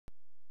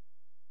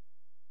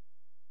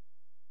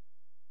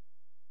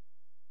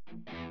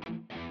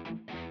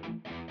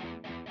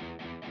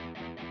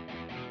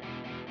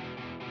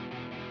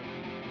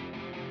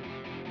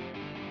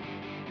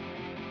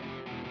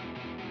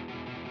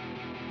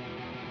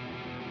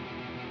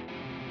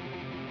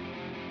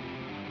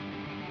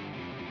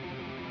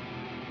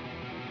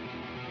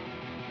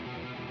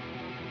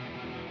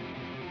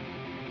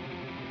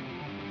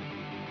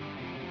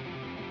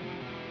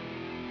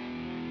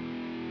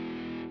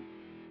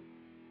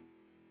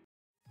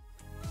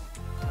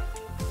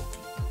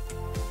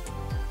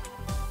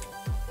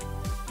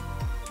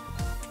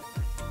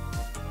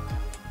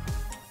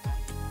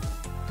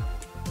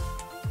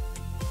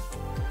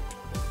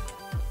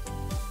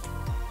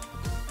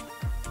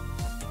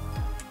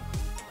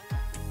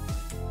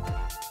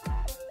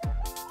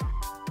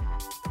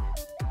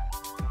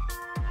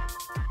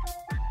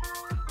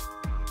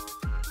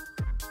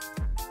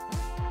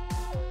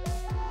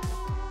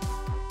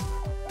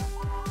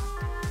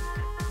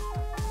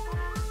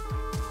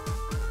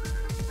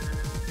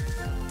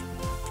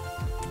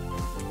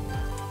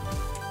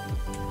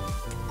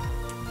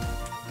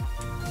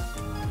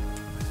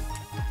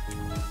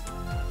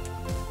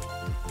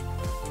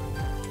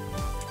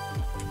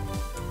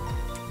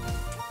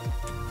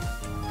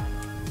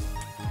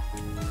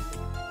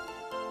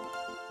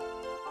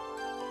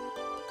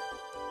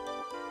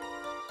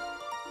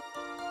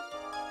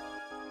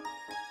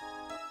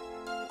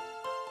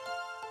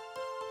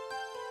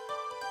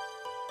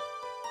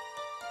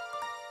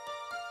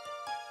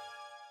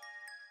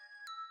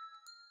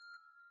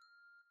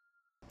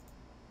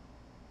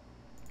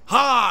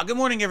Ha! Good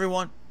morning,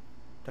 everyone.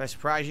 Did I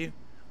surprise you?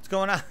 What's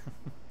going on?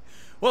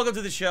 Welcome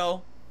to the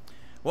show.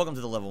 Welcome to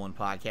the Level 1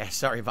 podcast.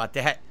 Sorry about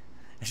that.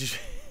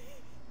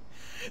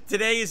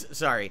 Today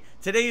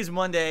is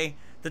Monday,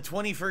 the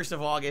 21st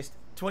of August,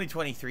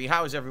 2023.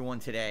 How is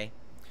everyone today?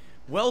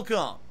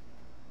 Welcome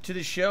to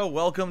the show.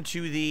 Welcome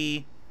to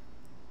the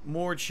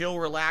more chill,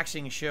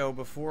 relaxing show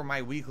before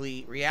my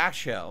weekly React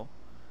show.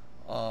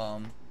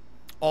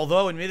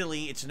 Although,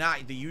 admittedly, it's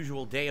not the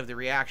usual day of the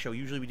React show.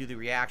 Usually we do the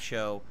React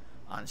show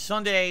on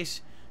Sundays.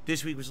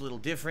 This week was a little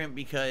different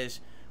because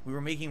we were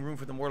making room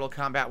for the Mortal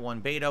Kombat 1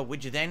 beta,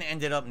 which then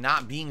ended up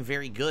not being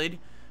very good.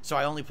 So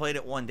I only played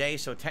it one day.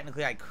 So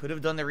technically I could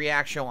have done the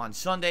React show on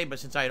Sunday, but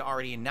since I had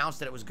already announced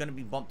that it was going to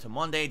be bumped to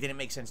Monday, it didn't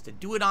make sense to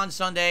do it on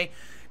Sunday,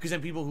 because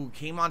then people who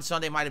came on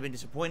Sunday might have been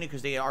disappointed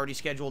because they had already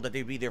scheduled that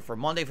they'd be there for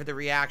Monday for the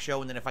React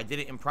show, and then if I did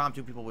it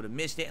impromptu, people would have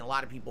missed it, and a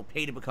lot of people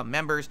pay to become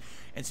members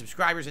and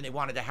subscribers, and they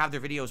wanted to have their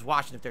videos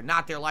watched, and if they're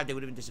not there live, they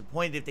would have been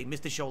disappointed if they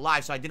missed the show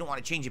live, so I didn't want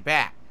to change it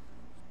back.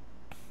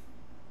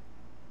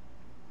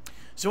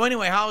 So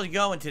anyway, how's it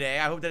going today?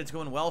 I hope that it's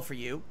going well for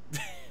you.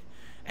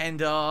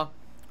 And hope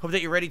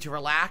that you're ready to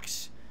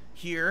relax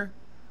here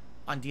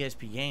on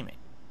DSPGaming.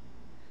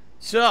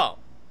 So,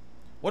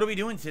 what are we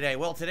doing today?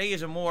 Well, today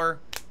is a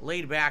more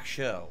laid-back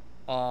show.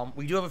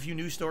 We do have a few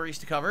news stories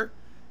to cover,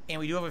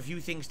 and we do have a few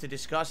things to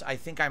discuss. I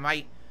think I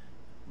might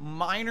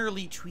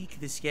minorly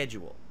tweak the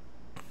schedule.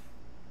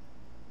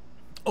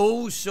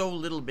 Oh, so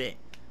little bit.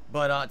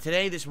 But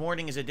today, this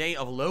morning, is a day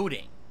of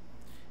loading.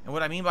 And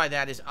what I mean by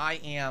that is I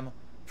am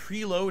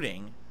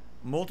preloading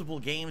multiple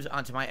games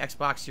onto my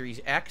Xbox Series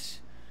X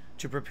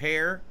to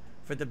prepare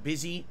for the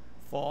busy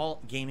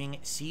fall gaming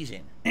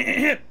season.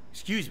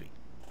 Excuse me.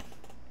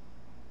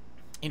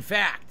 In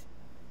fact,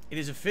 it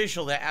is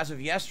official that as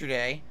of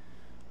yesterday,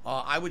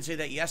 I would say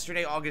that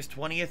yesterday, August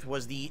 20th,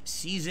 was the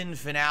season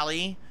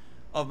finale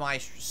of my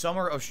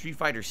summer of Street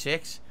Fighter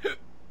 6,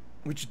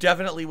 which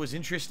definitely was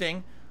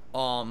interesting.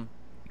 I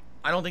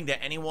don't think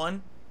that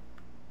anyone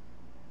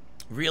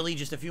really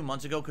just a few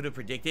months ago could have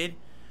predicted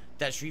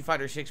that Street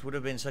Fighter 6 would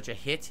have been such a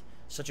hit,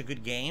 such a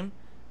good game,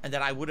 and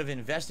that I would have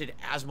invested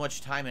as much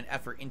time and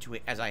effort into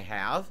it as I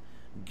have,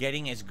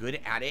 getting as good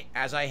at it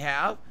as I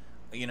have.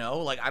 You know,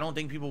 like, I don't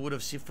think people would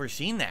have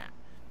foreseen that.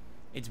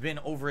 It's been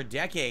over a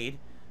decade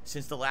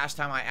since the last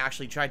time I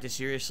actually tried to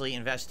seriously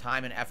invest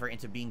time and effort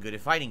into being good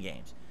at fighting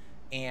games.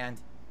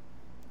 And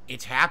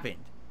it's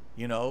happened,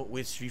 you know,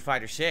 with Street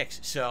Fighter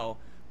 6. So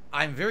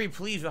I'm very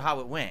pleased with how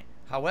it went.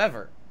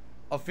 However,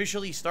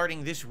 officially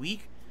starting this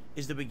week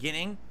is the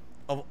beginning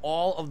of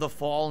all of the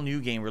fall new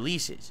game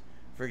releases.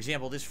 For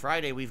example, this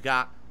Friday we've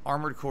got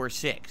Armored Core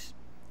 6.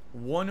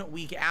 1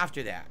 week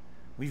after that,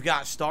 we've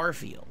got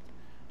Starfield.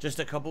 Just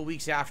a couple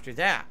weeks after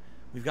that,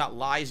 we've got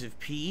Lies of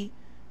P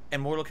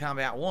and Mortal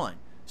Kombat 1.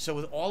 So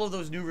with all of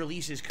those new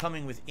releases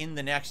coming within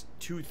the next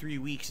 2-3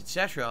 weeks,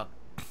 etc.,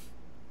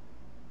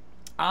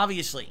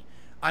 obviously,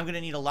 I'm going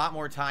to need a lot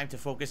more time to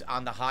focus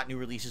on the hot new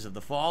releases of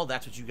the fall.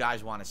 That's what you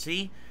guys want to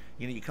see.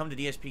 You know, you come to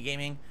DSP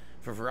Gaming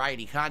for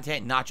variety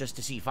content, not just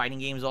to see fighting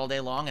games all day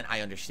long, and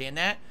I understand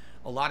that.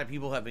 A lot of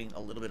people have been a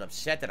little bit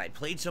upset that I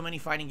played so many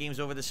fighting games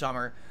over the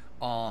summer.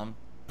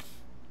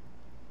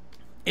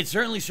 It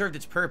certainly served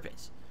its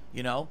purpose,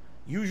 you know.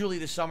 Usually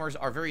the summers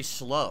are very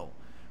slow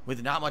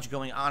with not much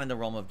going on in the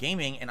realm of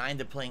gaming, and I end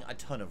up playing a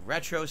ton of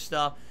retro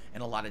stuff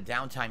and a lot of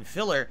downtime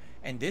filler,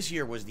 and this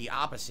year was the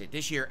opposite.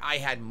 This year I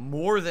had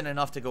more than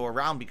enough to go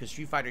around because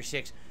Street Fighter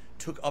 6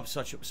 took up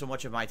so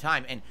much of my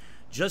time. And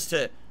just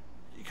to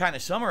kind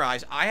of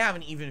summarize, I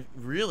haven't even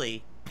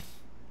really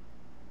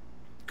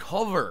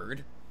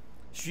covered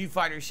Street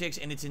Fighter 6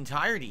 in its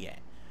entirety yet.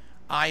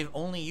 I've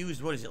only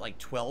used, what is it, like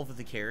 12 of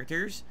the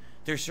characters?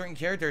 There's certain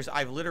characters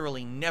I've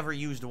literally never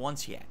used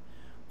once yet.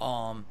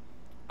 I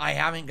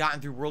haven't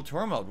gotten through World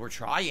Tour Mode. We're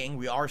trying.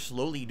 We are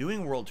slowly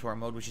doing World Tour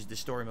Mode, which is the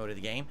story mode of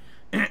the game.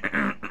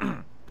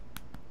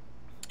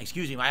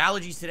 Excuse me. My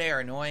allergies today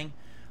are annoying.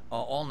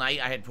 All night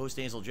I had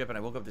post-nasal drip, and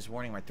I woke up this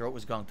morning, my throat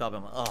was gunked up.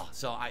 I'm like, ugh.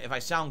 So if I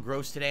sound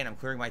gross today and I'm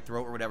clearing my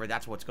throat or whatever,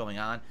 that's what's going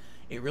on.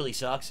 It really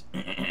sucks.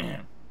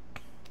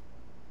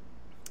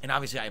 And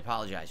obviously I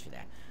apologize for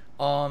that.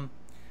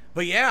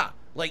 But yeah,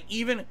 like,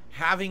 even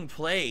having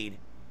played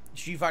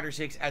Street Fighter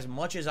 6 as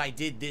much as I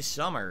did this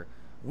summer,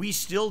 we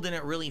still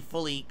didn't really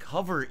fully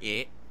cover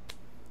it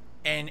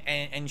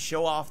and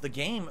show off the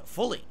game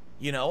fully.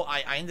 You know,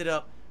 I ended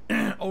up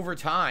over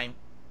time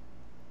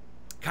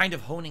kind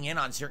of honing in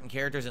on certain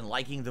characters and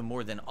liking them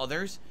more than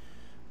others.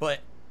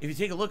 But if you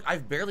take a look,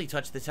 I've barely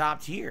touched the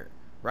top tier,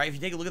 right? If you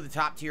take a look at the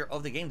top tier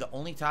of the game, the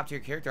only top tier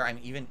character I'm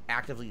even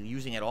actively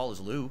using at all is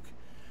Luke.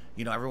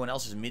 You know, everyone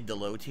else is mid to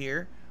low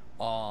tier.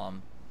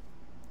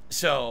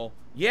 So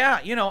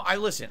yeah, you know,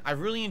 I've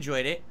really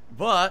enjoyed it,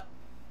 but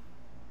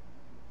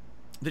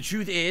the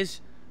truth is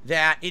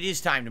that it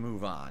is time to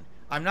move on.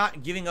 I'm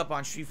not giving up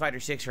on Street Fighter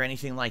 6 or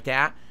anything like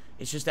that.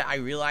 It's just that I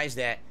realize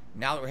that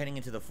now that we're heading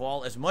into the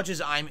fall, as much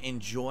as I'm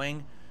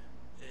enjoying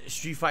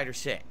Street Fighter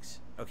 6,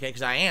 okay,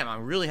 because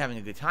I'm really having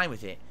a good time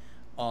with it,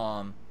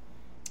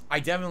 I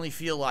definitely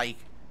feel like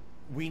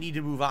we need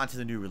to move on to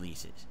the new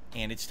releases.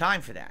 And it's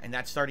time for that. And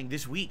that's starting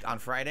this week on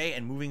Friday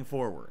and moving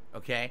forward,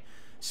 okay?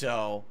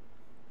 So,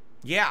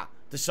 yeah,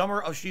 the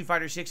summer of Street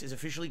Fighter 6 is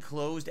officially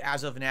closed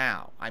as of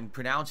now. I'm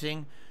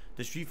pronouncing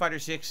the Street Fighter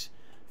 6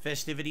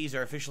 festivities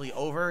are officially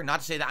over. Not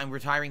to say that I'm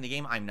retiring the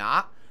game. I'm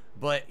not.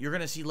 But you're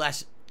going to see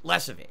less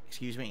of it.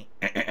 Excuse me.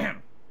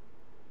 And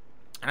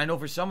I know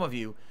for some of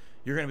you,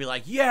 you're going to be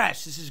like,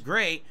 yes, this is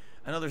great.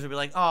 And others will be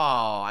like,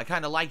 oh, I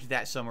kind of liked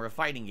that summer of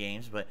fighting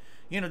games. But,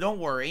 you know, don't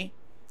worry.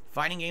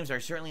 Fighting games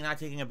are certainly not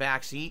taking a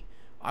back seat.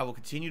 I will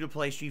continue to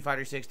play Street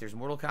Fighter 6. There's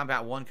Mortal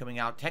Kombat 1 coming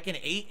out. Tekken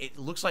 8, it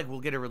looks like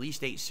we'll get a release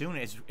date soon,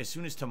 as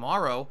soon as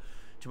tomorrow.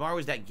 Tomorrow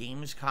is that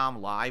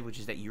Gamescom Live, which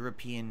is that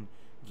European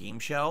game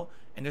show.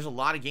 And there's a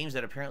lot of games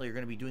that apparently are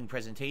going to be doing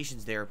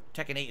presentations there.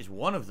 Tekken 8 is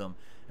one of them.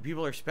 And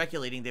people are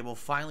speculating they will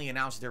finally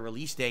announce their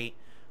release date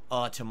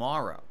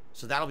tomorrow.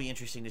 So that'll be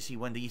interesting to see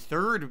when the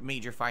third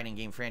major fighting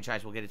game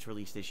franchise will get its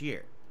release this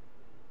year.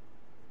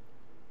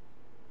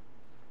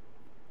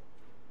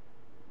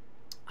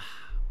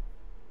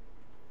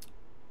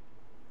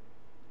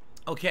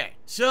 Okay,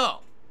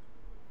 so,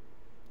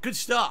 good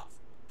stuff.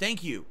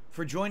 Thank you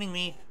for joining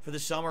me for the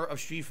summer of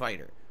Street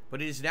Fighter.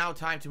 But it is now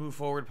time to move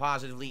forward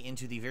positively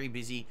into the very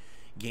busy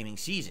gaming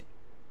season.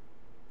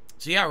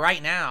 So yeah,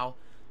 right now,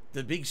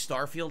 the big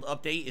Starfield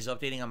update is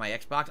updating on my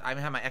Xbox. I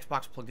haven't had my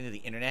Xbox plugged into the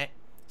internet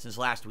since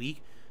last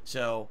week.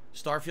 So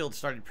Starfield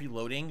started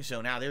preloading.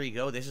 So now there you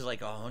go. This is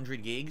like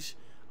 100 gigs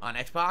on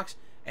Xbox.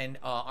 And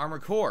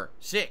Armored Core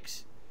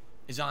 6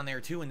 is on there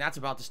too. And that's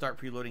about to start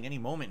preloading any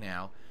moment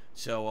now.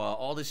 So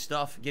all this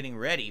stuff getting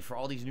ready for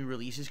all these new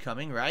releases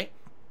coming, right?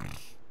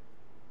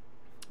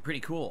 Pretty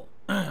cool.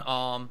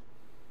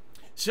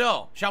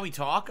 So, shall we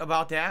talk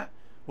about that?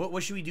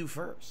 What should we do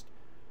first?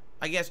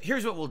 I guess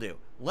here's what we'll do.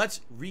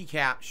 Let's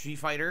recap Street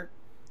Fighter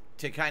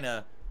to kind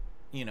of,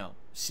 you know,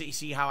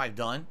 see how I've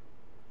done.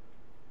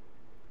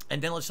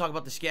 And then let's talk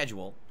about the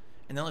schedule.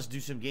 And then let's do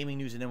some gaming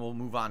news, and then we'll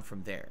move on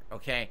from there,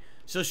 okay?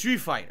 So,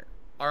 Street Fighter,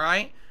 all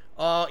right?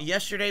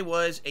 Yesterday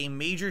was a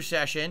major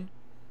session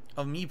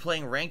of me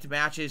playing ranked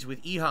matches with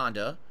E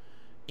Honda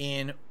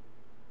in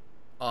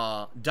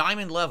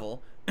diamond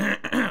level.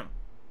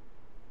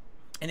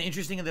 And the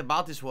interesting thing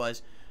about this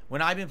was,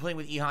 when I've been playing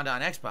with E Honda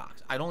on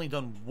Xbox, I'd only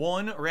done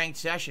one ranked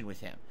session with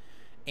him.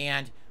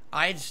 And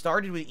I had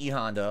started with E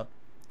Honda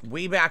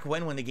way back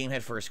when the game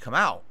had first come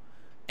out.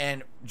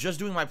 And just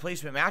doing my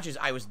placement matches,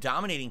 I was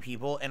dominating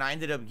people, and I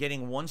ended up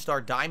getting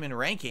 1-star diamond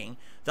ranking,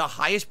 the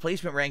highest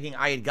placement ranking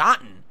I had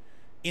gotten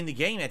in the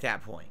game at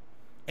that point.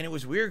 And it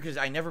was weird because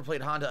I never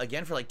played Honda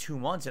again for like 2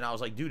 months, and I was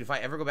like, dude, if I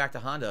ever go back to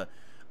Honda,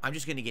 I'm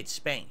just going to get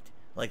spanked.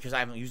 Like, because I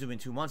haven't used them in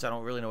 2 months, I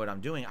don't really know what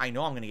I'm doing. I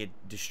know I'm going to get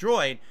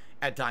destroyed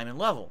at diamond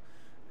level.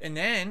 And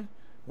then,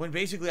 when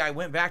basically I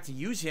went back to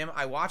use him,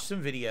 I watched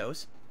some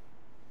videos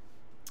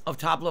of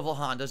top-level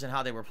Hondas and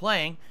how they were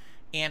playing,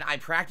 and I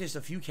practiced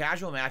a few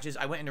casual matches.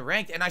 I went into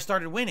ranked, and I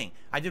started winning.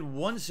 I did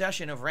one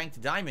session of ranked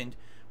diamond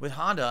with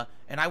Honda,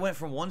 and I went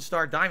from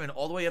 1-star diamond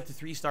all the way up to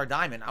 3-star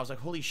diamond. I was like,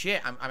 holy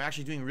shit, I'm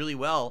actually doing really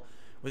well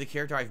with a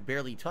character I've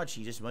barely touched.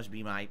 He just must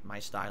be my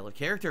style of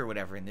character or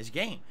whatever in this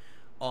game.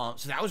 So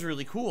that was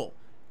really cool.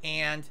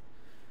 And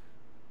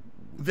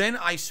then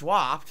I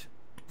swapped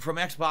from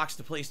Xbox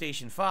to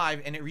PlayStation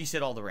 5, and it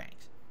reset all the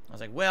ranks. I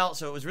was like, well,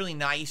 so it was really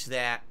nice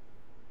that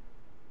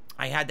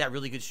I had that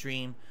really good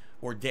stream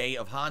or day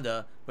of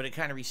Honda, but it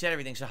kind of reset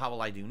everything. So how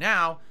will I do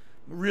now?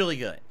 Really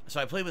good. So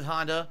I played with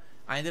Honda.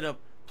 I ended up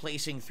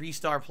placing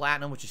 3-star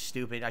platinum, which is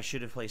stupid. I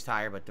should have placed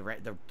higher, but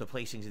the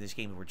placings in this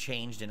game were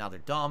changed, and now they're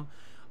dumb.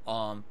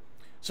 So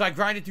I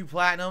grinded through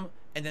platinum,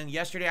 and then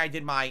yesterday I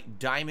did my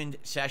diamond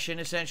session,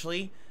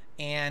 essentially,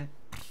 and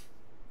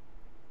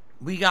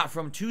we got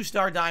from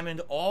 2-star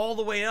diamond all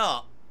the way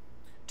up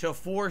to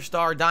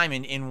 4-star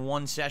diamond in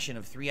one session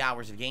of 3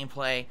 hours of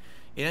gameplay.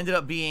 It ended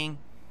up being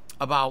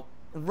about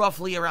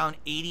roughly around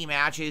 80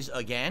 matches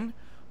again.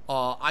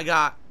 I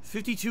got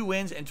 52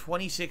 wins and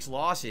 26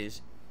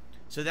 losses.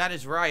 So that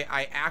is right.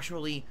 I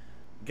actually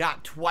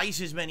got twice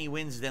as many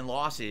wins than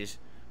losses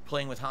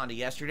playing with Honda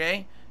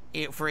yesterday.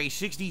 For a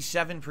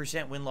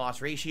 67%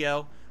 win-loss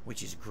ratio,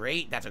 which is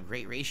great. That's a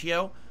great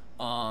ratio.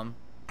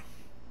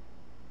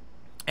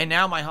 And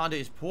now my Honda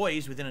is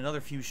poised within another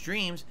few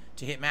streams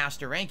to hit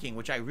master ranking,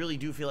 which I really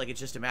do feel like it's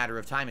just a matter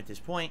of time at this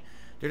point.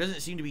 There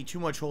doesn't seem to be too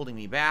much holding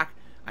me back.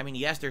 I mean,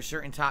 yes, there's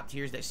certain top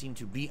tiers that seem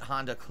to beat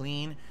Honda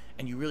clean,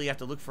 and you really have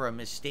to look for a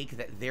mistake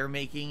that they're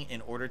making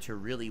in order to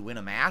really win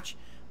a match.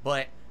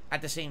 But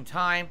at the same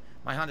time,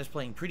 my Honda's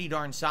playing pretty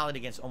darn solid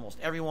against almost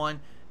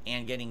everyone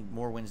and getting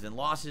more wins than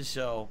losses.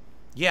 So,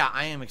 yeah,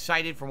 I am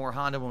excited for more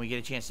Honda when we get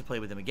a chance to play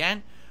with them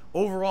again.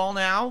 Overall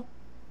now,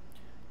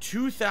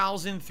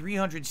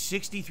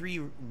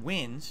 2,363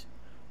 wins,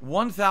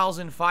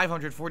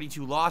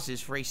 1,542 losses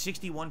for a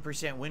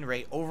 61% win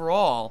rate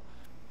overall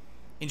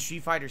in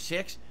Street Fighter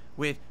 6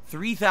 with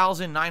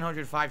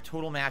 3,905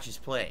 total matches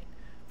played.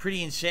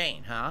 Pretty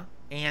insane, huh?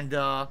 And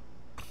that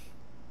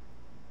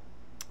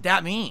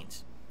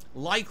means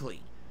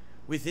likely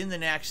within the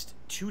next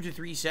 2 to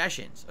 3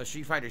 sessions of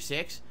Street Fighter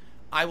 6,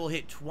 I will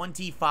hit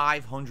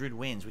 2,500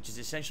 wins, which is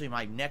essentially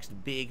my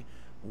next big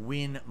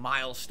win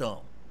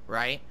milestone,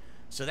 right?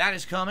 So that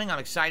is coming. I'm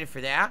excited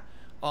for that.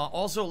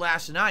 Also,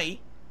 last night,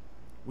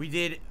 we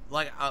did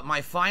like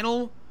my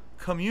final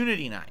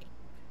community night.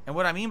 And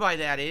what I mean by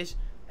that is,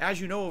 as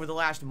you know, over the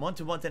last month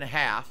to month and a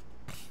half,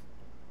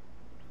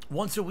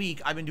 once a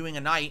week, I've been doing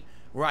a night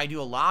where I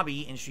do a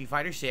lobby in Street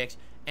Fighter 6,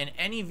 and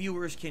any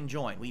viewers can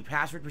join. We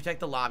password protect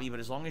the lobby, but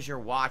as long as you're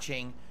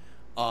watching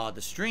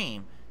the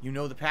stream, you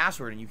know the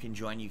password and you can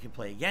join, you can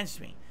play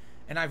against me.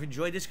 And I've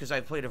enjoyed this because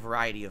I've played a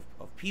variety of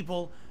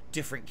people,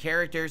 different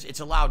characters. It's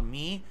allowed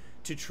me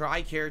to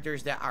try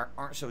characters that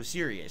aren't so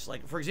serious.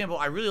 Like, for example,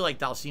 I really like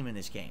Dalsim in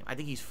this game. I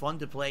think he's fun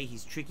to play,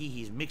 he's tricky,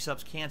 he's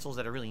mix-ups, cancels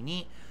that are really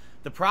neat.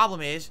 The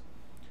problem is,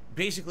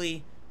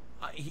 basically,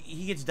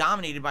 he gets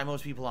dominated by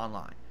most people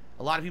online.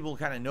 A lot of people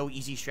kind of know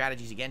easy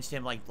strategies against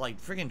him. Like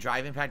friggin'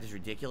 Drive Impact is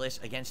ridiculous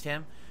against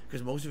him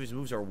because most of his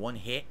moves are one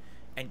hit,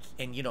 and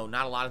you know,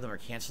 not a lot of them are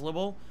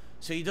cancelable.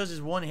 So he does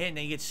his one hit and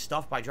then he gets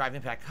stuffed by Drive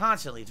Impact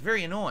constantly. It's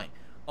very annoying.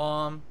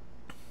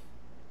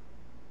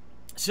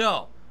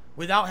 So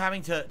without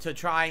having to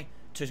try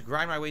to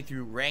grind my way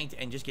through ranked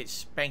and just get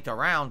spanked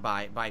around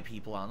by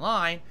people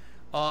online,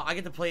 I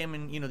get to play him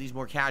in, you know, these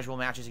more casual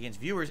matches against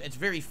viewers. It's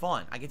very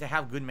fun. I get to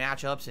have good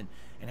matchups and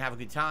have a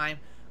good time.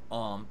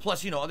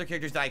 Plus, you know, other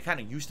characters that I kind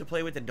of used to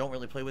play with and don't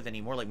really play with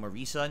anymore, like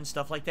Marisa and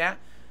stuff like that.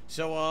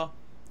 So,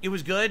 it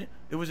was good.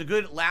 It was a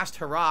good last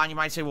hurrah. And you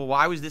might say, well,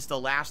 why was this the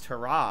last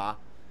hurrah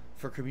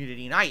for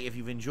Community Night? If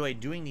you've enjoyed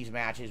doing these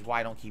matches,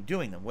 why don't keep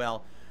doing them?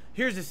 Well,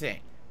 here's the thing.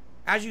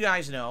 As you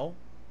guys know,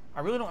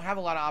 I really don't have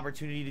a lot of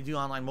opportunity to do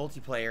online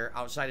multiplayer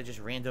outside of just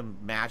random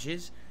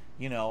matches.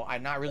 You know,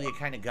 I'm not really a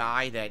kind of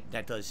guy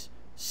that does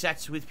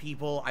sets with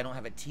people. I don't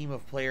have a team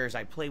of players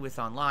I play with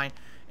online.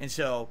 And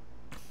so,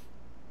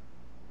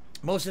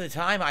 most of the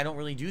time, I don't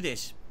really do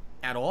this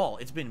at all.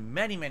 It's been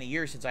many, many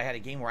years since I had a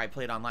game where I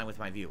played online with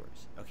my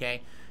viewers,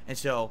 okay? And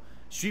so,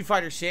 Street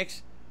Fighter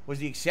 6 was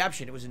the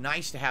exception. It was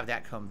nice to have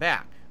that come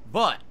back.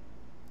 But,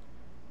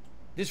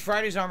 this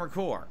Friday's Armored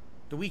Core,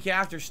 the week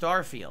after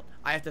Starfield,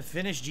 I have to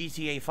finish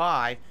GTA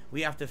 5,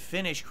 we have to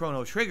finish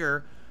Chrono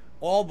Trigger,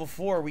 all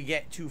before we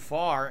get too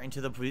far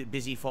into the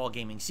busy fall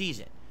gaming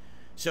season.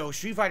 So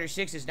Street Fighter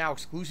 6 is now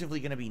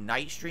exclusively going to be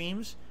night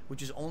streams,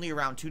 which is only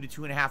around 2 to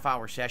 2.5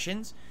 hour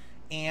sessions.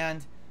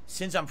 And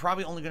since I'm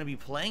probably only going to be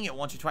playing it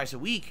once or twice a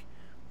week,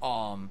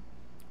 I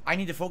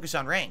need to focus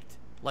on ranked.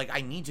 Like,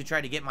 I need to try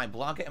to get my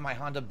Blanca and my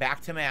Honda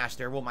back to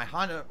Master. Well, my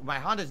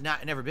Honda's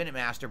never been at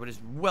Master, but is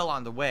well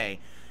on the way.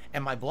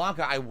 And my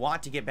Blanca, I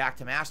want to get back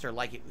to Master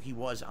like he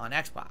was on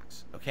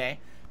Xbox, okay?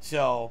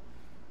 So,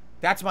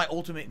 that's my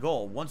ultimate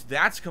goal. Once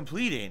that's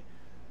completed,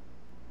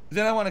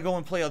 then I want to go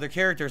and play other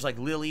characters like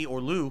Lily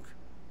or Luke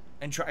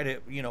and try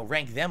to, you know,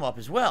 rank them up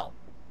as well.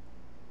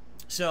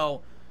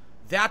 So,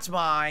 that's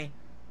my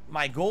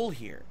goal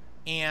here.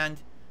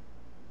 And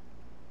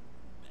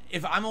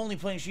if I'm only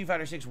playing Street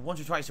Fighter 6 once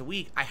or twice a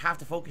week, I have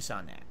to focus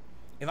on that.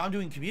 If I'm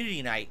doing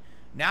Community Night,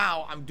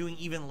 now I'm doing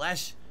even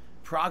less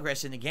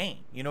progress in the game.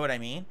 You know what I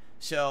mean?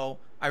 So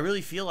I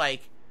really feel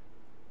like,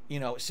 you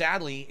know,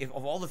 sadly, if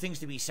of all the things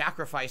to be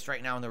sacrificed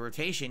right now in the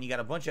rotation, you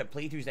got a bunch of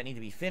playthroughs that need to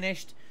be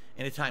finished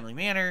in a timely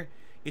manner.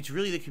 It's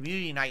really the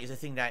Community Night is the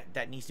thing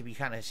that needs to be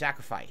kind of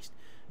sacrificed.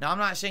 Now, I'm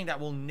not saying that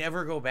we'll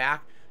never go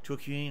back to a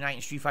Community Night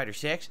in Street Fighter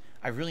 6.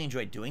 I really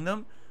enjoyed doing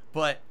them,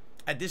 but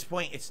at this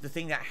point, it's the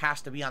thing that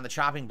has to be on the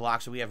chopping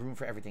block so we have room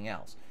for everything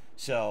else.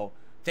 So,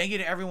 thank you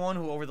to everyone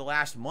who over the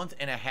last month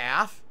and a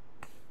half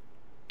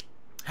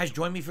has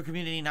joined me for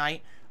Community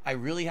Night. I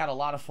really had a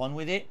lot of fun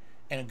with it,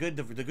 and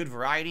the good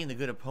variety and the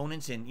good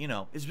opponents, and, you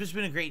know, it's just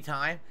been a great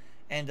time.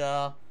 And,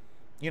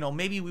 you know,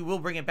 maybe we will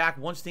bring it back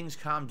once things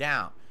calm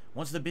down.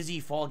 Once the busy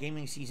fall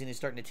gaming season is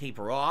starting to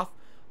taper off,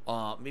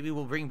 maybe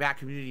we'll bring back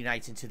Community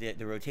Nights into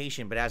the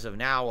rotation. But as of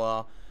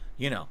now,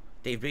 you know,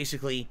 they've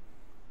basically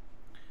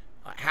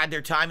had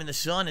their time in the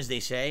sun, as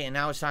they say, and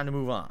now it's time to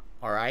move on.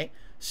 All right?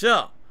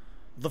 So,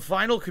 the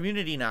final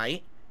Community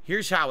Night,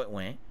 here's how it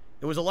went.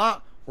 It was a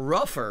lot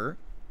rougher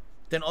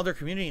than other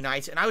Community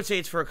Nights, and I would say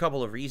it's for a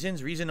couple of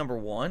reasons. Reason number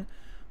one,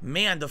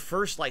 man, the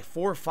first like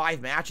 4 or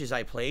 5 matches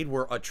I played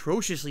were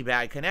atrociously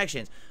bad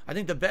connections. I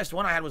think the best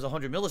one I had was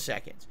 100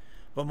 milliseconds,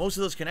 but most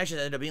of those connections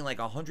ended up being like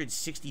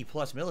 160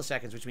 plus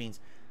milliseconds, which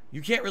means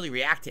you can't really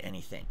react to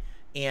anything.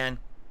 And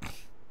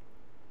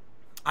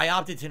I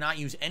opted to not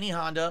use any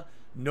Honda,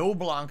 no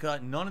Blanca,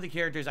 none of the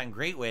characters I'm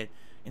great with.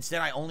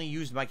 Instead, I only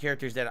used my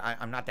characters that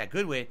I'm not that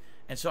good with,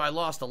 and so I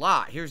lost a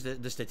lot. Here's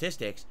the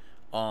statistics.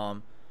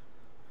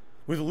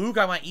 With Luke,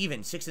 I went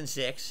even, 6 and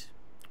 6.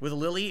 With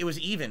Lily, it was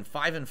even,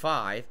 5 and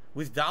 5.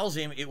 With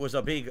Dalsim, it was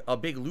a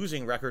big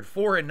losing record,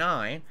 4 and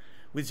 9.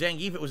 With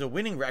Zangief, it was a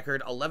winning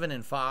record, 11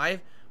 and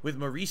 5. With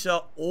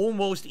Marisa,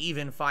 almost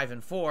even, 5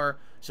 and 4.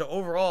 So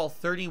overall,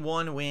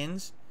 31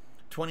 wins,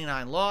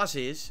 29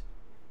 losses,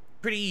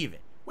 pretty even,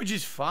 which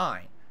is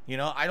fine. You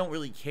know, I don't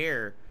really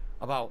care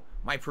about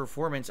my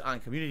performance on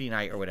Community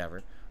Night or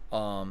whatever.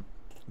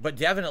 But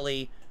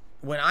definitely,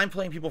 when I'm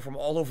playing people from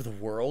all over the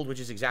world, which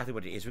is exactly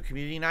what it is with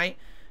Community Night,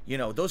 you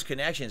know, those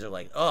connections are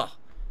like, ugh,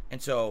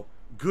 And so,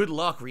 good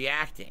luck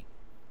reacting,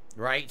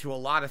 right, to a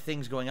lot of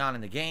things going on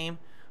in the game.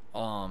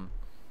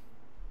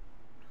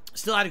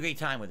 Still had a great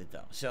time with it,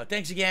 though. So,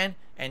 thanks again,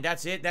 and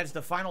that's it. That's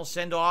the final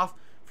send-off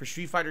for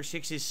Street Fighter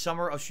 6's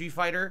Summer of Street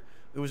Fighter.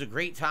 It was a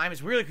great time.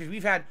 It's really because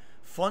we've had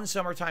fun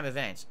summertime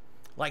events.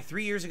 Like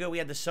 3 years ago, we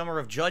had the Summer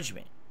of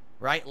Judgment,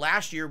 right?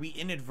 Last year, we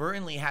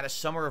inadvertently had a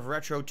Summer of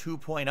Retro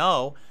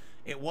 2.0.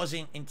 It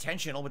wasn't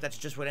intentional, but that's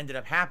just what ended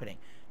up happening.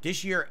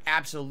 This year,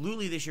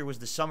 absolutely, this year was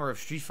the Summer of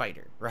Street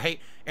Fighter, right?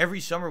 Every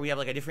summer, we have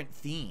like a different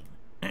theme.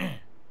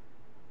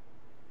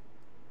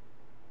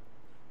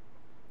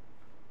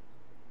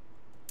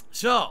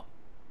 So,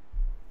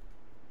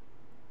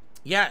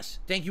 yes,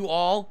 thank you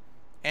all.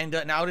 And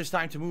now it is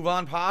time to move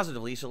on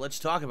positively, so let's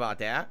talk about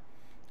that.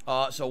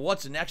 So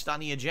what's next on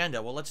the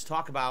agenda? Well, let's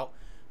talk about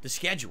the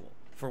schedule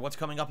for what's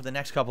coming up in the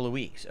next couple of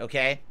weeks,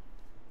 okay?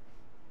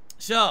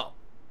 So,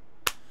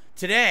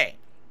 today,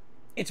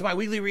 it's my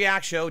weekly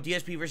React show,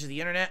 DSP versus the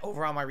Internet,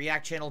 over on my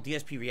React channel,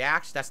 DSP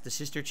Reacts. That's the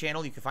sister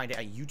channel. You can find it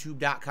at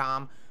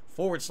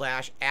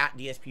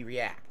youtube.com/@DSP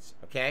Reacts,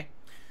 okay?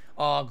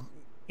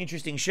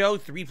 Interesting show,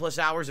 3+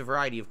 hours, a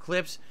variety of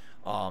clips.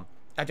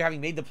 After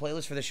having made the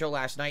playlist for the show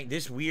last night,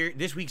 this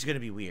week's going to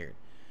be weird.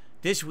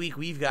 This week,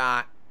 we've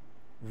got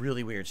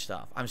really weird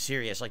stuff. I'm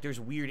serious. Like, there's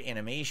weird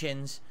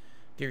animations.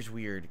 There's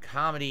weird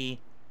comedy.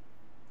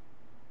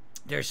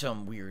 There's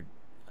some weird...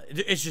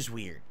 It's just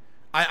weird.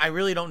 I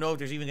really don't know if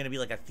there's even going to be,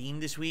 like, a theme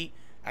this week.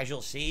 As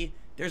you'll see,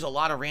 there's a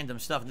lot of random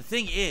stuff. The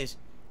thing is,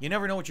 you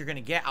never know what you're going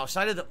to get.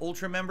 Outside of the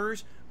Ultra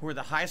members, who are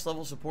the highest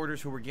level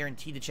supporters who were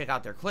guaranteed to check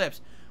out their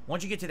clips,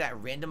 once you get to that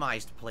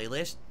randomized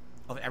playlist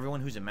of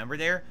everyone who's a member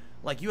there,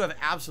 like, you have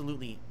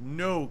absolutely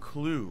no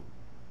clue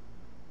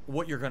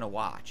what you're going to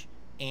watch.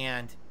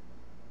 And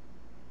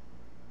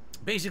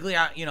basically,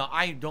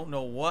 I don't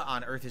know what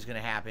on earth is going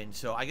to happen,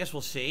 so I guess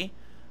we'll see.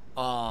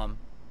 I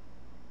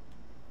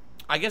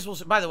guess we'll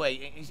see. By the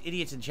way,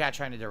 idiots in chat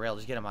trying to derail,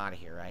 just get them out of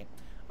here, right?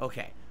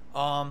 Okay.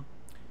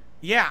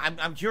 Yeah,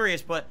 I'm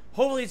curious, but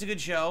hopefully it's a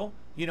good show.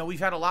 You know, we've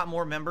had a lot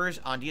more members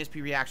on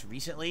DSP Reacts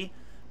recently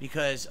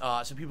because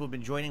some people have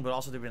been joining, but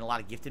also there have been a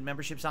lot of gifted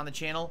memberships on the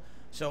channel.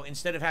 So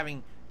instead of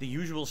having the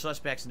usual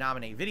suspects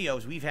nominate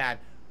videos, we've had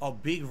a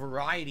big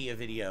variety of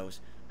videos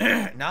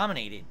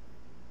nominated.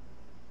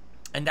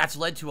 And that's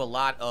led to a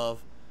lot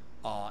of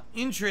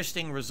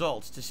interesting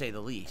results, to say the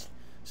least.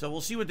 So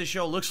we'll see what the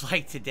show looks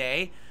like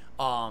today.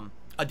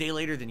 A day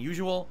later than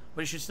usual,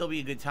 but it should still be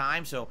a good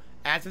time. So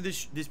after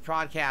this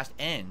podcast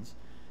ends,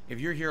 if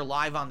you're here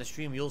live on the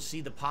stream, you'll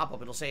see the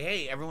pop-up. It'll say,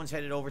 hey, everyone's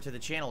headed over to the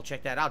channel.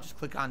 Check that out. Just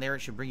click on there.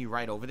 It should bring you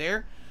right over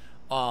there.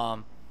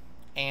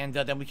 And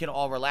then we can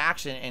all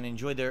relax and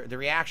enjoy the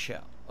React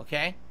show,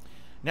 okay?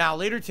 Now,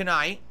 later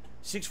tonight,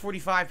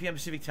 6:45 p.m.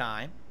 Pacific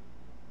time,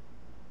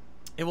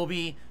 it will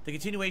be the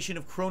continuation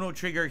of Chrono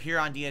Trigger here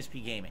on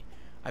DSP Gaming.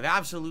 I've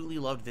absolutely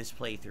loved this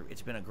playthrough.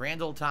 It's been a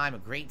grand old time, a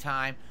great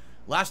time.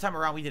 Last time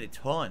around, we did a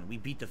ton. We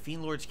beat the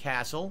Fiend Lord's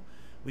Castle.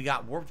 We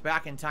got warped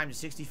back in time to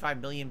 65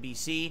 million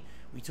BC.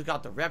 We took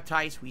out the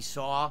Reptites. We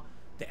saw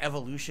the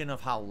evolution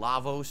of how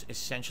Lavos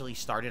essentially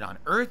started on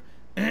Earth.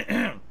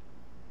 And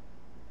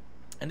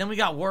then we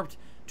got warped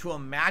to a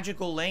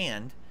magical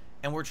land,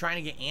 and we're trying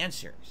to get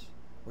answers.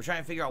 We're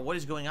trying to figure out what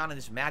is going on in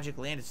this magic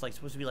land. It's like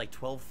supposed to be like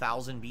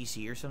 12,000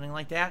 BC or something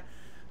like that.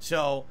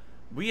 So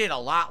we did a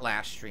lot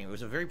last stream. It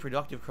was a very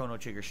productive Chrono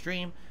Trigger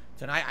stream.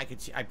 Tonight,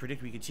 I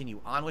predict we continue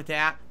on with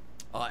that,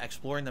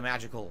 exploring the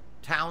magical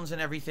towns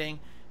and everything.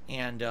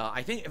 And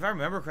I think, if I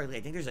remember correctly,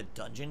 I think there's a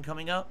dungeon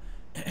coming up.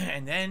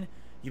 And then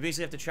you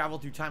basically have to travel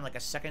through time like a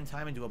second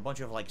time and do a bunch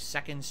of like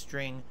second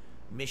string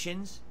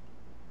missions.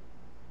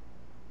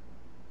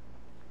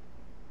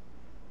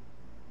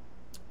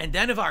 And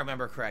then, if I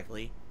remember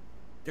correctly,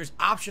 there's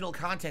optional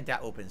content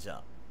that opens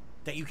up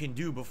that you can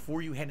do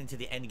before you head into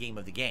the end game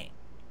of the game.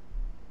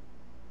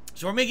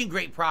 So we're making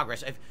great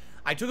progress.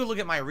 I took a look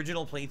at my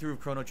original playthrough of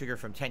Chrono Trigger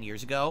from 10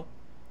 years ago,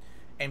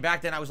 and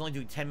back then I was only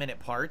doing 10-minute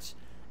parts.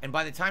 And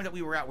by the time that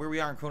we were at where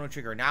we are in Chrono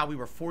Trigger now, we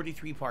were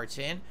 43 parts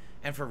in.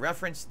 And for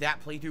reference,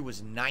 that playthrough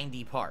was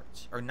 90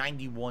 parts, or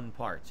 91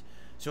 parts.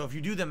 So if you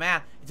do the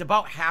math, it's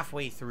about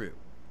halfway through.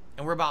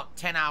 And we're about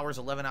 10 hours,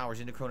 11 hours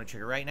into Chrono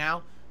Trigger right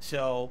now.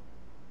 So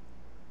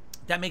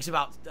that makes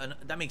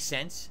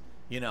sense,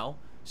 you know.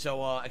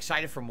 So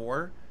excited for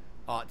more.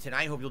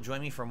 Tonight, hope you'll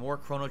join me for more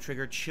Chrono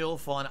Trigger chill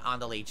fun on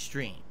the late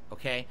stream,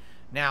 okay?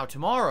 Now,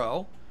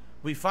 tomorrow,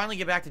 we finally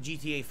get back to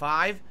GTA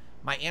 5.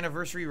 My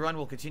anniversary run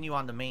will continue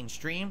on the main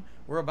stream.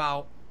 We're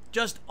about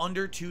just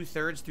under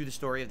 2/3 through the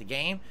story of the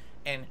game,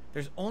 and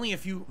there's only a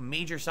few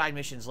major side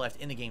missions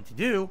left in the game to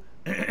do.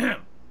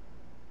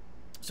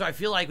 So I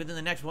feel like within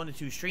the next 1 to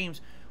 2 streams,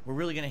 we're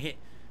really going to hit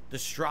the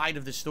stride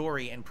of the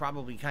story and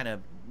probably kind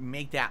of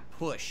make that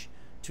push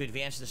to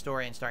advance the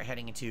story and start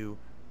heading into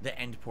the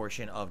end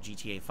portion of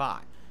GTA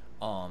 5.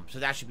 So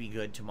that should be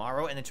good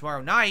tomorrow. And then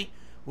tomorrow night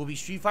will be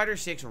Street Fighter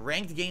 6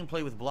 ranked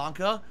gameplay with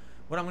Blanca.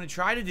 What I'm going to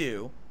try to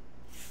do,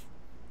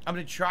 I'm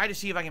going to try to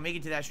see if I can make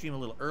it to that stream a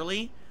little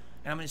early.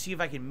 And I'm going to see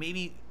if I can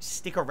maybe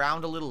stick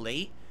around a little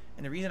late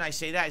And the reason I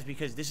say that is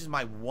because this is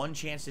my one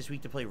chance this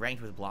week to play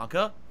ranked with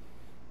Blanca.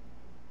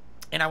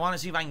 And I want to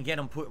see if I can get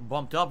him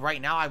bumped up. Right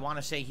now, I want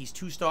to say he's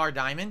 2-star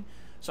diamond.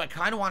 So I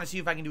kind of want to see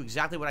if I can do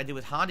exactly what I did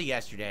with Honda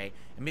yesterday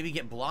and maybe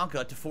get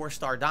Blanca to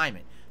 4-star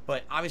diamond.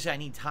 But obviously, I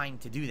need time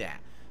to do that.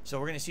 So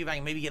we're going to see if I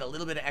can maybe get a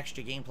little bit of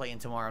extra gameplay in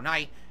tomorrow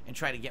night and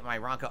try to get my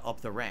Blanca up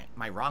the rank.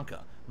 My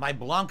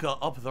Blanca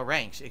up the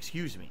ranks,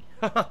 excuse me.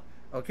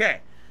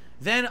 Okay.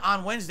 Then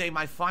on Wednesday,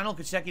 my final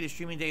consecutive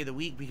streaming day of the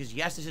week, because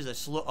yes, this is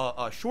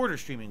a shorter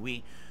streaming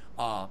week.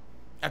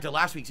 After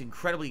last week's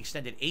incredibly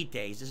extended 8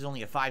 days, this is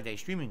only a 5-day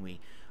streaming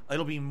week.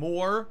 It'll be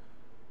more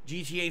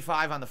GTA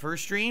 5 on the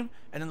first stream,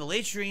 and then the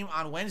late stream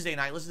on Wednesday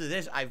night. Listen to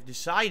this. I've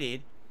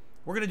decided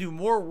we're going to do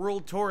more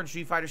World Tour in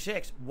Street Fighter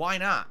 6. Why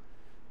not?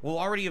 We'll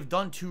already have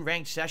done 2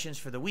 ranked sessions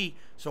for the week,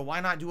 so why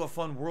not do a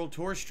fun World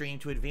Tour stream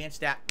to advance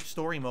that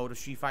story mode of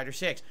Street Fighter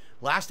 6?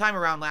 Last time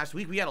around last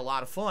week, we had a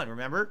lot of fun,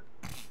 remember?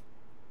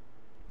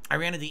 I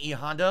ran into E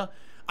Honda.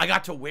 I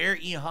got to wear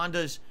E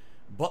Honda's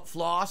butt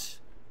floss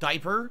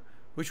diaper,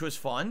 which was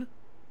fun.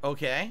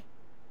 Okay.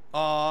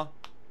 Yeah.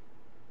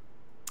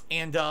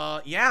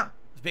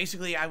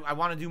 Basically, I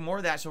want to do more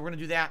of that, so we're going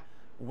to do that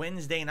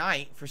Wednesday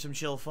night for some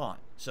chill fun.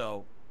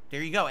 So,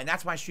 there you go. And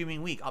that's my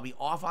streaming week. I'll be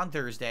off on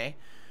Thursday.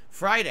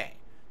 Friday,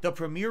 the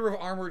premiere of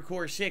Armored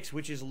Core 6,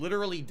 which is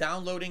literally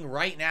downloading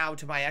right now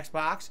to my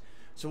Xbox.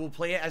 So, we'll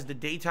play it as the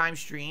daytime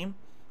stream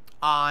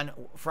on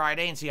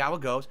Friday and see how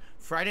it goes.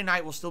 Friday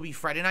night will still be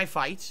Friday Night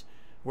Fights,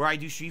 where I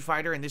do Street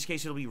Fighter. In this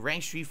case, it'll be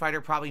ranked Street Fighter,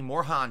 probably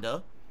more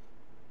Honda.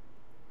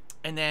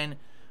 And then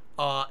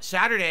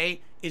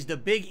Saturday is the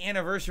big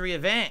anniversary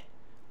event.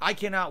 I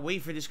cannot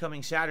wait for this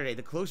coming Saturday.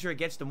 The closer it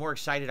gets, the more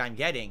excited I'm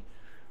getting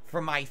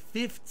for my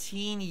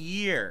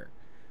 15-year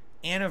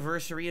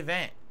anniversary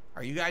event.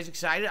 Are you guys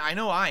excited? I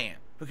know I am,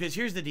 because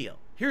here's the deal.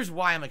 Here's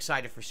why I'm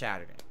excited for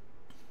Saturday.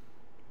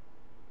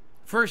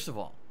 First of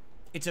all,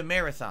 it's a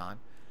marathon,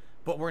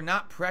 but we're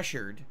not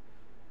pressured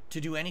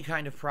to do any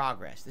kind of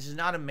progress. This is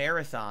not a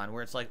marathon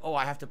where it's like, oh,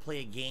 I have to play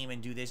a game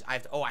and do this. I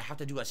have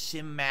to do a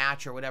sim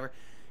match or whatever.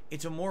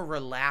 It's a more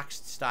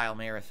relaxed style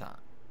marathon,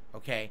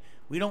 okay?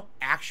 We don't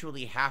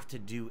actually have to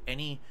do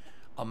any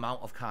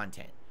amount of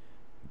content.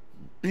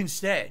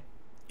 Instead,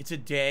 it's a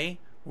day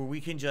where we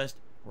can just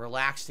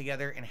relax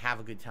together and have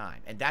a good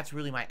time. And that's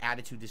really my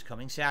attitude this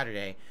coming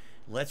Saturday.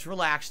 Let's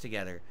relax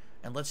together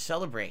and let's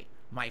celebrate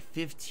my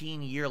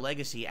 15-year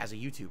legacy as a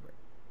YouTuber,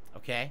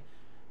 okay?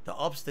 The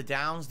ups, the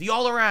downs, the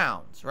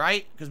all-arounds,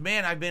 right? Because,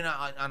 man, I've been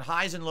on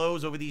highs and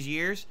lows over these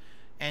years,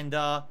 and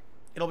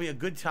it'll be a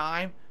good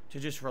time to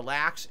just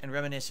relax and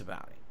reminisce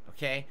about it,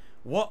 okay?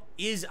 What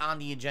is on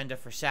the agenda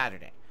for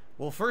Saturday?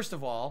 Well, first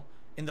of all,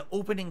 in the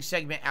opening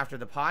segment after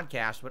the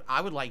podcast, what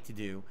I would like to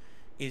do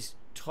is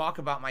talk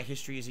about my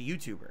history as a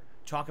YouTuber.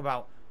 Talk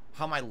about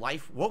how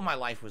what my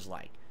life was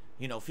like,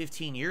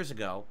 15 years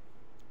ago,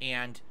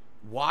 and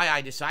why I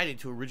decided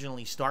to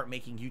originally start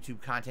making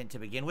YouTube content to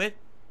begin with.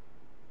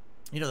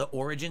 The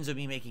origins of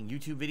me making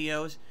YouTube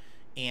videos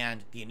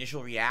and the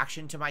initial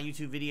reaction to my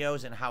YouTube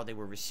videos and how they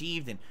were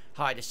received and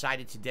how I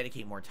decided to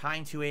dedicate more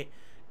time to it.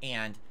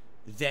 And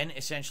then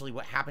essentially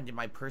what happened in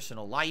my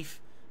personal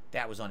life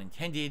that was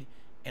unintended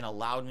and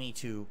allowed me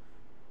to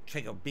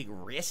take a big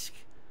risk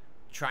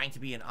trying to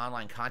be an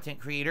online content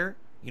creator.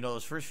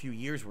 Those first few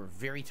years were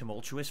very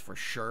tumultuous for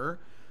sure,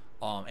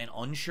 and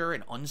unsure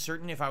and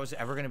uncertain if I was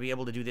ever going to be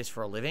able to do this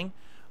for a living.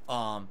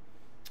 And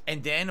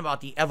then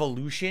about the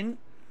evolution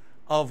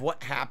of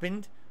what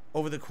happened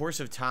over the course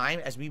of time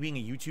as me being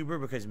a YouTuber,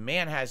 because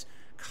man, has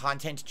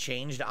content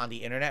changed on the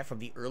internet from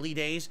the early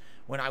days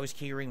when I was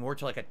catering more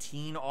to like a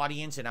teen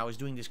audience and I was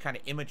doing this kind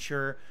of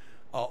immature,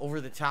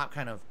 over the top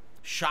kind of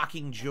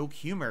shocking joke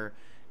humor,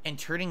 and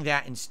turning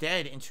that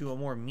instead into a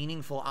more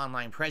meaningful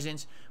online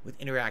presence with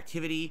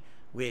interactivity,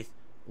 with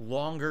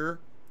longer,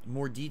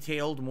 more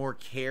detailed, more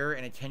care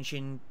and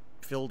attention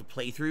filled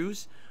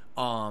playthroughs,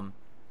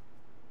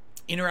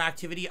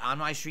 interactivity on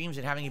my streams,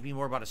 and having it be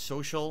more about a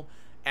social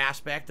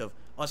aspect of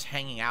us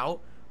hanging out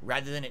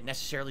rather than it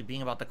necessarily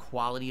being about the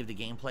quality of the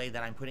gameplay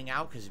that I'm putting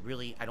out, because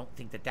really I don't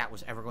think that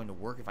was ever going to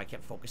work if I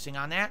kept focusing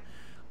on that.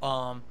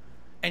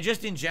 And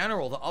just in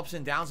general, the ups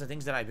and downs and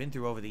things that I've been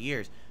through over the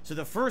years. So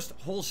the first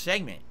whole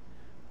segment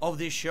of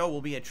this show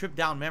will be a trip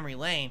down memory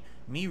lane,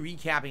 me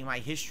recapping my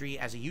history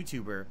as a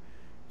YouTuber,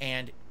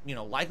 and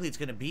likely it's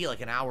going to be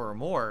like an hour or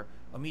more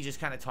of me just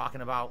kind of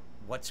talking about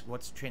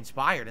what's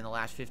transpired in the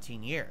last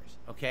 15 years,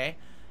 okay?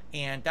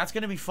 And that's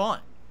going to be fun.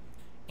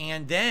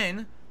 And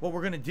then what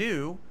we're going to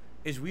do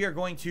is we are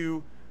going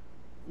to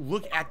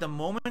look at the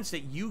moments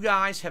that you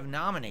guys have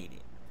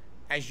nominated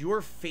as your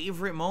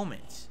favorite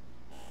moments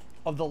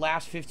of the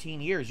last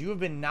 15 years. You have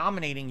been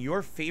nominating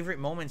your favorite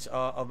moments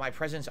of my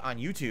presence on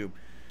YouTube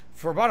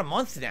for about a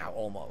month now,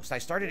 almost. I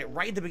started it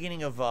right at the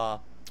beginning of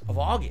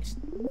August.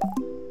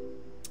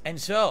 And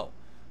so,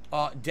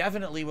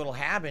 definitely what will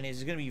happen is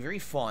it's going to be very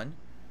fun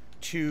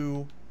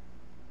to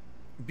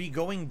be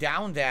going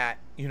down that,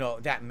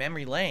 that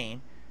memory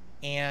lane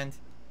and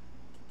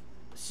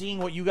seeing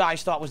what you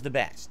guys thought was the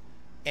best.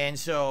 And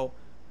so,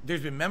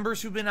 there's been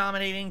members who've been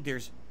nominating.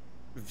 There's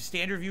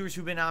standard viewers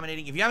who've been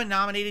nominating. If you haven't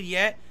nominated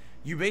yet,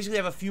 you basically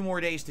have a few more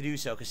days to do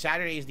so, because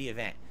Saturday is the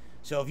event.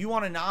 So if you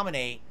want to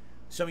nominate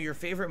some of your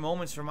favorite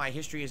moments from my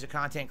history as a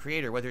content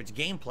creator, whether it's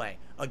gameplay,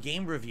 a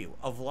game review,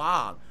 a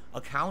vlog,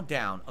 a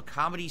countdown, a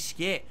comedy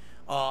skit,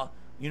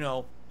 you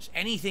know,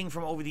 anything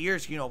from over the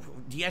years, you know,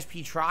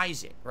 DSP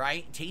tries it,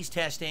 right? Taste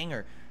testing,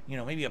 or, you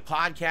know, maybe a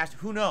podcast,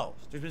 who knows?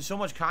 There's been so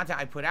much content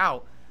I put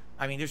out.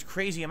 I mean, there's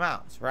crazy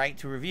amounts, right,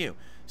 to review.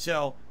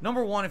 So,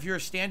 number one, if you're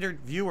a standard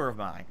viewer of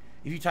mine,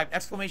 if you type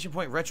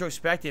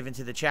 !retrospective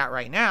into the chat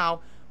right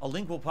now, a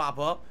link will pop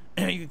up.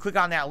 You can click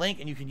on that link,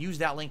 and you can use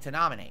that link to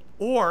nominate.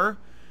 Or,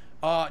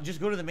 just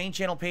go to the main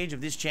channel page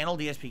of this channel,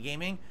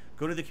 DSPGaming,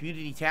 go to the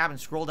community tab and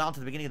scroll down to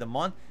the beginning of the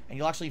month, and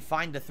you'll actually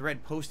find the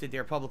thread posted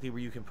there publicly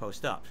where you can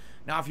post up.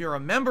 Now, if you're a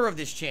member of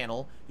this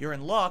channel, you're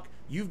in luck.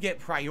 You get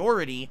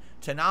priority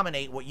to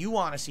nominate what you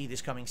want to see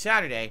this coming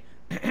Saturday.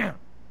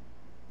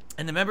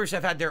 And the members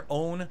have had their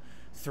own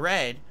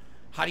thread.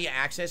 How do you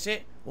access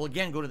it? Well,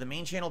 again, go to the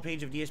main channel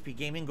page of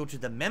DSPGaming, go to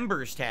the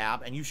members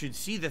tab, and you should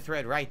see the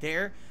thread right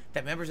there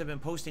that members have been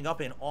posting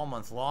up in all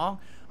month long.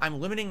 I'm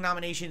limiting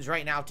nominations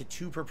right now to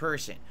 2 per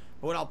person.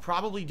 But what I'll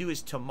probably do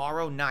is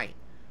tomorrow night,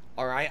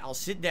 all right, I'll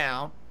sit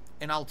down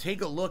and I'll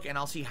take a look and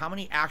I'll see how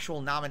many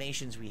actual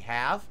nominations we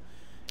have.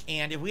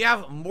 And if we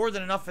have more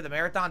than enough for the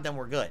marathon, then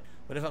we're good.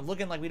 But if I'm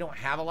looking like we don't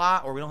have a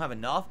lot or we don't have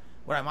enough,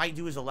 what I might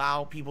do is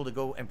allow people to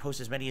go and post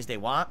as many as they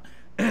want.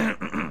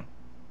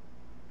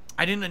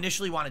 I didn't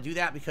initially want to do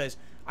that because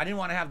I didn't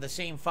want to have the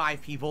same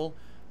 5 people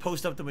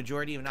post up the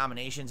majority of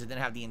nominations and then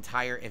have the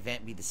entire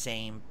event be the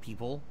same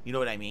people. You know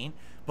what I mean?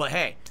 But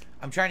hey,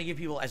 I'm trying to give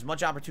people as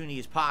much opportunity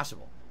as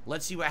possible.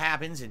 Let's see what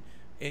happens. And,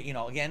 you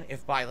know, again,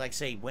 if by, like,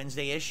 say,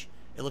 Wednesday-ish,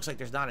 it looks like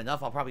there's not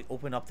enough, I'll probably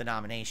open up the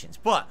nominations.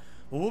 But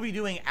what we'll be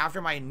doing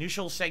after my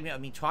initial segment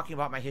of me talking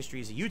about my history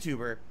as a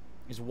YouTuber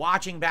is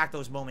watching back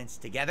those moments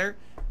together,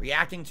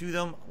 reacting to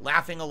them,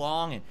 laughing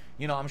along, and,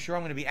 you know, I'm sure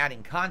I'm going to be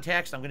adding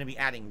context. I'm going to be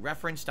adding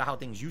reference to how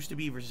things used to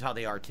be versus how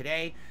they are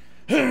today.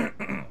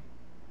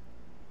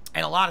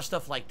 And a lot of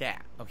stuff like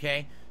that,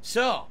 okay?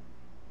 So,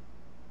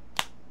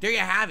 there you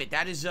have it.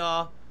 That is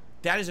a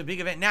big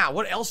event. Now,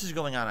 what else is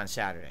going on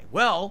Saturday?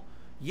 Well,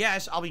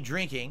 yes, I'll be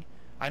drinking.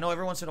 I know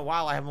every once in a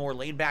while I have a more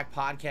laid-back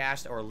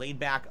podcast or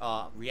laid-back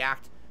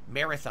React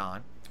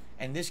marathon.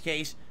 In this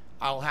case,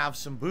 I'll have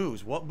some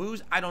booze. What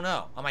booze? I don't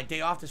know. On my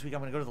day off this week,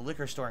 I'm going to go to the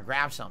liquor store and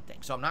grab something.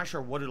 So I'm not sure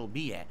what it'll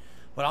be yet.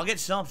 But I'll get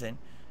something.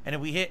 And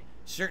if we hit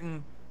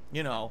certain,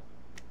 you know,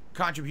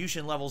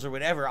 contribution levels or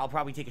whatever, I'll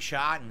probably take a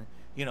shot and,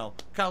 you know,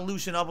 kind of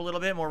loosen up a little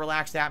bit, more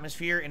relaxed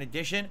atmosphere. In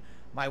addition,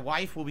 my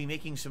wife will be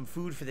making some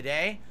food for the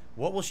day.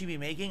 What will she be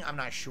making? I'm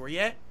not sure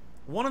yet.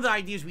 One of the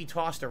ideas we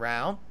tossed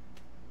around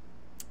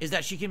is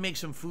that she can make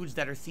some foods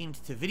that are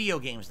themed to video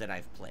games that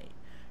I've played,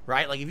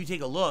 right? Like, if you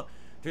take a look,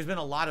 there's been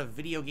a lot of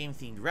video game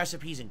themed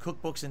recipes and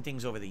cookbooks and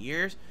things over the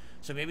years.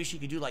 So maybe she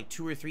could do like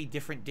 2 or 3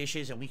 different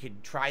dishes and we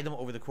could try them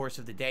over the course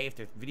of the day if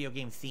they're video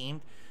game themed.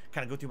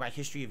 Kind of go through my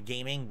history of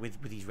gaming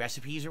with these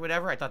recipes or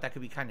whatever. I thought that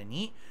could be kind of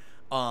neat.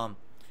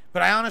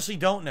 But I honestly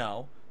don't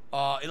know.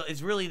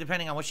 It's really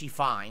depending on what she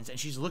finds. And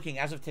she's looking,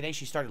 as of today,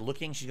 she started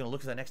looking. She's going to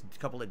look for the next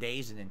couple of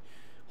days and then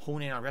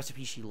hone in on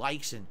recipes she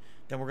likes. And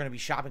then we're going to be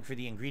shopping for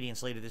the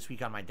ingredients later this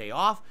week on my day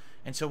off.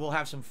 And so we'll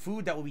have some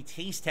food that we'll be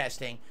taste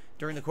testing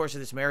during the course of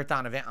this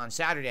marathon event on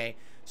Saturday.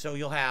 So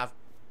you'll have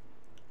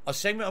a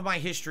segment of my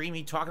history,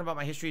 me talking about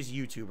my history as a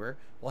YouTuber.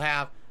 We'll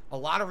have a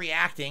lot of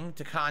reacting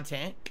to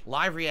content,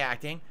 live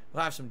reacting.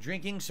 We'll have some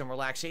drinking, some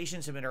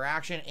relaxation, some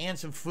interaction, and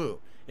some food.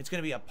 It's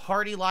going to be a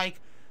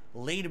party-like,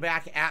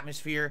 laid-back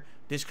atmosphere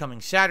this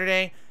coming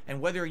Saturday.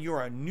 And whether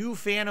you're a new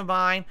fan of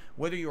mine,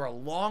 whether you're a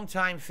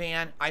longtime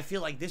fan, I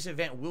feel like this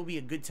event will be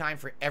a good time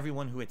for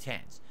everyone who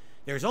attends.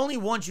 There's only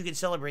once you can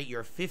celebrate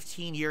your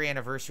 15-year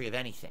anniversary of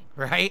anything,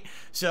 right?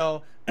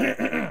 So,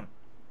 if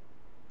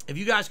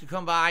you guys could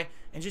come by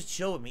and just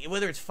chill with me,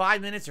 whether it's 5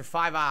 minutes or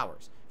 5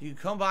 hours, if you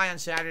could come by on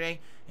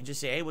Saturday and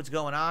just say, hey, what's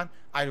going on?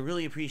 I'd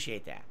really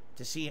appreciate that.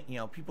 To see, you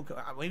know, people,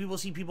 maybe we'll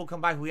see people come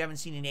by who we haven't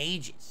seen in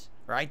ages,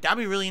 right? That'd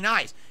be really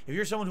nice. If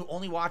you're someone who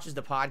only watches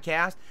the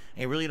podcast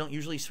and you really don't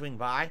usually swing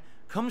by,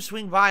 come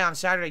swing by on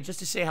Saturday just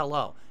to say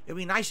hello. It'd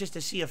be nice just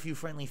to see a few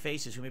friendly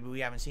faces who maybe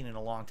we haven't seen in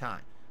a long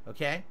time,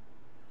 okay?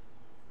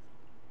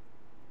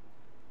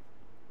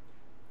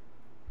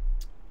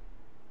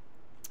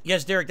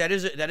 Yes, Derek, that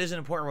is an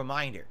important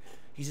reminder.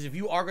 He says if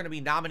you are going to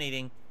be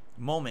nominating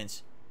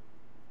moments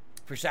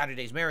for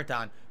Saturday's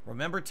marathon,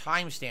 remember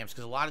timestamps,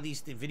 because a lot of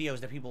these videos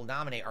that people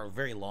nominate are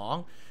very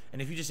long.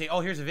 And if you just say, oh,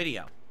 here's a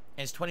video,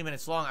 and it's 20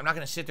 minutes long, I'm not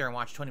going to sit there and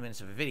watch 20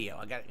 minutes of a video.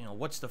 I got, you know,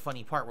 what's the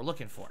funny part we're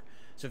looking for?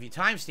 So if you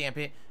timestamp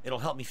it, it'll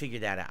help me figure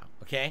that out,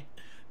 okay?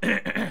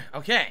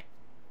 Okay.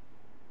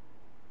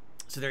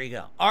 So there you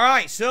go. All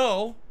right,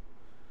 so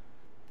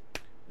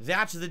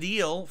that's the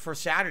deal for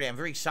Saturday. I'm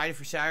very excited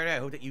for Saturday. I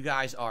hope that you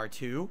guys are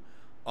too.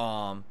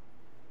 And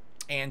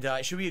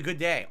it should be a good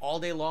day. All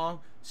day long,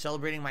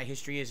 celebrating my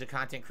history as a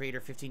content creator,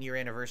 15-year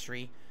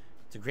anniversary.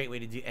 It's a great way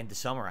to end the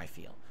summer, I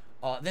feel.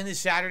 Then this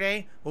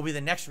Saturday will be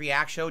the next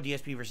React show,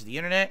 DSP versus the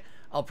Internet.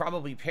 I'll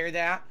probably pair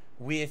that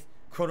with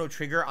Chrono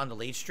Trigger on the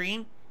late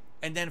stream.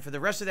 And then for the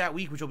rest of that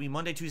week, which will be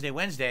Monday, Tuesday,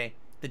 Wednesday,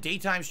 the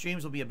daytime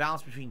streams will be a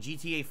balance between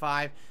GTA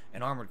 5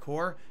 and Armored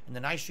Core. And the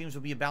night streams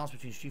will be a balance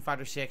between Street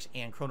Fighter 6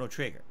 and Chrono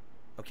Trigger.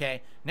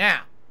 Okay?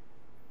 Now,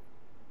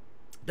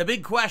 the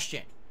big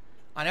question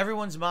on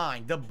everyone's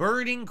mind, the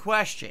burning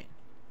question,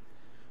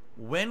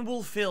 when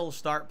will Phil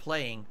start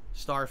playing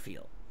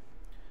Starfield?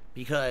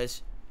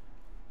 Because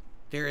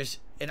there is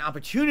an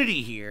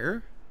opportunity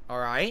here, all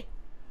right,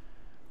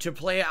 to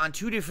play it on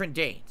 2 different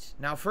dates.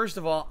 Now, first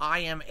of all, I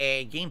am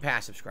a Game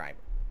Pass subscriber.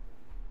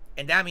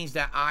 And that means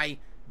that I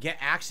get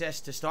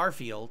access to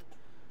Starfield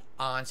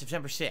on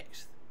September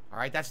 6th. All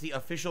right, that's the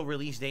official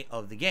release date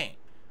of the game.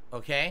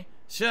 Okay,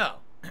 so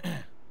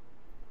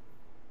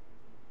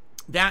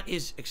that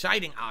is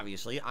exciting,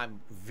 obviously.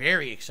 I'm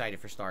very excited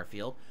for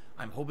Starfield.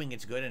 I'm hoping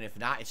it's good, and if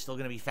not, it's still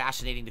going to be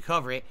fascinating to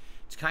cover it.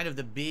 It's kind of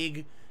the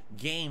big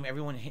game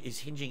everyone is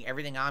hinging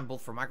everything on,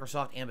 both for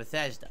Microsoft and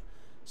Bethesda.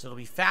 So it'll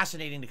be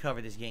fascinating to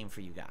cover this game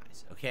for you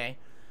guys, okay?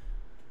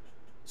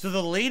 So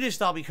the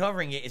latest I'll be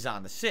covering it is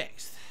on the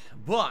 6th.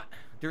 But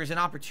there is an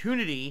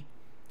opportunity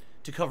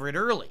to cover it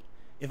early.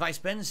 If I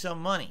spend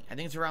some money, I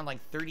think it's around like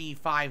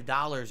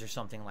 $35 or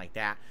something like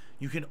that,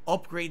 you can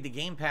upgrade the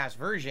Game Pass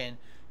version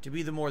to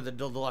be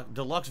the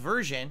deluxe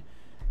version,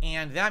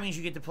 and that means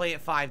you get to play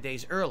it 5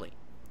 days early.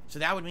 So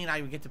that would mean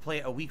I would get to play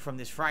it a week from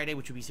this Friday,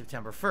 which would be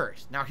September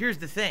 1st. Now, here's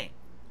the thing.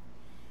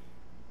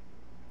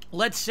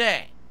 Let's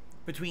say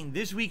between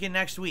this week and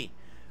next week,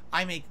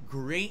 I make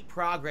great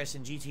progress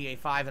in GTA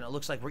 5, and it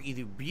looks like we're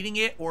either beating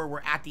it or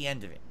we're at the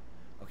end of it.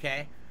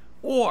 Okay?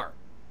 Or,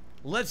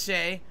 let's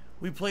say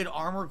we played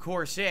Armored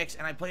Core 6,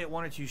 and I play it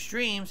 1 or 2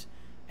 streams,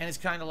 and it's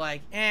kind of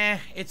like,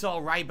 it's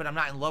all right, but I'm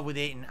not in love with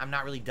it, and I'm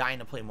not really dying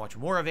to play much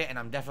more of it, and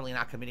I'm definitely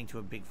not committing to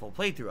a big full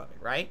playthrough of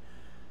it, right?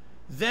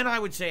 Then I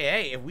would say,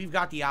 hey, if we've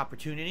got the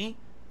opportunity,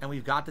 and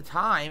we've got the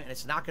time, and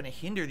it's not going to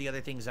hinder the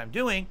other things I'm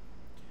doing,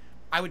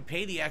 I would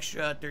pay the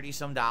extra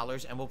 $30-some,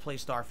 and we'll play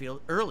Starfield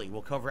early.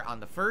 We'll cover it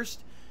on the 1st,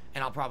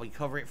 and I'll probably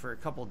cover it for a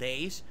couple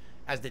days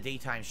as the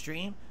daytime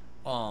stream,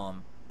 to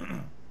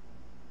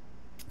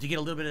get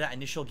a little bit of that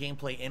initial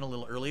gameplay in a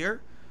little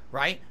earlier,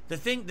 right? The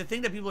thing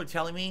that people are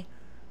telling me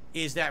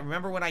is that,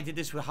 remember when I did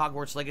this with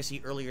Hogwarts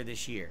Legacy earlier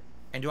this year?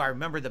 And do I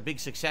remember the big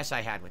success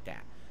I had with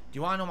that? Do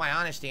you want to know my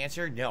honest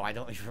answer? No, I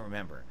don't even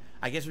remember.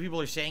 I guess what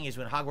people are saying is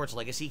when Hogwarts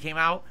Legacy came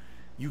out,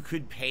 you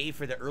could pay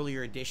for the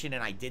earlier edition,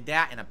 and I did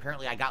that, and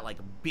apparently I got like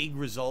big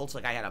results.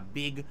 Like I had a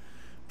big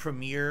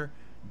premiere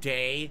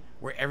day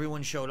where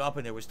everyone showed up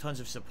and there was tons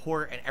of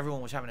support and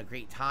everyone was having a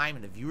great time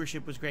and the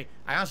viewership was great.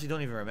 I honestly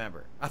don't even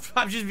remember.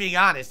 I'm just being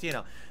honest. You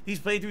know, these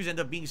playthroughs end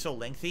up being so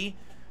lengthy,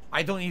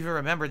 I don't even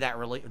remember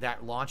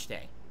that launch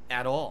day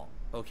at all.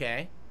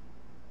 Okay.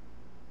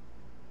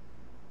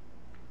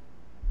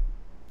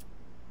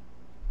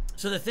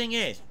 So the thing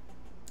is,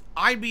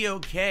 I'd be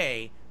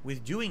okay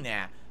with doing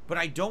that, but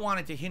I don't want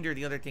it to hinder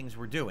the other things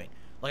we're doing.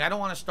 Like I don't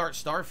want to start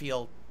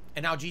Starfield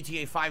and now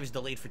GTA 5 is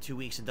delayed for 2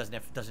 weeks and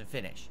doesn't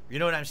finish. You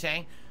know what I'm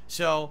saying?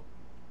 So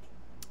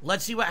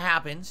let's see what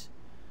happens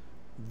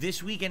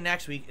this week and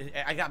next week.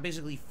 I got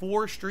basically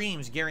 4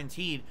 streams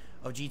guaranteed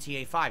of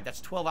GTA 5. That's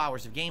 12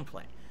 hours of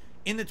gameplay.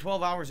 In the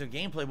 12 hours of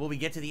gameplay, will we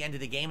get to the end of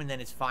the game and then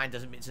it's fine?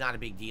 It's not a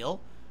big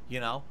deal, you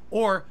know?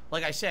 Or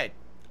like I said,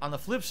 on the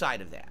flip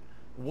side of that,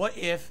 what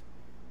if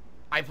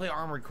I play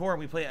Armored Core and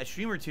we play a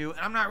stream or two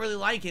and I'm not really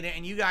liking it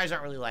and you guys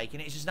aren't really liking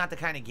it? It's just not the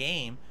kind of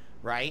game,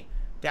 right,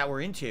 that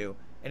we're into.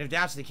 And if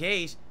that's the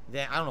case,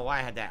 then I don't know why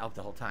I had that up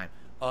the whole time.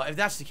 If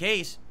that's the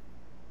case,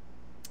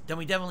 then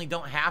we definitely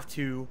don't have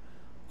to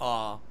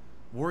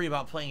worry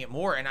about playing it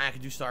more, and I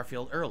could do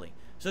Starfield early.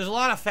 So there's a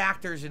lot of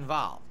factors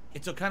involved.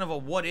 It's a kind of a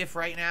what if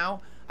right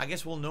now. I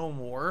guess we'll know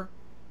more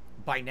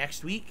by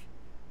next week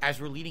as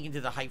we're leading into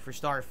the hype for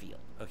Starfield,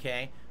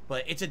 okay?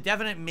 But it's a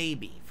definite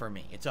maybe for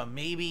me. It's a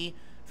maybe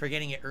for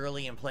getting it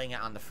early and playing it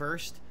on the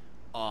 1st.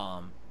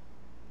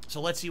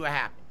 So let's see what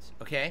happens,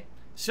 okay?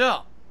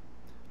 So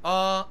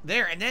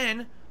there, and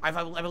then I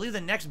believe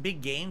the next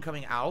big game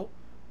coming out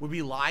would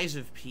be Lies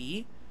of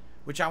P,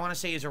 which I want to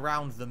say is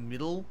around the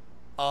middle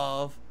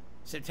of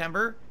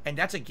September, and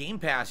that's a Game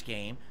Pass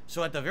game,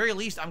 so at the very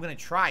least I'm going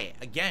to try it.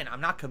 Again,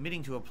 I'm not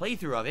committing to a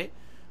playthrough of it.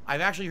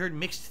 I've actually heard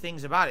mixed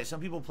things about it.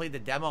 Some people played the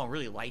demo and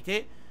really liked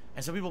it,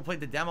 and some people played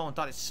the demo and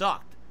thought it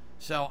sucked.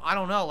 So I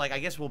don't know, like I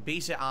guess we'll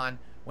base it on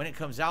when it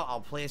comes out.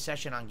 I'll play a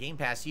session on Game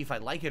Pass, see if I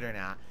like it or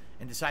not,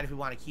 and decide if we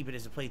want to keep it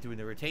as a playthrough in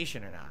the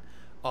rotation or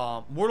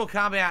not. Mortal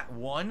Kombat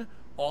 1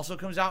 also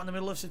comes out in the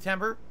middle of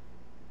September.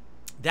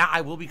 That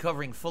I will be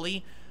covering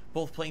fully,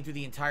 both playing through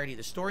the entirety of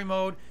the story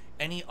mode,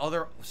 any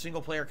other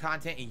single-player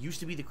content. It used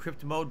to be the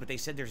crypt mode, but they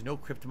said there's no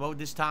crypt mode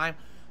this time.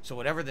 So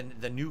whatever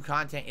the new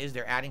content is,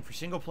 they're adding for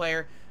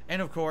single-player.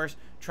 And, of course,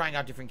 trying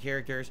out different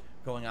characters,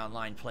 going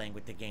online, playing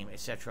with the game,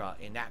 etc.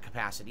 in that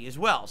capacity as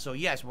well. So,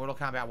 yes, Mortal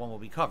Kombat 1 will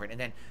be covered. And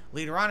then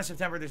later on in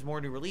September, there's more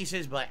new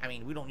releases, but, I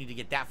mean, we don't need to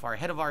get that far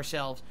ahead of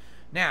ourselves.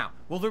 Now,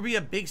 will there be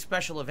a big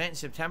special event in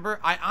September?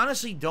 I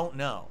honestly don't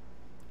know.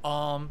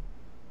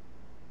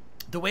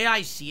 The way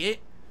I see it,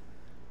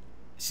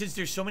 since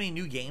there's so many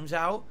new games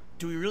out,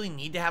 Do we really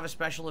need to have a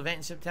special event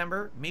in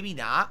September? Maybe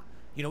not.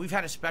 You know, we've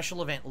had a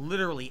special event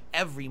literally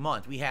every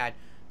month. We had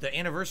the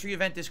anniversary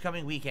event this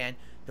coming weekend.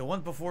 The one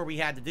before, we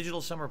had the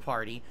digital summer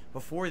party.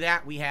 Before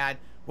that, we had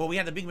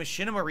the big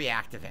Machinima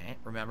React event,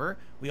 remember?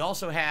 We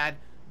also had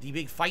the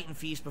big Fight and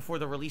Feast before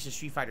the release of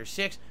Street Fighter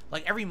 6.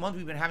 Like, every month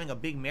we've been having a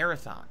big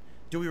marathon.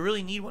 Do we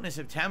really need one in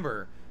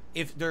September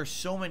if there's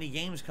so many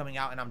games coming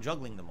out and I'm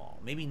juggling them all?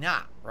 Maybe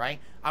not, right?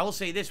 I will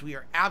say this, we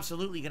are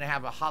absolutely going to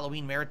have a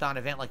Halloween marathon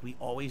event like we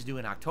always do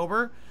in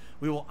October.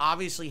 We will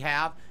obviously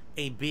have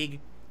a big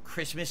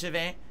Christmas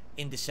event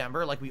in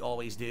December like we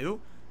always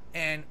do.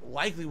 And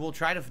likely we'll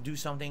try to do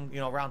something, you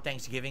know, around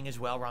Thanksgiving as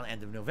well, around the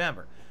end of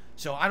November.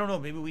 So I don't know,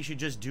 maybe we should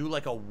just do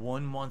like a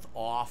 1 month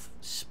off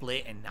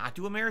split and not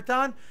do a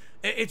marathon.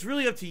 It's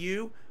really up to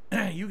you.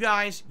 You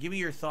guys, give me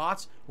your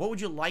thoughts. What would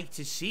you like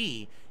to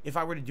see if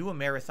I were to do a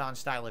marathon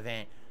style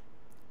event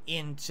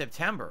in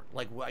September?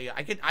 Like,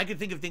 I could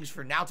think of things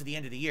for now to the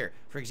end of the year.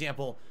 For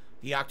example,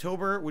 the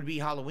October would be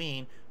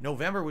Halloween.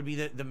 November would be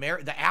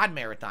the ad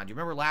marathon. Do you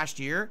remember last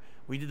year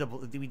we did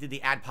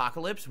the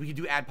Adpocalypse? We could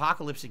do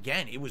Adpocalypse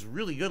again. It was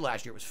really good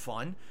last year. It was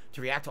fun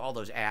to react to all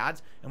those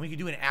ads, and we could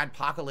do an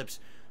Adpocalypse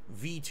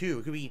V2.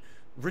 It could be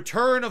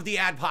Return of the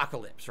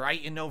Adpocalypse, right,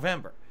 in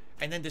November.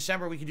 And then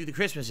December, we could do the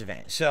Christmas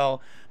event.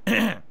 So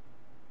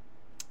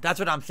that's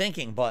what I'm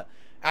thinking. But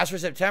as for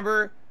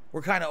September,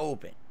 we're kind of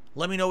open.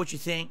 Let me know what you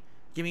think.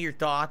 Give me your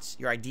thoughts,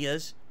 your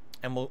ideas,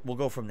 and we'll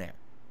go from there.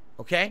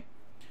 Okay?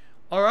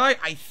 All right.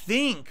 I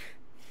think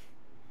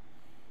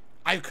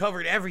I've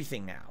covered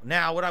everything now.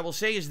 Now, what I will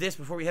say is this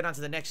before we head on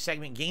to the next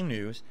segment, game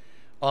news.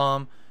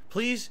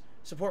 Please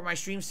support my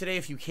streams today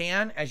if you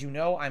can. As you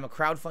know, I'm a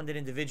crowdfunded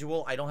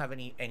individual. I don't have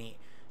any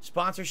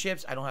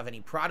sponsorships. I don't have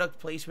any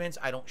product placements.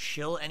 I don't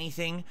shill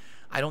anything.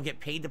 I don't get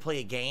paid to play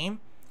a game.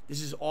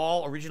 This is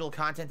all original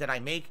content that I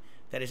make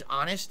that is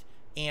honest,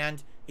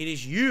 and it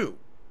is you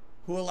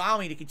who allow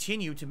me to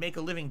continue to make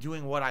a living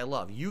doing what I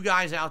love. You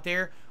guys out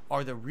there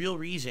are the real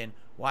reason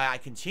why I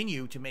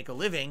continue to make a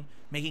living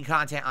making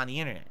content on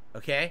the internet,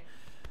 okay?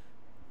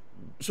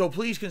 So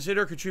please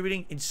consider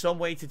contributing in some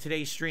way to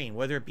today's stream,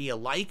 whether it be a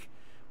like,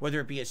 whether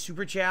it be a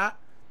super chat,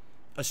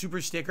 a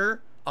super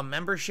sticker, a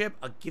membership,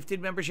 a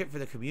gifted membership for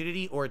the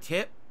community, or a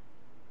tip.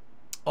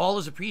 All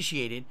is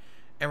appreciated.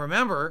 And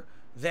remember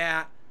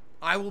that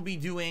I will be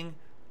doing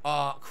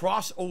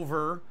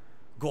crossover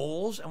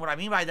goals. And what I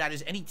mean by that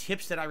is any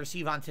tips that I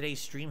receive on today's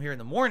stream here in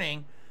the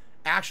morning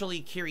actually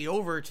carry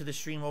over to the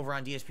stream over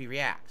on DSP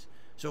Reacts.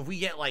 So if we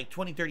get like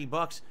 20, 30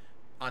 bucks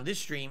on this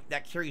stream,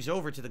 that carries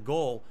over to the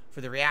goal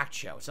for the React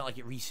show. It's not like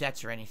it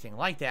resets or anything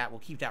like that. We'll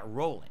keep that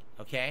rolling,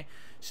 okay?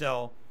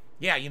 So,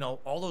 yeah, you know,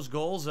 all those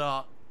goals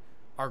are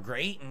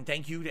great, and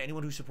thank you to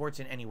anyone who supports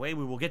in any way.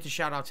 We will get to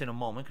shout-outs in a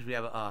moment because we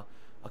have a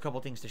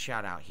couple things to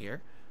shout out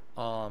here.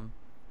 Hold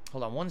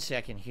on one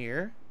second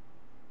here.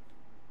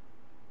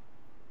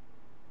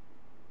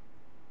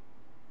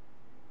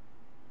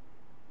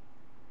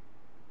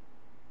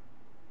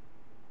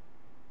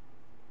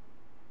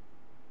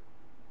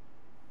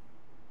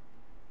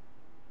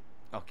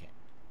 Okay.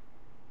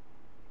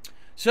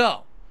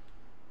 So,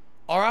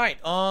 all right.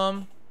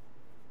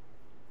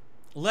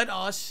 Let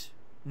us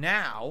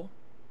now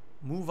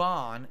move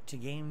on to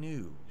game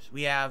news.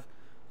 We have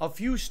a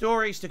few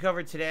stories to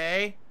cover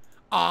today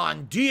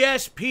on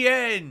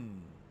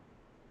DSPN.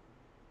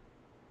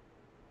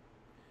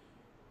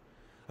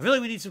 I feel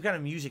like we need some kind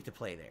of music to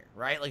play there,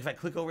 right? Like if I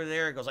click over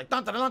there, it goes like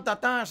dun dun dun dun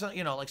dun, dun,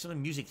 you know, like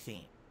some music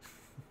theme.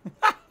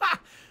 I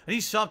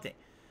need something.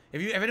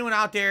 If anyone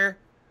out there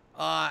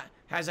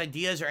has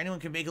ideas, or anyone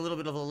can make a little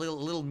bit of a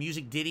little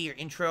music ditty or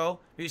intro,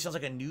 maybe it sounds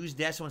like a news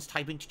desk, someone's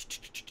typing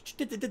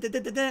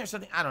or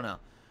something. I don't know.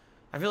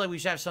 I feel like we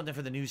should have something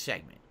for the news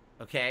segment.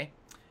 Okay.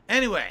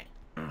 Anyway,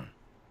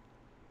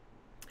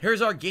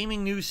 here's our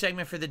gaming news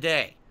segment for the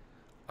day.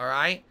 All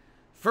right.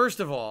 First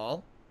of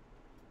all,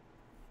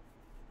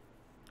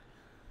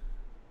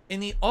 in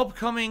the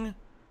upcoming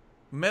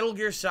Metal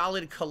Gear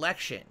Solid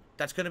collection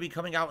that's going to be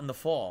coming out in the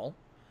fall,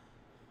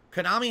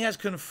 Konami has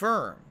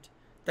confirmed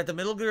that the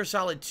Metal Gear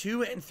Solid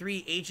 2 and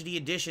 3 HD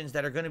editions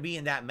that are going to be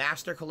in that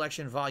Master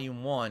Collection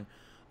Volume 1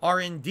 are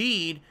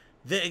indeed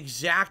the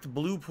exact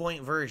Blue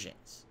Point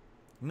versions.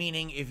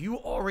 Meaning, if you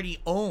already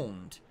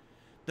owned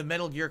the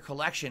Metal Gear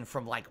collection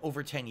from like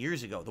over 10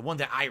 years ago, the one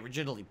that I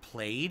originally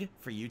played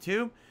for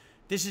YouTube,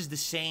 this is the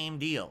same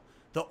deal.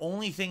 The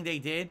only thing they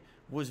did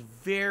was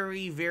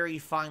very, very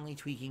finely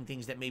tweaking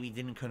things that maybe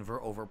didn't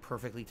convert over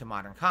perfectly to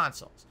modern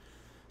consoles.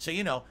 So,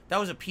 you know, that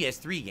was a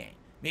PS3 game.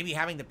 Maybe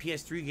having the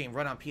PS3 game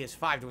run on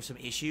PS5, there were some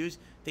issues.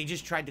 They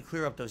just tried to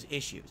clear up those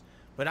issues.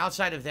 But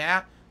outside of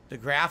that, the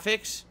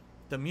graphics,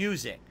 the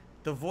music,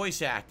 the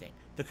voice acting,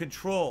 the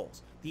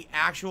controls, the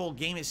actual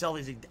game itself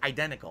is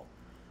identical.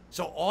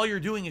 So all you're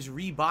doing is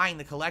rebuying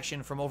the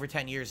collection from over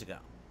 10 years ago.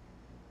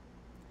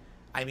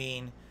 I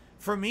mean,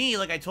 for me,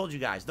 like I told you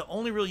guys, the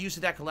only real use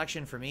of that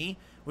collection for me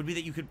would be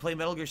that you could play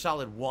Metal Gear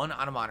Solid 1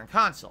 on a modern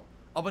console.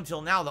 Up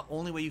until now, the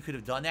only way you could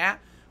have done that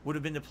would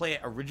have been to play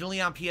it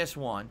originally on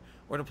PS1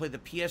 or to play the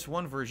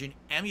PS1 version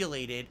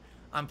emulated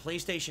on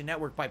PlayStation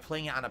Network by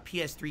playing it on a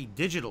PS3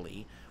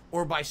 digitally,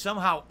 or by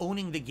somehow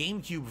owning the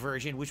GameCube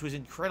version, which was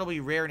incredibly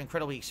rare and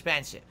incredibly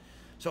expensive.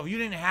 So if you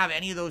didn't have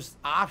any of those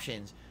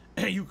options,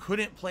 you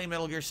couldn't play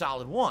Metal Gear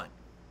Solid 1.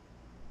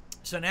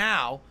 So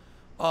now,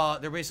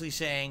 they're basically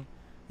saying,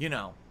 you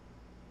know,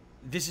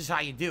 this is how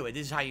you do it.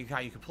 This is how you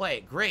can play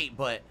it. Great,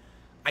 but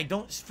I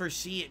don't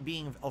foresee it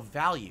being of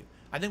value.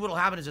 I think what will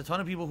happen is a ton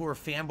of people who are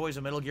fanboys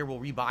of Metal Gear will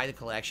rebuy the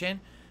collection,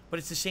 but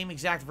it's the same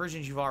exact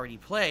versions you've already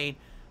played.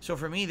 So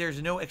for me,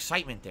 there's no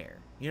excitement there.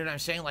 You know what I'm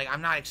saying? Like,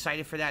 I'm not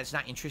excited for that. It's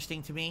not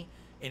interesting to me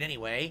in any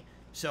way.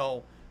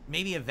 So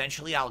maybe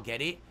eventually I'll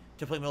get it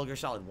to play Metal Gear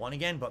Solid 1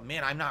 again, but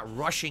man, I'm not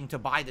rushing to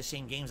buy the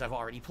same games I've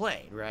already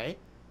played, right?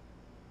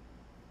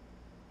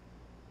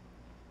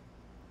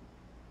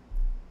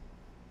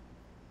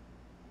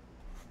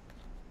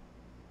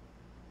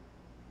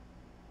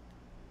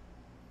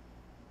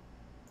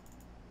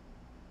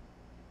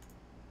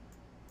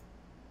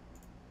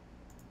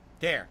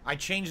 There, I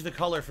changed the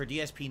color for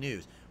DSP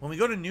News. When we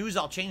go to News,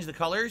 I'll change the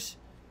colors,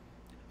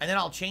 and then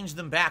I'll change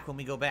them back when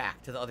we go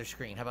back to the other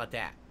screen. How about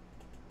that?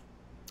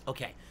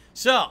 Okay,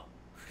 so,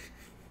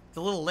 it's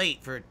a little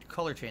late for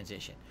color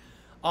transition.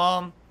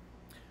 So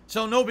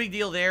no big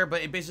deal there,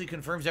 but it basically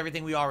confirms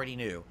everything we already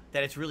knew.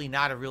 That it's really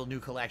not a real new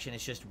collection,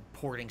 it's just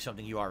porting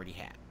something you already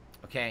had.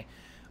 Okay?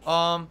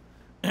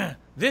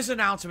 This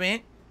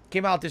announcement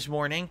came out this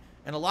morning,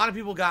 and a lot of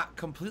people got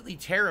completely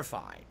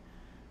terrified.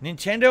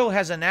 Nintendo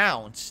has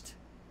announced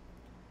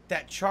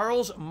that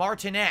Charles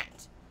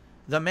Martinet,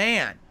 the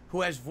man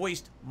who has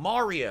voiced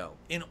Mario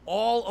in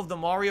all of the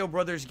Mario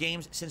Brothers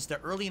games since the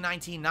early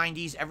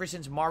 1990s, ever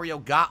since Mario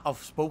got a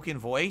spoken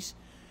voice,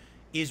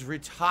 is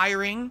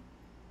retiring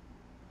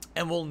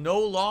and will no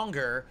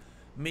longer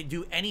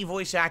do any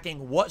voice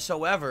acting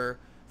whatsoever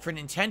for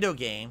Nintendo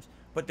games,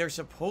 but they're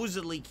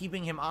supposedly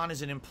keeping him on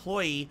as an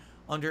employee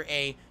under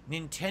a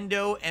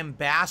Nintendo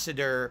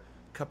ambassador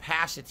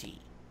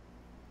capacity.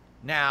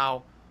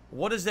 Now,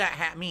 what does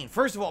that mean?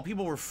 First of all,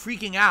 people were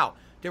freaking out.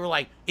 They were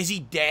like, is he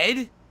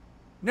dead?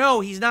 No,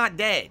 he's not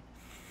dead.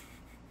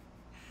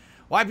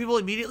 Why people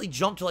immediately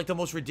jump to like the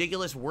most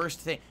ridiculous, worst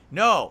thing?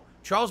 No,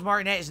 Charles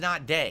Martinet is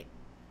not dead.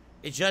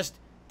 It's just,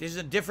 this is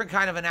a different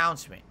kind of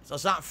announcement. So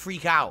let's not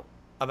freak out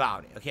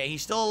about it, okay?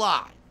 He's still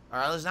alive. All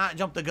right, let's not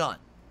jump the gun.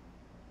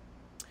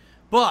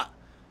 But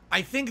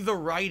I think the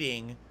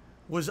writing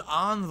was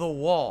on the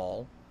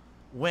wall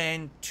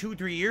when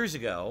 2-3 years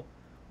ago,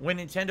 when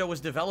Nintendo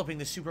was developing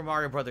the Super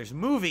Mario Brothers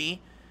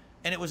movie,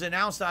 and it was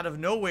announced out of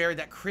nowhere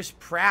that Chris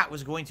Pratt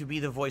was going to be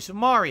the voice of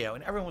Mario.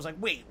 And everyone was like,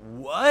 wait,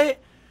 what?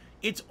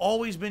 It's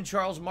always been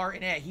Charles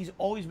Martinet. He's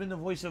always been the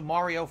voice of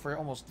Mario for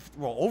almost,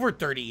 well, over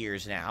 30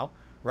 years now,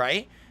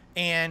 right?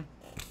 And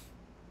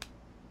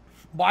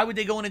why would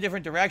they go in a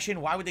different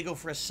direction? Why would they go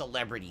for a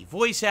celebrity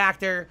voice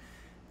actor?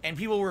 And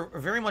people were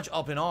very much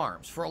up in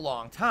arms for a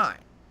long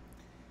time.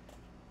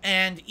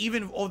 And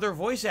even other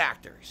voice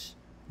actors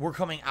were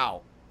coming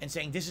out and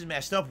saying, this is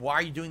messed up. Why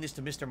are you doing this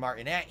to Mr.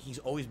 Martinet? He's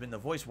always been the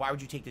voice. Why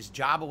would you take this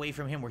job away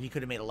from him where he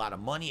could have made a lot of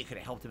money? It could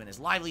have helped him in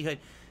his livelihood.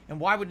 And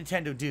why would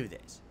Nintendo do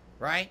this,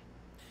 right?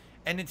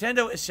 And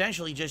Nintendo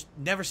essentially just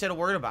never said a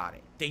word about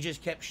it. They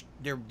just kept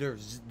their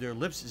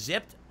lips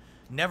zipped,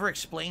 never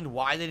explained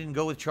why they didn't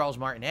go with Charles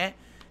Martinet.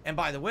 And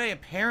by the way,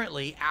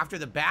 apparently, after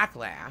the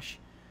backlash,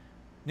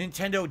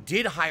 Nintendo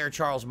did hire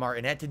Charles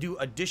Martinet to do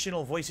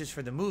additional voices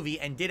for the movie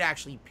and did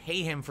actually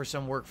pay him for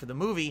some work for the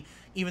movie,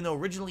 even though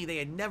originally they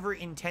had never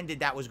intended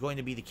that was going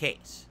to be the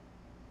case.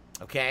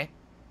 Okay?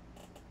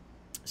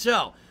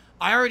 So,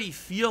 I already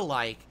feel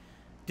like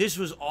this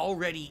was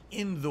already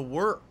in the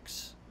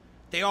works.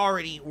 They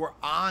already were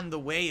on the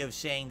way of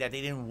saying that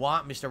they didn't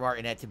want Mr.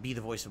 Martinet to be the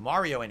voice of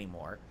Mario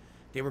anymore.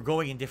 They were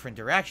going in different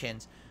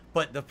directions.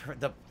 But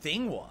the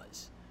thing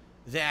was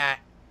that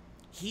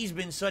he's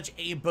been such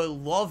a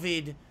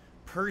beloved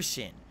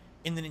person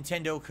in the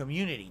Nintendo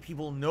community.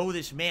 People know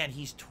this man.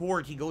 He's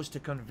toured. He goes to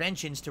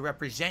conventions to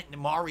represent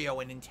Mario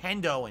and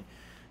Nintendo. And,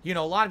 you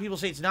know, a lot of people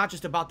say it's not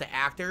just about the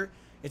actor.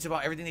 It's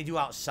about everything they do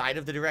outside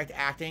of the direct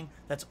acting.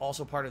 That's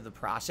also part of the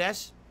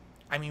process.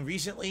 I mean,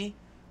 recently,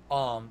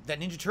 that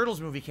Ninja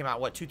Turtles movie came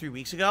out, what, 2-3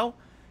 weeks ago?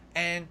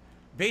 And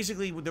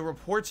basically, the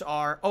reports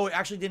are, oh, it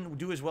actually didn't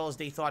do as well as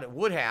they thought it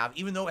would have,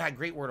 even though it had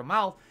great word of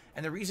mouth.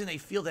 And the reason they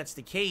feel that's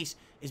the case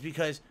is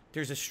because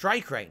there's a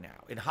strike right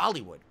now in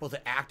Hollywood, both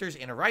the actors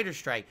and a writer's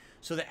strike.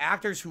 So the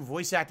actors who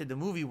voice acted the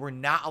movie were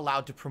not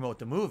allowed to promote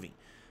the movie.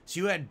 So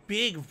you had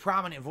big,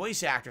 prominent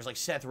voice actors like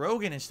Seth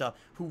Rogen and stuff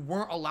who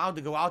weren't allowed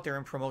to go out there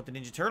and promote the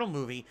Ninja Turtle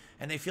movie,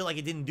 and they feel like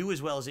it didn't do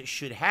as well as it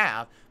should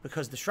have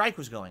because the strike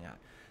was going on.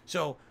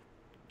 So,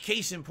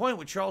 case in point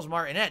with Charles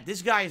Martinet,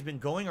 this guy has been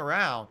going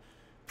around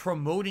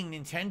promoting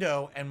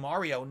Nintendo and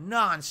Mario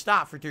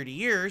non-stop for 30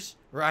 years,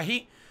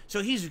 right?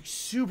 So he's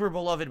super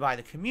beloved by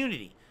the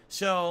community.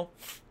 So,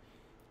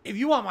 if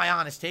you want my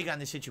honest take on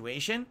this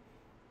situation,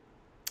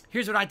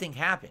 here's what I think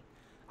happened.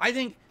 I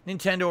think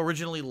Nintendo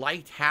originally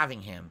liked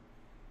having him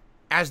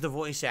as the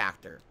voice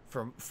actor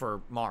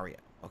for Mario,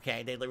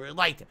 okay? They really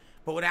liked him.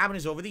 But what happened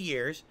is over the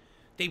years,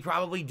 they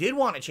probably did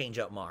want to change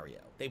up Mario.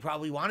 They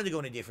probably wanted to go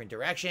in a different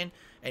direction,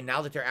 and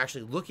now that they're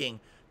actually looking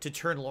to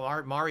turn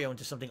Mario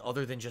into something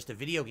other than just a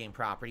video game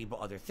property, but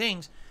other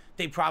things,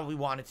 they probably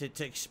wanted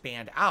to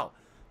expand out.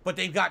 But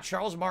they've got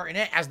Charles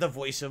Martinet as the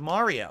voice of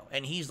Mario,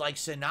 and he's like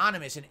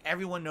synonymous, and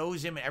everyone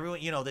knows him, and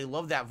everyone, you know, they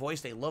love that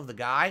voice, they love the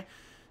guy.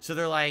 So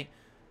they're like,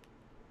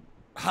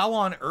 how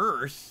on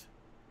earth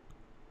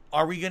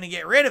are we going to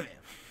get rid of him?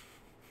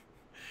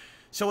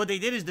 So what they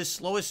did is the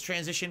slowest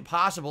transition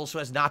possible so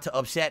as not to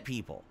upset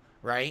people,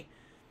 right?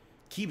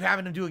 Keep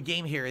having him do a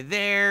game here or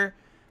there,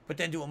 but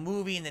then do a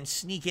movie and then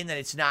sneak in that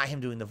it's not him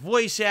doing the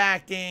voice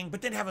acting,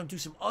 but then have him do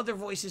some other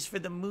voices for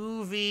the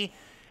movie,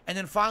 and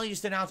then finally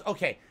just announce,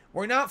 okay,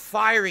 we're not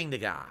firing the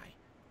guy.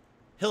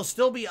 He'll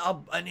still be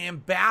an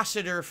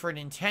ambassador for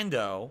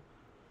Nintendo,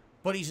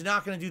 but he's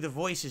not going to do the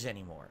voices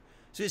anymore.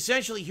 So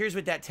essentially, here's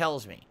what that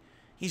tells me.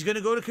 He's going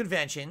to go to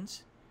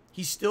conventions.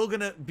 He's still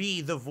going to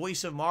be the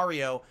voice of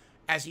Mario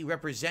as he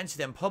represents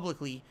them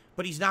publicly,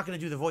 but he's not going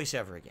to do the voice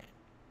ever again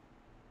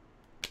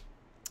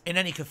in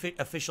any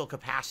official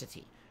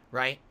capacity,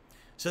 right?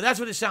 So that's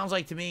what it sounds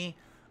like to me.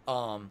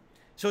 So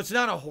it's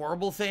not a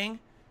horrible thing,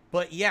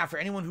 but yeah, for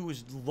anyone who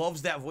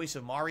loves that voice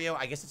of Mario,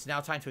 I guess it's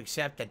now time to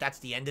accept that that's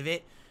the end of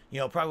it. You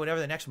know, probably whatever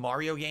the next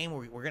Mario game,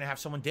 we're going to have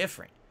someone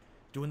different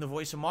doing the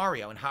voice of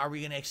Mario, and how are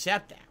we going to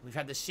accept that? We've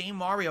had the same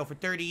Mario for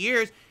 30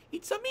 years.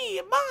 It's a me,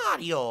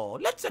 Mario.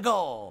 Let's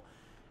go.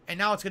 And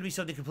now it's going to be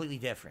something completely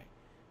different.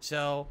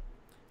 So,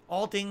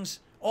 all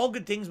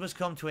good things must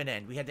come to an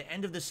end. We had the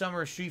end of the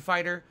summer of Street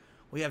Fighter.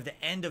 We have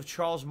the end of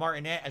Charles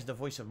Martinet as the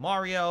voice of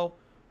Mario.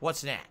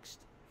 What's next?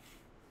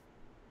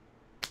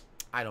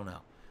 I don't know.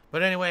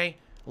 But anyway,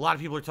 a lot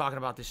of people are talking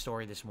about this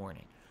story this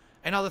morning.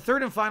 And now the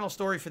third and final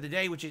story for the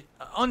day, which is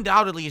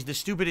undoubtedly is the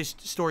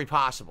stupidest story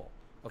possible.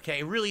 Okay,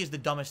 it really is the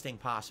dumbest thing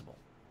possible.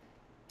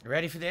 You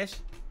ready for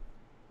this?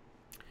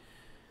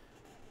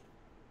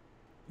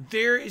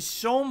 There is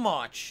so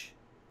much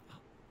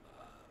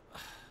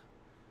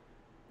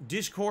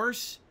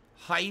discourse,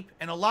 hype,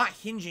 and a lot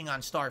hinging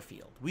on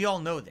Starfield. We all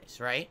know this,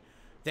 right?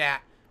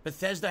 That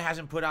Bethesda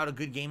hasn't put out a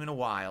good game in a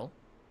while.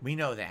 We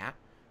know that.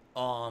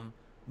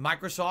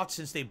 Microsoft,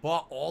 since they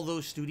bought all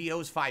those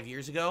studios 5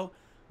 years ago,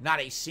 not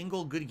a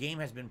single good game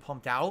has been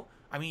pumped out.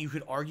 I mean, you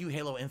could argue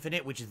Halo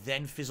Infinite, which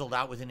then fizzled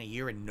out within a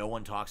year and no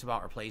one talks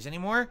about or plays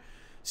anymore.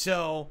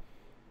 So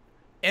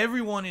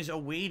everyone is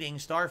awaiting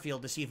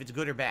Starfield to see if it's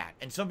good or bad.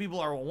 And some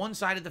people are on one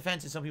side of the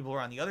fence and some people are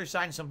on the other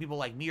side. And some people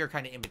like me are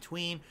kind of in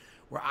between,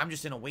 where I'm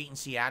just in a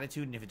wait-and-see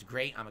attitude. And if it's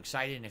great, I'm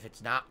excited. And if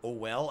it's not, oh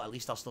well, at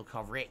least I'll still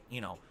cover it, you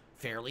know,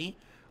 fairly.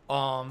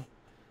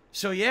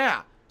 So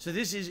yeah. So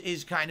this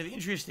is kind of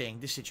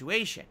interesting, this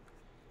situation.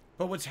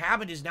 But what's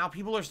happened is now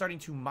people are starting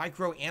to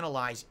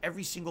micro-analyze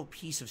every single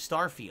piece of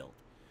Starfield.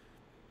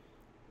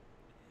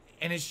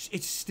 And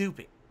it's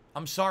stupid.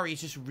 I'm sorry,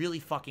 it's just really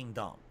fucking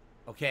dumb.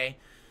 Okay?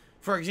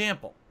 For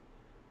example,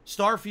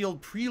 Starfield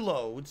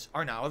preloads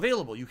are now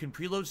available. You can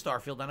preload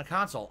Starfield on a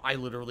console. I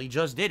literally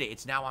just did it.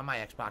 It's now on my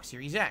Xbox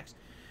Series X.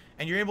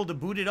 And you're able to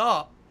boot it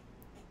up,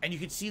 and you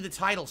can see the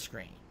title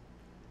screen.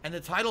 And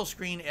the title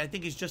screen, I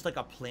think, is just like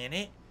a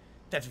planet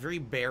that's very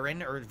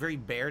barren, or very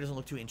bare, doesn't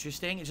look too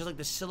interesting. It's just like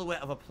the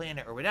silhouette of a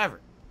planet or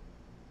whatever.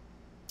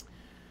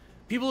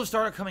 People have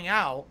started coming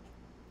out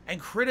and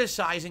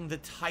criticizing the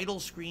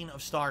title screen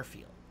of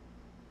Starfield.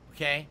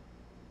 Okay?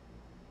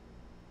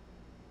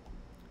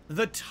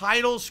 The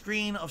title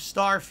screen of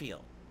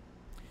Starfield.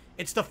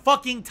 It's the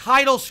fucking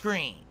title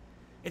screen.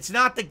 It's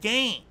not the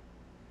game.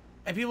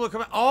 And people are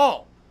coming,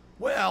 oh,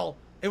 well,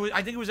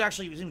 I think it was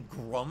in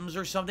Grums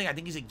or something. I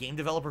think he's a game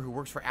developer who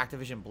works for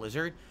Activision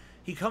Blizzard.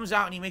 He comes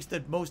out and he makes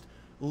the most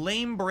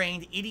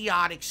lame-brained,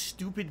 idiotic,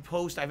 stupid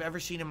post I've ever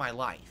seen in my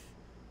life.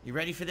 You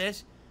ready for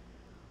this?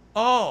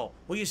 Oh,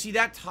 well, you see,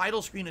 that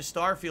title screen of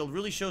Starfield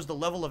really shows the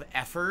level of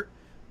effort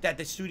that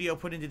the studio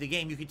put into the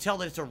game. You can tell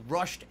that it's a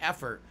rushed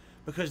effort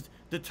because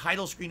the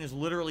title screen is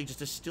literally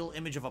just a still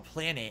image of a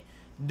planet,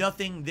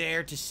 nothing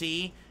there to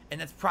see, and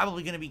that's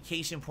probably going to be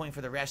case in point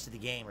for the rest of the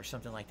game or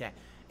something like that.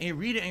 And you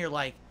read it and you're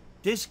like,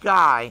 this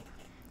guy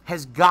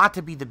has got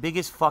to be the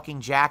biggest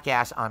fucking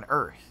jackass on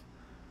Earth.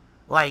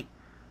 Like,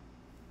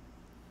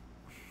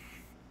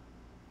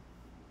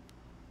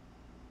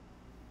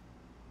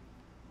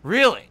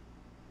 really?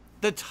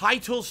 The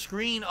title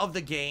screen of the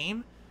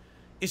game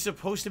is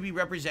supposed to be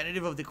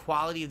representative of the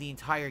quality of the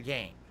entire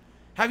game.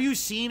 Have you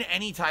seen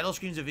any title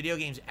screens of video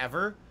games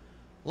ever?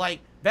 Like,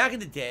 back in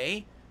the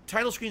day,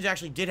 title screens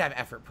actually did have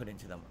effort put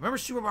into them. Remember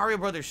Super Mario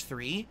Bros.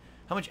 3?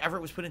 How much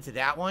effort was put into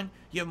that one?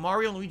 You have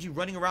Mario and Luigi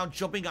running around,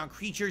 jumping on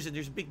creatures, and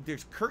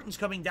there's curtains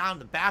coming down in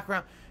the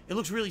background. It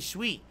looks really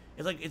sweet.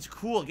 It's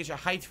cool. It gets you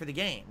hyped for the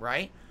game,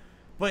 right?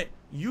 But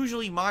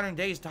usually modern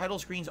days, title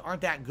screens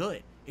aren't that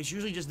good. It's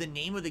usually just the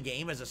name of the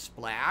game as a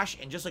splash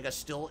and just like a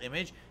still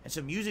image and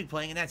some music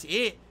playing, and that's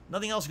it.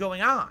 Nothing else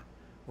going on,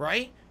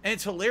 right? And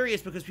it's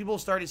hilarious because people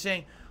started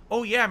saying,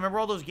 oh yeah, remember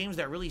all those games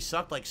that really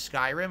sucked, like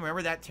Skyrim?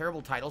 Remember that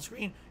terrible title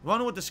screen? You want to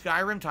know what the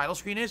Skyrim title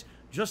screen is?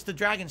 Just the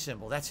dragon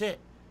symbol. That's it.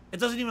 It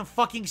doesn't even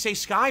fucking say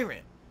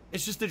Skyrim.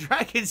 It's just the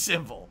dragon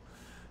symbol.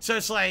 So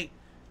it's like,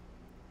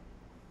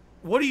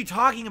 What are you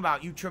talking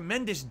about, you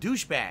tremendous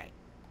douchebag?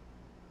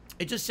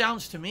 It just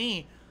sounds to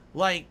me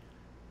like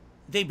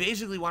they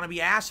basically want to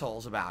be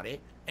assholes about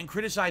it and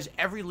criticize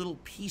every little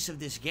piece of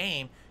this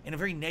game in a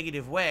very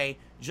negative way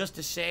just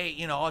to say,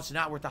 you know, oh, it's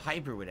not worth the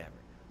hype or whatever.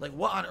 Like,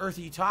 what on earth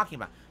are you talking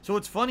about? So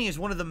what's funny is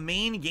one of the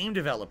main game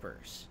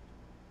developers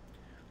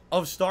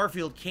of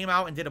Starfield came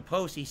out and did a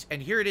post,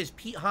 and here it is,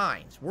 Pete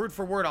Hines, word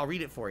for word, I'll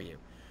read it for you.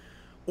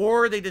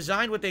 Or they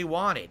designed what they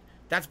wanted.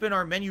 That's been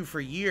our menu for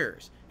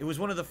years. It was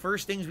one of the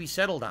first things we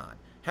settled on.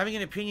 Having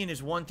an opinion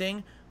is one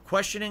thing.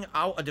 Questioning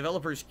out a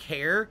developer's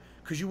care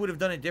because you would have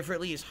done it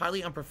differently is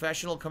highly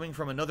unprofessional coming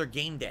from another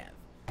game dev.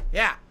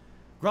 Yeah,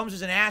 Grums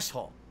is an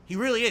asshole. He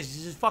really is.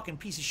 He's a fucking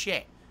piece of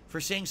shit for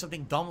saying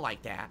something dumb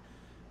like that.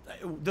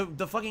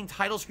 The fucking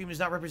title screen is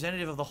not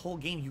representative of the whole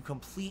game, you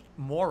complete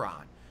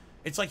moron.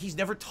 It's like he's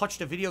never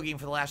touched a video game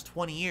for the last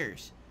 20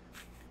 years.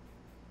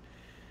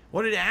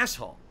 What an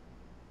asshole.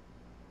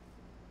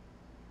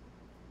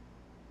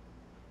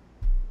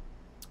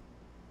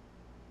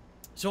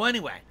 So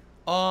anyway,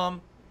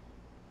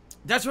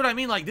 that's what I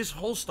mean. Like, this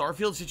whole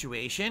Starfield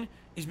situation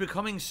is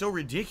becoming so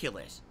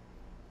ridiculous.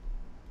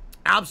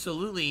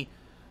 Absolutely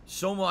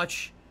so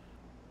much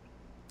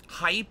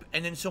hype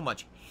and then so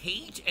much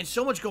hate and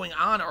so much going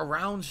on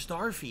around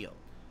Starfield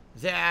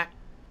that,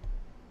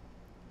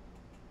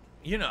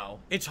 you know,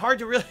 it's hard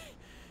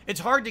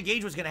to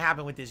gauge what's going to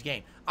happen with this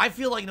game. I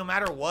feel like no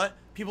matter what,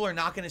 people are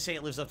not going to say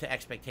it lives up to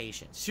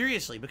expectations.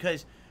 Seriously,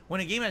 because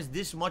when a game has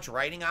this much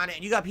writing on it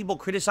and you got people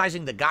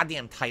criticizing the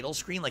goddamn title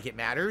screen like it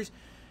matters,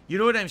 you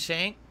know what I'm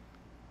saying?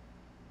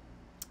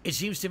 It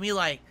seems to me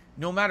like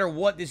no matter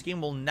what, this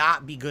game will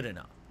not be good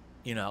enough,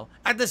 you know?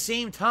 At the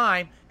same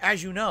time,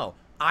 as you know,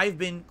 I've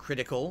been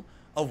critical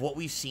of what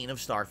we've seen of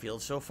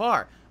Starfield so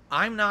far.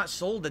 I'm not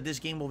sold that this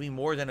game will be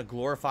more than a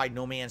glorified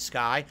No Man's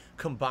Sky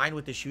combined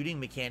with the shooting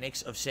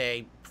mechanics of,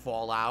 say,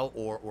 Fallout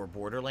or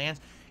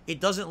Borderlands. It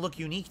doesn't look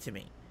unique to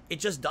me. It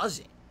just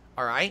doesn't,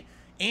 all right?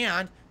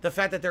 And the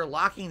fact that they're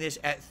locking this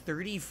at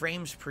 30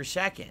 frames per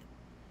second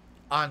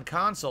on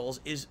consoles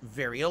is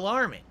very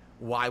alarming.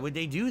 Why would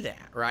they do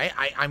that, right?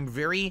 I'm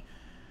very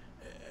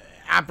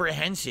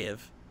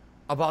apprehensive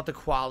about the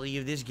quality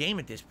of this game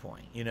at this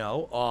point, you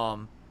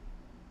know?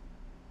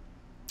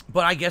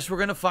 But I guess we're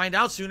going to find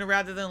out sooner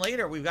rather than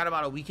later. We've got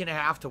about a week and a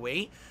half to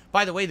wait.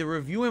 By the way, the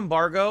review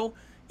embargo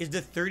is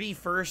the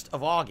 31st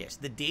of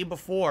August, the day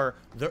before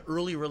the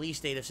early release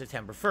date of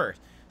September 1st.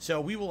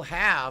 So we will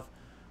have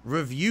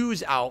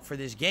reviews out for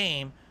this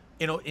game,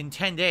 you know, in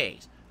 10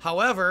 days.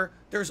 However,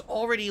 there's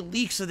already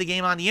leaks of the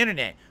game on the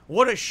internet.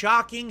 What a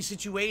shocking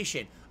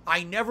situation.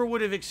 I never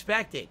would have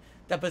expected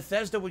that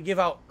Bethesda would give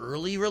out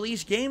early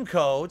release game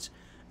codes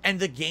and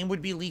the game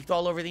would be leaked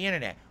all over the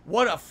internet.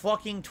 What a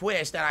fucking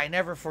twist that I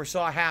never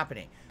foresaw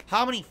happening.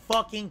 How many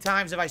fucking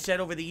times have I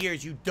said over the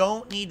years, you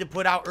don't need to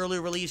put out early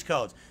release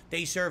codes.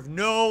 They serve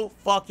no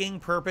fucking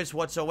purpose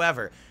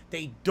whatsoever.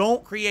 They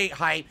don't create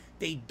hype.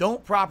 They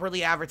don't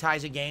properly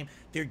advertise a game.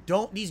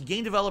 These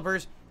game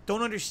developers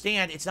don't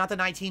understand it's not the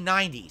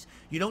 1990s.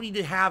 You don't need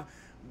to have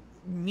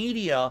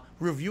media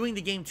reviewing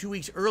the game 2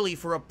 weeks early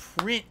for a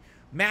print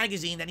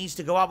magazine that needs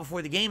to go out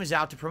before the game is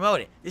out to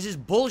promote it. This is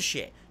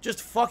bullshit.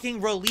 Just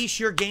fucking release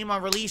your game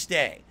on release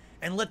day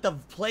and let the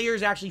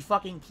players actually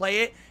fucking play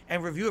it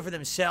and review it for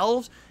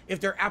themselves. If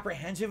they're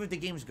apprehensive if the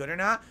game's good or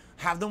not,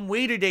 have them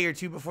wait a day or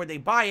two before they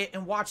buy it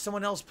and watch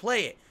someone else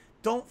play it.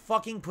 Don't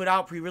fucking put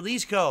out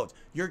pre-release codes.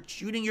 You're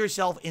shooting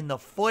yourself in the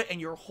foot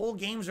and your whole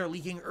games are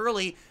leaking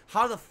early.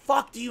 How the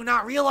fuck do you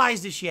not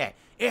realize this yet?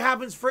 It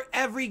happens for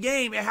every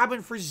game. It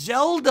happened for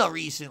Zelda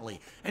recently.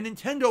 And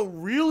Nintendo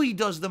really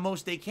does the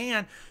most they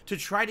can to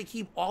try to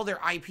keep all their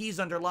IPs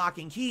under lock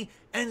and key,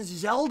 and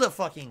Zelda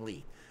fucking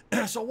leaked.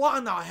 So what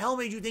in the hell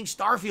made you think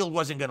Starfield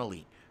wasn't going to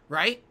leak,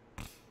 right?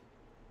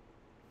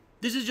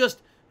 This is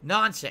just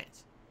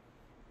nonsense.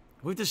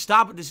 We have to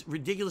stop with this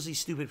ridiculously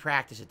stupid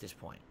practice at this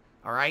point,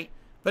 all right?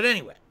 But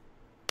anyway,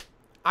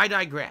 I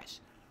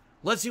digress.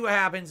 Let's see what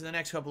happens in the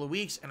next couple of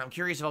weeks, and I'm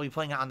curious if I'll be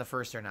playing it on the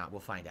 1st or not.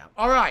 We'll find out.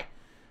 All right.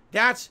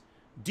 That's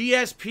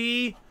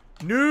DSP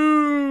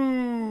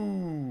News.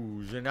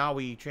 And now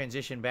we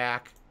transition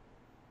back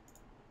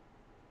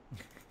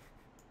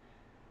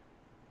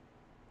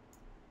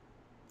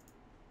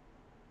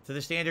to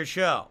the standard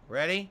show.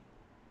 Ready?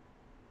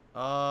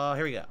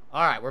 Here we go.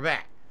 All right, we're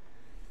back.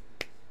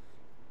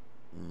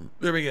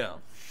 There we go.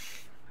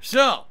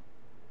 So,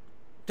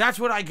 that's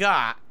what I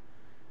got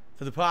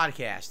for the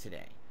podcast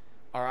today.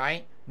 All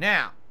right?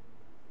 Now,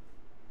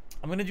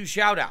 I'm going to do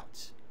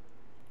shout-outs.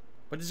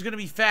 But this is going to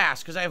be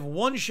fast because I have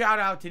one shout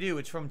out to do.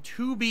 It's from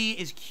 2B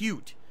is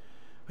Cute,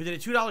 who did a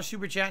 $2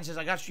 super chat and says,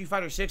 I got Street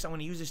Fighter 6. I'm going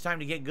to use this time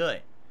to get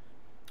good.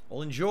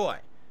 Well, enjoy.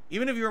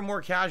 Even if you're a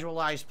more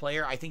casualized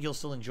player, I think you'll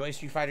still enjoy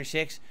Street Fighter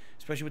 6,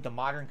 especially with the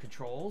modern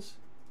controls,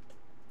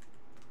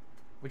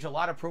 which a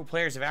lot of pro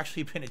players have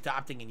actually been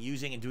adopting and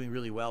using and doing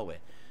really well with.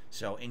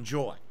 So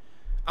enjoy.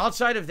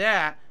 Outside of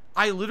that,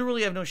 I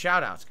literally have no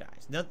shout outs,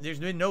 guys. There's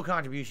been no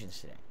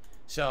contributions today.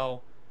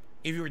 So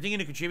If you were thinking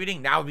of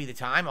contributing, now would be the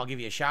time. I'll give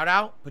you a shout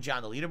out, put you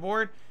on the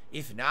leaderboard.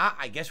 If not,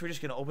 I guess we're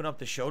just going to open up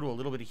the show to a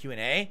little bit of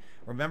Q&A.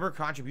 Remember,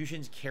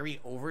 contributions carry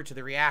over to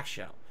the React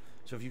show.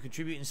 So if you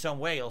contribute in some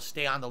way, you'll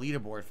stay on the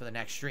leaderboard for the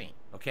next stream,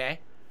 okay?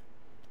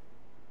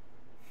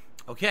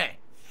 Okay.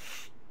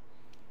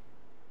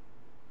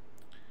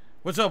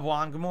 What's up,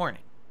 Juan? Good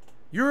morning.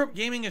 Europe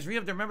Gaming has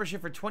re-upped their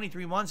membership for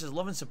 23 months. As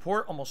love and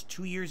support, almost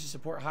 2 years of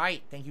support.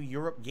 Hi, thank you,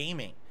 Europe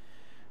Gaming,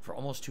 for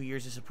almost 2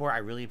 years of support. I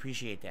really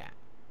appreciate that.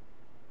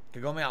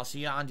 Kagome, I'll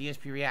see you on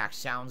DSP React.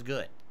 Sounds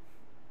good.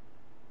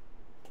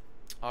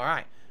 All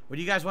right. What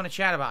do you guys want to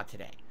chat about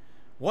today?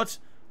 What's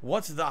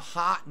the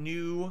hot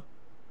new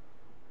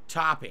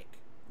topic?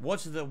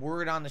 What's the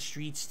word on the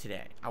streets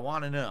today? I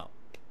want to know.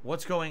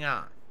 What's going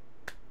on?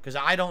 Because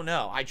I don't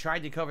know. I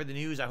tried to cover the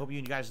news. I hope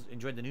you guys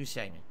enjoyed the news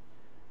segment.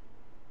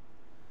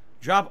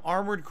 Drop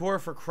Armored Core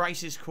for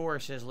Crisis Core,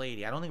 says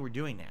Lady. I don't think we're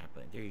doing that,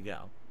 but there you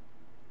go.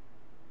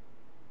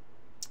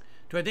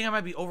 Do I think I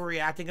might be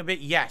overreacting a bit?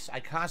 Yes, I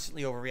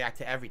constantly overreact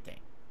to everything.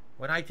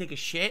 When I take a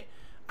shit,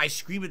 I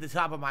scream at the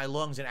top of my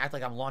lungs and act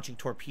like I'm launching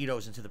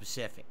torpedoes into the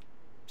Pacific.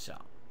 So,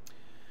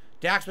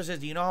 Daxpa says,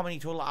 do you know how many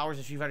total hours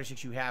of Street Fighter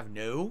 6 you have?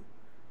 No.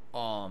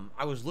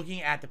 I was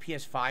looking at the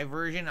PS5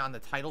 version. On the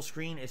title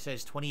screen, it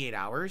says 28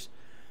 hours.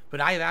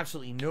 But I have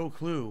absolutely no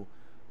clue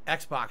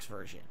Xbox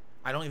version.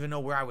 I don't even know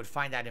where I would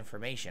find that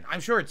information.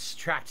 I'm sure it's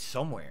tracked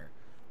somewhere,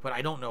 but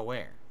I don't know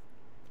where.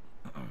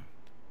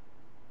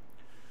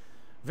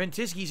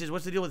 Ventisky says,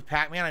 what's the deal with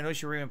Pac-Man? I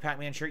noticed you're wearing a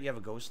Pac-Man shirt. You have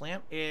a Ghost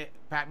Lamp.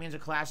 Pac-Man's a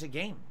classic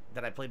game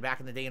that I played back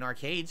in the day in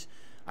arcades.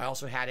 I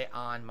also had it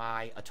on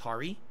my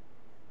Atari.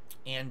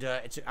 And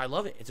I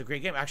love it. It's a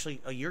great game.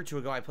 Actually, a year or two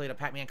ago, I played a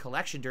Pac-Man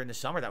collection during the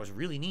summer. That was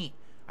really neat.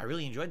 I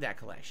really enjoyed that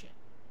collection.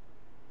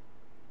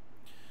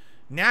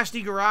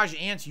 Nasty Garage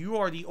Ants, you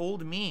are the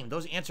old meme.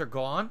 Those ants are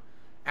gone.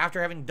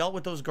 After having dealt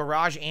with those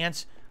garage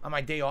ants on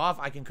my day off,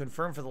 I can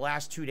confirm for the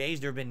last 2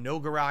 days there have been no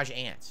garage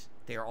ants.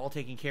 They are all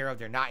taken care of.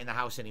 They're not in the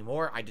house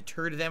anymore. I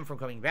deterred them from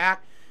coming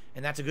back,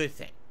 and that's a good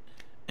thing.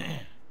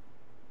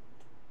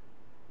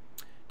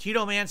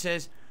 Tito Man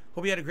says,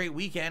 hope you had a great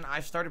weekend.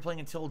 I've started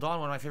playing Until Dawn,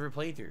 one of my favorite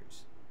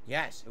playthroughs.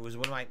 Yes, it was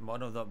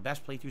one of the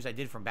best playthroughs I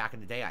did from back in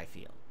the day, I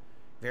feel.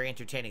 Very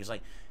entertaining. It's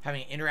like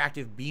having an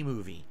interactive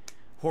B-movie,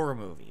 horror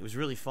movie. It was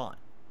really fun.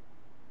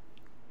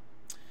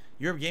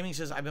 Europe Gaming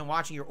says, I've been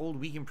watching your old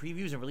weekend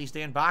previews and release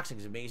day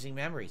unboxings. Amazing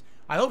memories.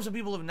 I hope some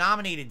people have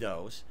nominated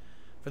those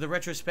for the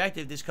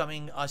retrospective this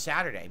coming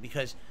Saturday,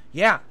 because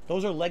yeah,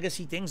 those are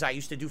legacy things I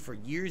used to do for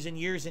years and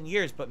years and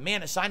years. But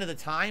man, a sign of the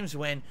times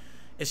when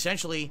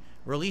essentially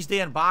release day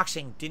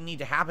unboxing didn't need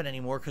to happen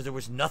anymore because there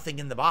was nothing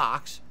in the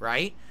box,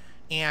 right?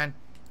 And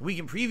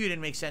weekend preview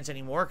didn't make sense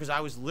anymore because I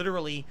was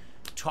literally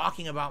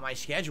talking about my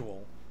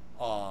schedule,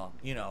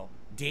 you know,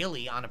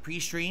 daily on a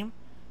pre-stream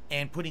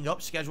and putting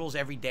up schedules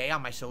every day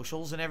on my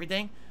socials and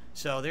everything.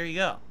 So there you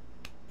go.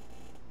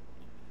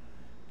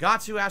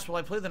 Gatsu asked, will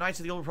I play the Knights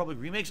of the Old Republic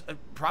remakes?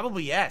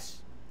 Probably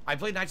yes. I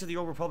played Knights of the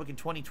Old Republic in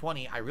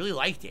 2020. I really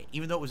liked it,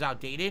 even though it was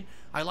outdated.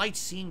 I liked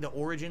seeing the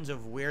origins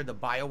of where the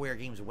BioWare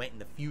games went in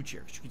the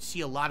future. You could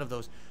see a lot of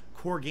those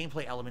core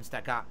gameplay elements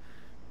that got,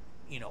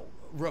 you know,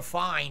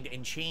 refined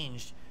and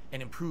changed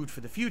and improved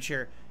for the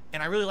future.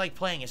 And I really liked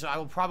playing it, so I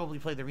will probably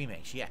play the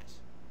remakes,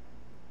 yes.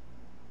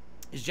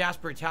 Is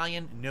Jasper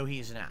Italian? No, he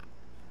is not.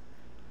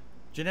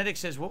 Genetic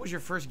says, what was your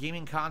first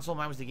gaming console?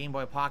 Mine was the Game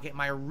Boy Pocket.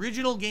 My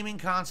original gaming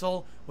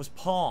console was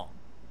Pong.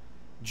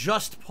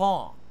 Just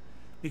Pong.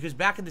 Because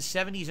back in the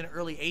 70s and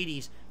early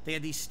 80s, they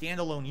had these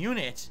standalone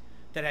units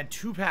that had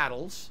two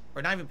paddles,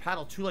 or not even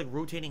paddle, two like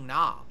rotating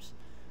knobs.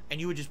 And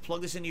you would just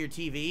plug this into your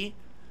TV,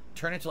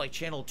 turn it to like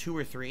channel 2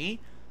 or 3,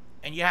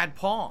 and you had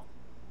Pong.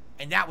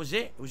 And that was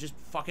it. It was just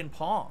fucking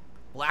Pong.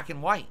 Black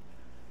and white.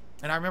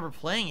 And I remember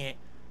playing it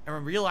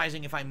and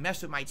realizing if I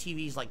messed with my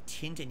TV's like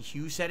tint and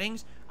hue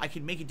settings, I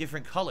could make it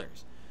different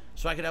colors.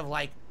 So I could have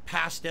like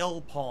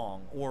pastel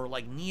Pong or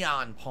like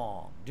neon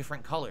Pong,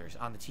 different colors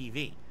on the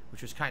TV,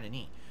 which was kind of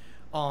neat.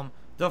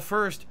 The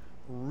first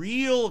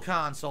real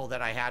console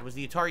that I had was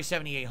the Atari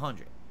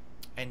 7800.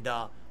 And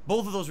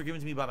both of those were given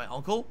to me by my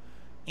uncle.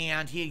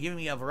 And he had given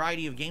me a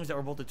variety of games that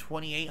were both the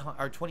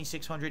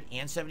 2600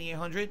 and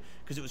 7800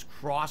 because it was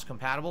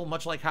cross-compatible,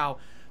 much like how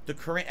the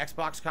current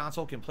Xbox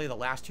console can play the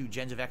last 2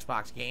 gens of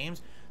Xbox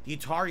games. The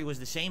Atari was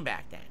the same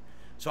back then.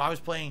 So I was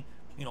playing,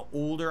 you know,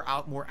 older,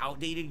 more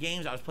outdated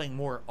games. I was playing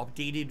more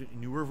updated,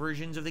 newer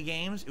versions of the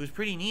games. It was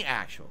pretty neat,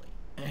 actually.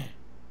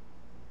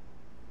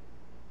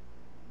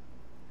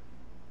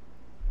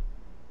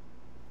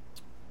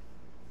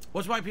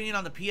 What's my opinion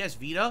on the PS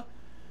Vita?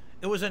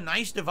 It was a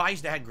nice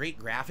device that had great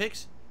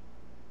graphics,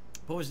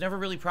 but was never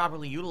really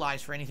properly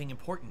utilized for anything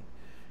important.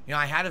 You know,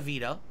 I had a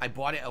Vita. I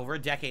bought it over a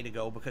decade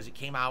ago because it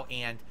came out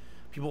and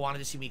people wanted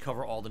to see me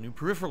cover all the new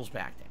peripherals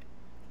back then.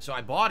 So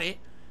I bought it,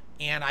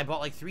 and I bought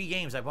like 3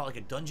 games. I bought like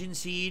a Dungeon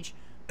Siege,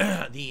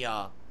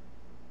 the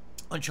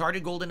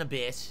Uncharted Golden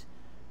Abyss,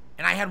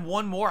 and I had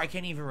one more I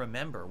can't even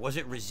remember. Was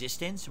it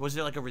Resistance? Was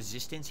it like a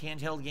Resistance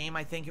handheld game,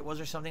 I think it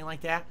was, or something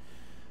like that?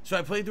 So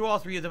I played through all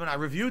 3 of them, and I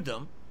reviewed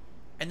them,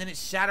 and then it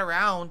sat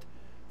around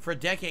for a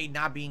decade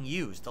not being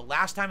used. The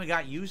last time it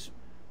got used,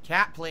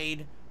 Cat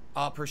played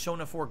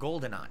Persona 4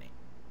 Golden on it.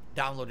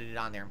 Downloaded it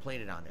on there and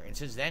played it on there. And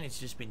since then, it's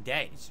just been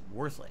dead. It's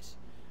worthless.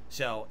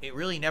 So it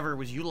really never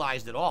was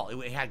utilized at all.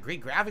 It had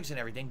great graphics and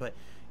everything, but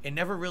it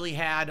never really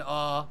had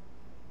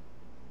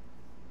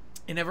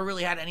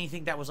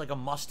anything that was like a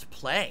must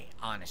play,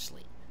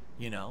 honestly.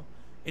 You know?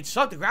 It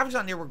sucked. The graphics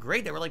on there were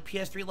great. They were like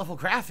PS3 level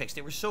graphics.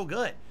 They were so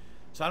good.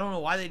 So I don't know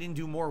why they didn't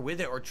do more with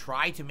it or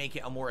try to make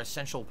it a more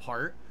essential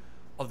part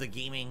of the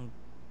gaming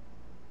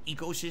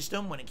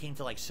ecosystem when it came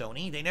to like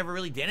Sony. They never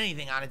really did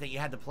anything on it that you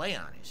had to play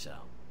on it, so.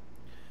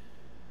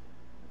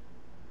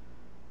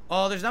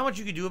 Oh, there's not much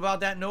you could do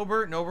about that,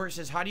 Nobert. Nobert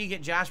says, how do you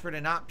get Jasper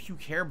to not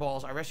puke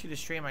hairballs? I rescued a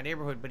stray in my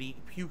neighborhood, but he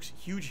pukes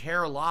huge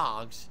hair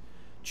logs.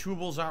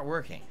 Chewables aren't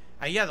working.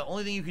 Yeah, the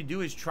only thing you could do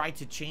is try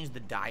to change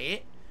the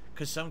diet,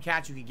 because some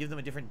cats, you could give them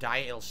a different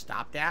diet, it'll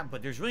stop that,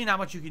 but there's really not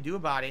much you could do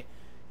about it.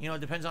 You know,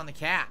 it depends on the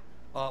cat.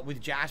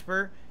 With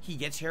Jasper, he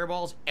gets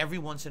hairballs every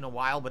once in a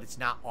while, but it's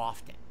not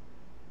often.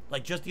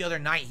 Like, just the other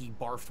night, he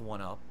barfed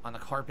one up on the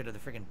carpet of the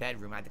freaking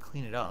bedroom. I had to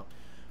clean it up.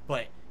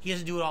 But he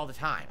doesn't do it all the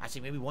time. I say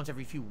maybe once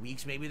every few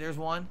weeks, maybe there's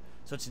one.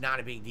 So it's not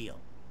a big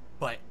deal.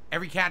 But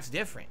every cat's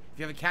different. If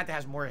you have a cat that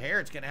has more hair,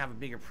 it's going to have a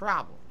bigger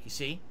problem. You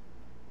see?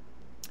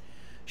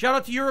 Shout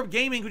out to Europe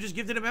Gaming, who just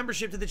gifted a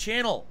membership to the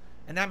channel.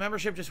 And that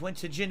membership just went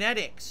to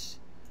Genetics.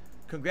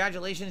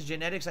 Congratulations,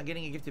 Genetics, on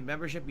getting a gifted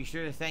membership. Be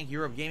sure to thank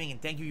Europe Gaming.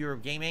 And thank you,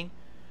 Europe Gaming,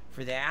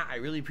 for that. I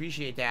really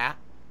appreciate that.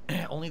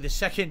 Only the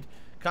second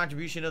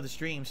contribution of the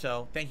stream,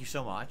 so thank you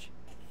so much.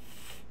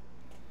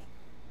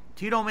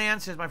 Tito Man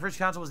says, my first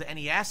console was the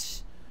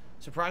NES.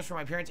 Surprise for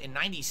my parents in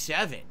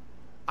 97.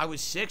 I was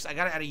 6. I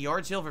got it at a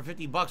yard sale for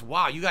 50 bucks.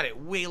 Wow, you got it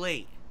way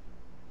late.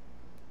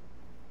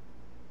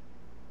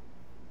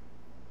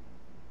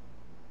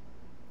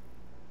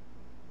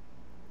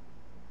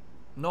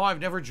 No, I've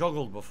never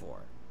juggled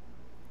before.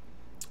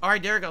 All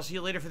right, Derek, I'll see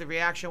you later for the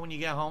reaction when you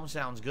get home.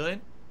 Sounds good.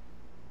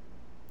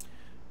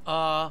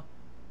 I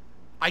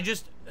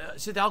just,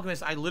 Sith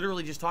Alchemist, I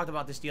literally just talked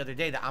about this the other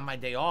day, that on my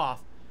day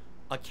off,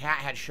 a cat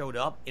had showed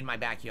up in my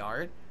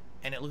backyard,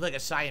 and it looked like a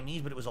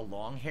Siamese, but it was a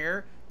long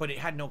hair, but it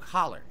had no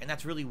collar. And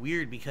that's really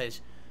weird, because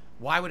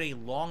why would a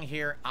long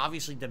hair,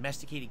 obviously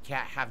domesticated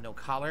cat have no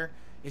collar?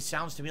 It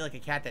sounds to me like a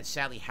cat that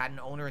sadly had an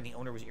owner, and the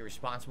owner was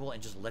irresponsible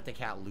and just let the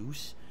cat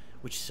loose,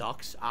 which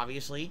sucks,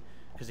 obviously,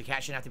 because the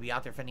cat shouldn't have to be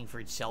out there fending for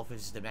itself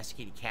as a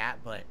domesticated cat,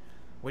 but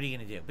what are you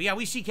going to do? But yeah,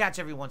 we see cats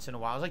every once in a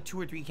while. There's like 2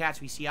 or 3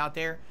 cats we see out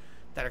there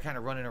that are kind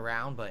of running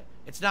around, but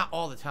it's not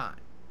all the time.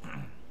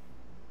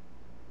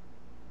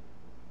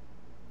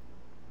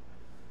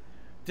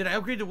 Did I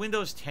upgrade to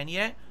Windows 10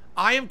 yet?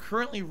 I am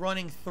currently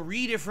running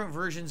 3 different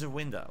versions of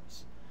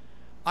Windows.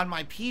 On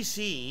my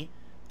PC,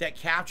 that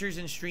captures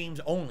and streams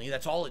only,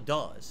 that's all it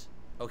does,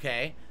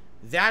 okay?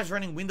 That is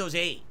running Windows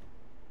 8.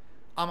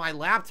 On my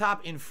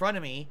laptop in front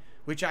of me,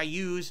 which I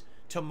use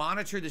to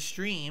monitor the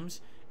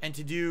streams and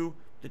to do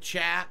the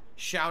chat,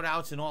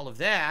 shout-outs, and all of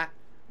that,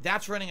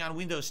 that's running on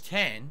Windows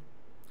 10.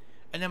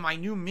 And then my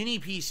new mini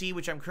PC,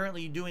 which I'm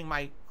currently doing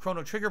my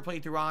Chrono Trigger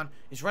playthrough on,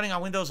 is running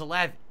on Windows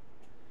 11.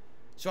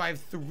 So I have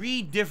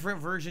 3 different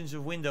versions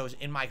of Windows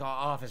in my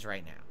office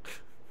right now.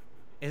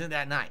 Isn't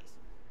that nice?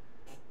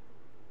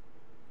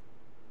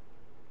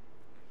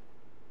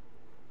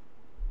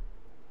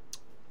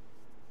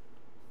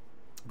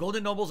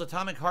 Golden Noble's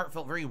Atomic Heart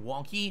felt very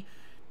wonky,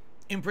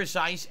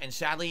 imprecise, and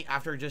sadly,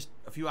 after just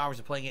a few hours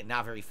of playing it,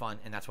 not very fun,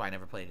 and that's why I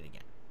never played it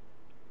again.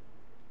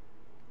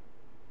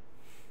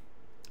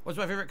 What's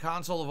my favorite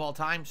console of all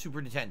time?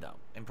 Super Nintendo.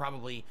 And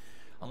probably,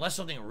 unless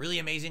something really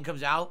amazing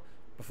comes out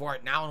before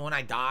now and when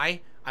I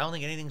die, I don't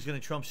think anything's going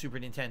to trump Super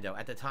Nintendo.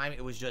 At the time,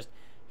 it was just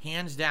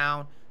hands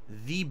down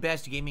the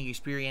best gaming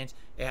experience.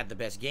 It had the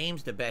best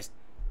games, the best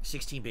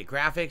 16-bit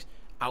graphics,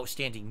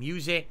 outstanding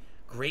music,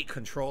 great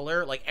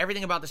controller. Like,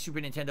 everything about the Super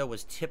Nintendo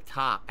was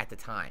tip-top at the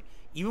time.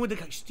 Even with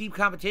the steep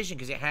competition,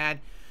 because it had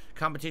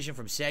competition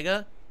from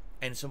Sega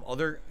and some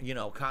other, you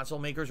know, console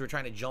makers were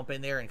trying to jump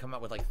in there and come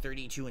out with like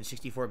 32 and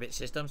 64-bit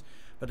systems.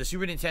 But the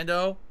Super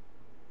Nintendo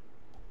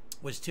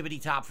was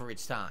tippity-top for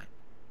its time.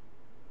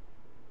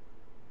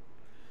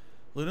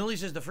 Lunuli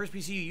says the first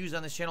PC you used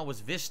on this channel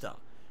was Vista.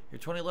 Your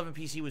 2011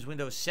 PC was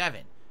Windows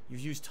 7. You've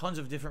used tons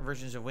of different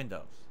versions of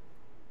Windows.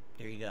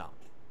 There you go.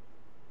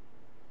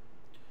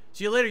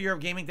 See you later,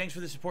 Europe Gaming. Thanks for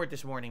the support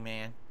this morning,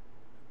 man.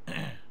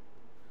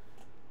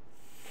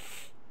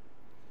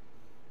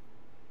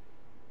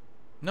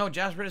 No,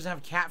 Jasper doesn't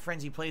have cat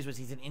friends he plays with.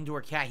 He's an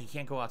indoor cat. He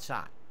can't go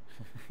outside.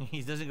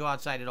 He doesn't go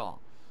outside at all.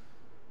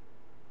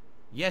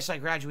 Yes, I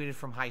graduated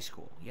from high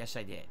school. Yes,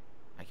 I did.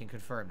 I can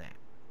confirm that.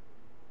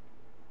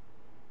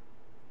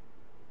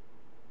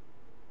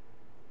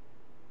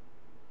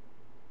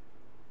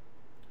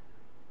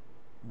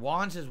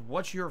 Juan says,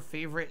 what's your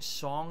favorite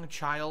song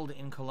child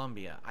in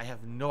Colombia? I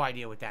have no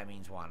idea what that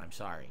means, Juan. I'm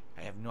sorry.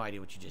 I have no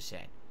idea what you just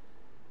said.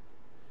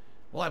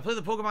 Well, I play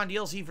the Pokemon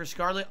DLC for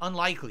Scarlet.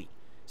 Unlikely.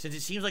 Since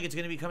it seems like it's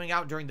going to be coming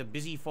out during the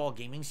busy fall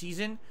gaming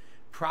season,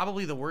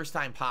 probably the worst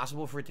time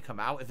possible for it to come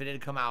out. If it had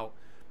come out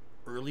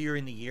earlier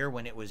in the year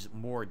when it was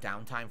more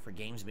downtime for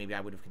games, maybe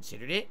I would have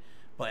considered it.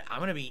 But I'm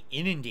going to be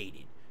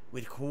inundated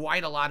with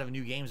quite a lot of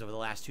new games over the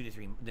next 2 to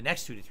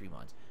 3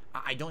 months.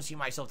 I don't see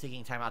myself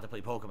taking time out to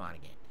play Pokemon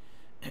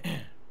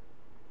again.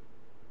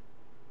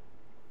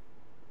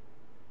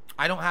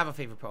 I don't have a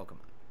favorite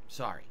Pokemon.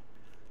 Sorry.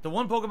 The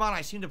one Pokemon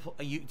I seem to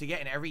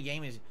get in every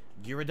game is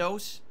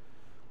Gyarados.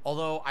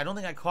 Although, I don't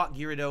think I caught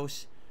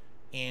Gyarados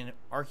in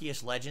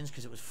Arceus Legends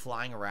because it was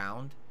flying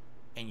around.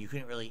 And you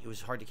couldn't really... It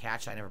was hard to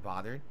catch, so I never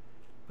bothered.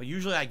 But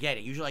usually I get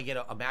it. Usually I get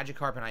a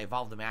Magikarp and I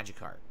evolve the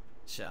Magikarp.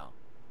 So.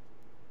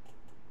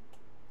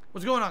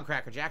 What's going on,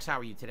 Cracker Jacks? How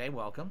are you today?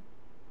 Welcome.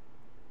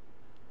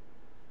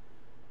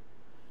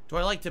 Do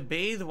I like to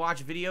bathe,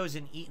 watch videos,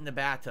 and eat in the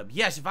bathtub?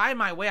 Yes, if I had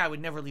my way, I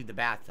would never leave the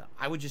bathtub.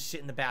 I would just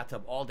sit in the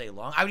bathtub all day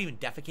long. I would even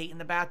defecate in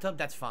the bathtub.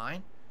 That's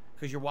fine.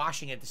 Because you're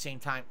washing it at the same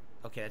time.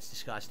 Okay, that's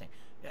disgusting.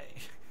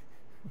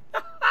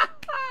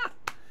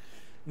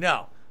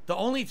 No. The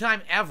only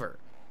time ever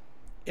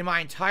in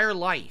my entire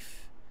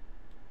life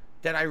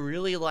that I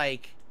really,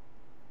 like,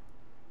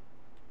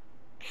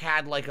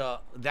 had, like,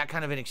 that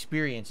kind of an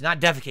experience, not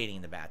defecating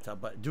in the bathtub,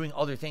 but doing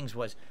other things,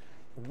 was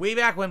way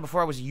back when, before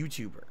I was a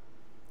YouTuber.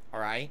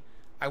 Alright?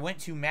 I went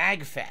to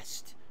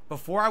MagFest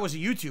before I was a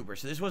YouTuber,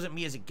 so this wasn't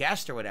me as a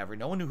guest or whatever.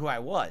 No one knew who I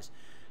was.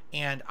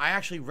 And I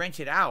actually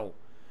rented out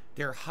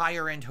their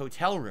higher-end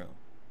hotel room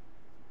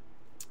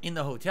in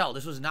the hotel.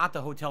 This was not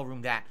the hotel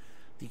room that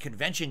the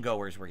convention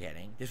goers were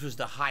getting. This was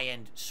the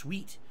high-end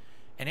suite.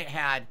 And it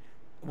had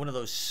one of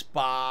those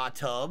spa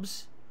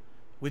tubs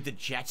with the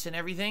jets and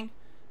everything.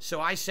 So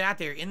I sat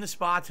there in the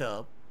spa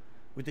tub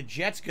with the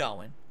jets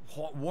going,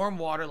 warm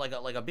water, like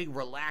a big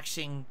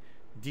relaxing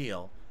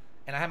deal.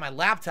 And I had my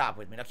laptop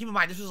with me. Now, keep in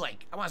mind, this was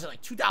like, I want to say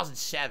like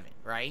 2007,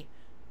 right?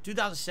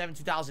 2007,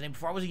 2008,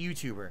 before I was a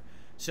YouTuber.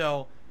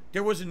 So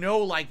there was no,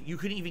 like, you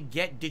couldn't even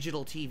get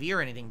digital TV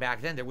or anything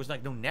back then. There was,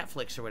 like, no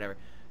Netflix or whatever.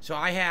 So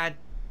I had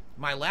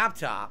my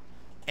laptop,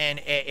 and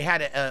it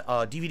had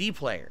a DVD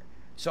player.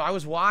 So I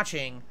was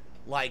watching,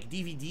 like,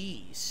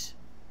 DVDs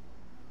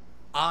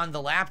on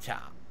the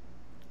laptop,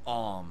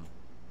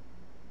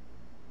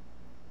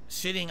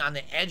 sitting on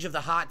the edge of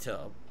the hot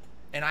tub.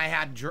 And I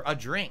had a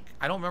drink.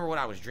 I don't remember what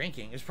I was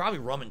drinking. It was probably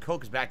rum and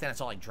Coke, because back then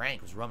that's all I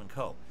drank was rum and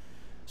Coke.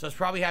 So I was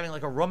probably having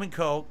like a rum and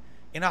Coke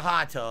in a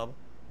hot tub,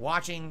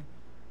 watching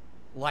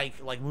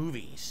like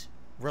movies,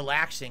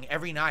 relaxing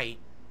every night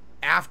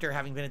after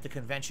having been at the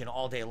convention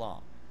all day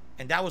long.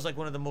 And that was like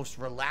one of the most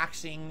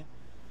relaxing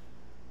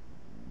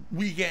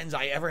weekends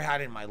I ever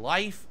had in my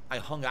life. I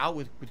hung out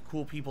with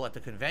cool people at the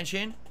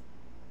convention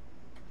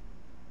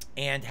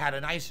and had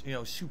a nice, you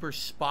know, super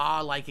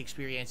spa-like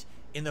experience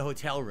in the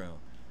hotel room.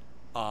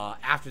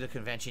 After the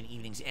convention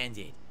evenings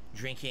ended,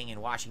 drinking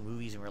and watching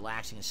movies and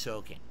relaxing and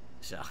soaking.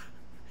 So, but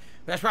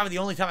that's probably the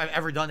only time I've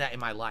ever done that in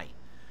my life.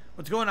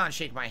 What's going on,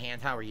 Shake My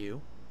Hand? How are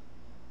you?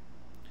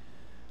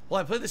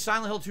 Well, I play the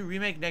Silent Hill 2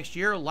 remake next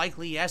year.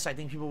 Likely, yes. I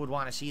think people would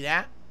want to see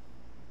that.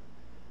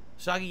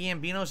 Sagi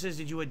Gambino says,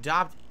 did you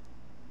adopt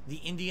the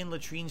Indian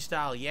latrine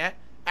style yet?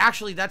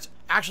 Actually, that's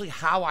actually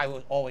how I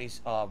was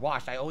always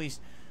washed. I always,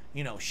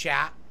 you know,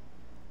 shat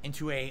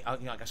into a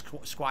you know, like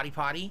a squatty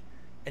potty.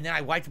 And then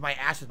I wiped my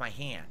ass with my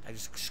hand. I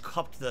just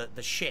cupped the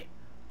shit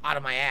out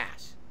of my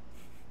ass.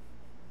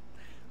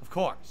 Of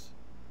course.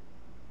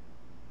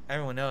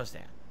 Everyone knows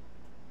that.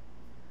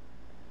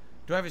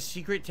 Do I have a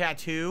secret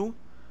tattoo?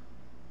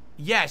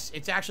 Yes,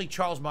 it's actually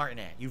Charles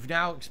Martinet. You've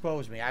now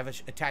exposed me. I have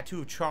a tattoo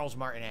of Charles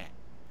Martinet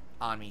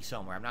on me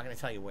somewhere. I'm not going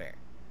to tell you where.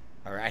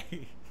 All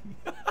right?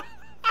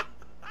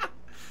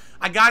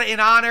 I got it in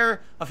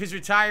honor of his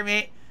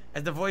retirement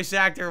as the voice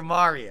actor of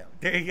Mario.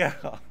 There you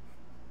go.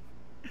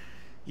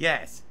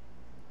 Yes.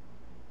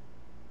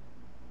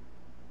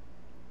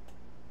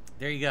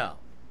 There you go.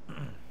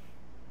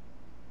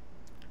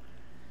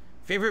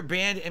 Favorite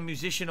band and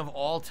musician of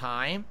all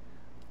time?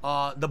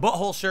 The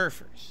Butthole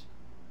Surfers.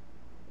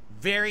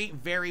 Very,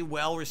 very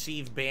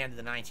well-received band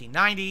in the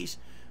 1990s.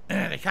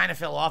 They kind of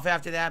fell off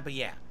after that, but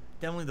yeah.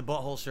 Definitely the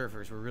Butthole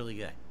Surfers were really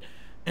good.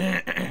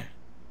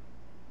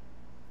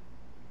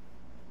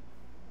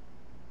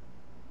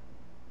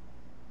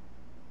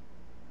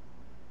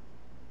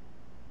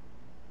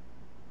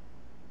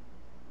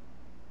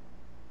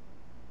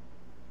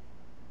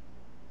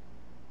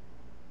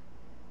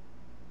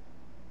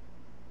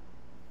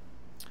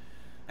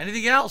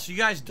 Anything else? You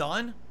guys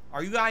done?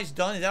 Are you guys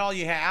done? Is that all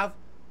you have?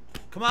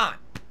 Come on.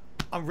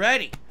 I'm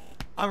ready.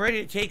 I'm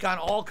ready to take on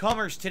all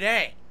comers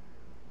today.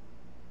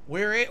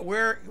 Where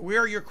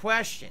are your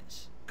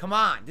questions? Come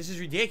on. This is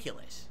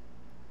ridiculous.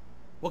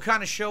 What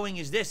kind of showing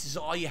is this? This is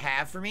all you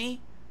have for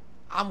me?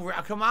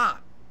 Come on.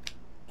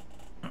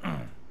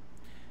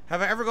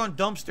 Have I ever gone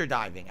dumpster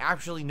diving?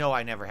 Actually, no,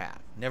 I never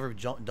have. Never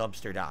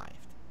dumpster dived.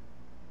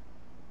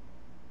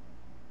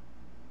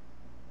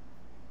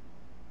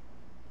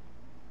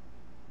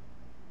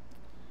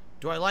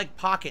 Do I like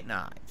pocket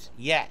knives?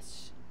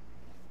 Yes.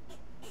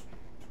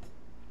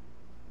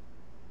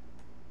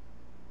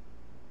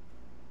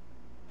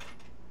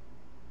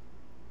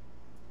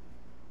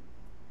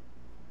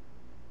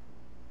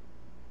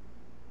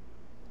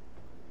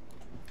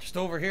 Next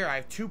over here, I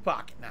have 2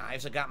 pocket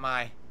knives. I got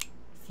my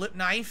flip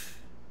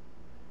knife,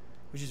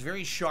 which is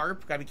very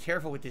sharp. Gotta be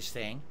careful with this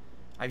thing.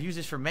 I've used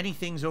this for many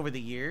things over the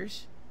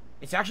years.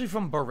 It's actually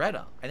from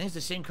Beretta. I think it's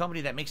the same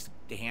company that makes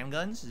the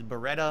handguns. It's a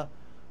Beretta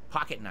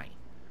pocket knife.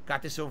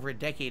 Got this over a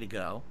decade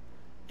ago,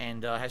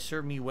 and has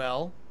served me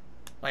well.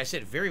 Like I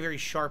said, very, very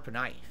sharp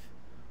knife.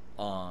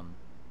 And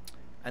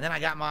then I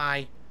got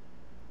my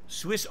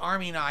Swiss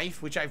Army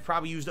knife, which I've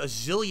probably used a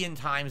zillion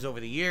times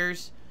over the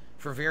years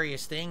for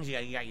various things.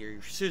 You got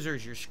your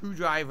scissors, your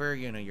screwdriver,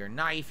 you know, your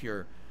knife,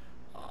 your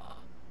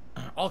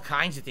all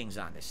kinds of things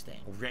on this thing.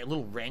 A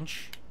little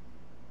wrench.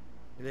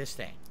 Look at this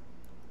thing.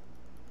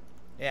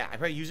 Yeah, I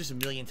probably used this a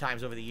million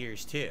times over the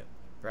years too,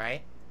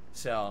 right?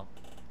 So,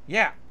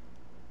 yeah.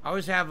 I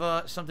always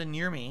have something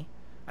near me.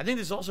 I think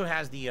this also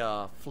has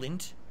the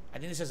flint. I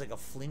think this has like a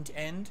flint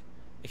end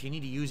if you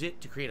need to use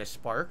it to create a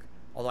spark.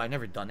 Although I've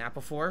never done that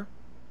before.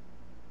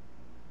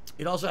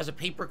 It also has a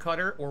paper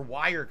cutter or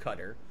wire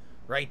cutter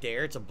right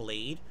there. It's a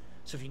blade.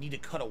 So if you need to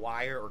cut a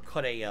wire or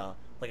cut a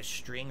like a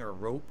string or a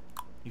rope,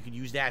 you can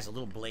use that as a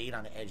little blade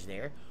on the edge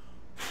there.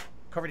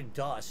 Covered in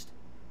dust.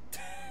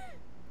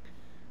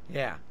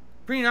 Yeah.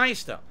 Pretty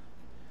nice though.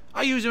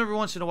 I use them every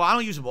once in a while. I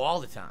don't use them all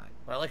the time.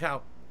 But I like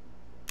how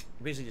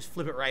you basically just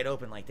flip it right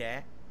open like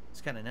that.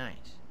 It's kind of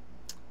nice.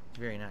 It's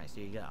very nice.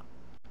 There you go.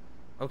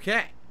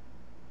 Okay.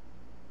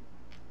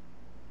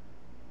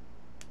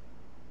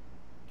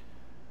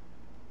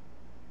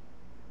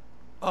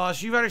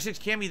 Street Fighter 6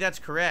 Cammy, that's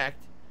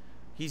correct.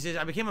 He says,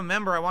 I became a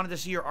member. I wanted to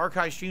see your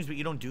archive streams, but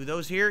you don't do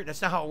those here.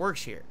 That's not how it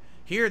works here.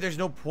 Here, there's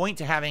no point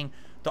to having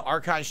the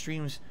archive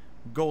streams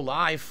go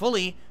live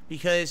fully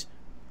because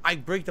I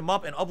break them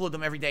up and upload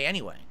them every day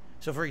anyway.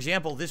 So, for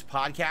example, this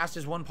podcast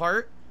is one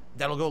part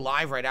that'll go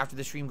live right after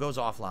the stream goes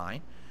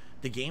offline.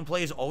 The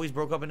gameplay is always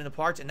broke up into the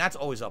parts, and that's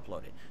always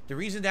uploaded. The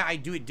reason that I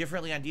do it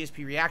differently on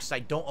DSP Reacts is I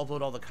don't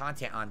upload all the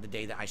content on the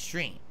day that I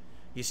stream.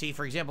 You see,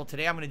 for example,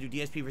 today I'm going to do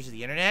DSP versus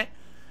the internet.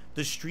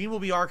 The stream will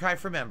be archived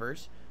for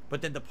members,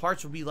 but then the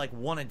parts will be like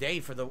one a day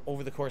for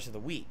over the course of the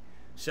week.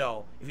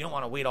 So if you don't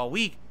want to wait all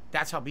week,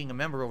 that's how being a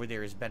member over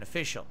there is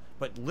beneficial.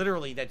 But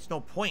literally, that's no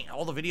point.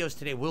 All the videos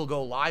today will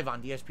go live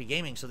on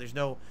DSPGaming, so there's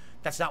no.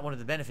 That's not one of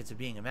the benefits of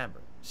being a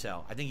member.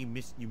 So I think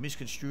you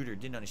misconstrued or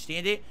didn't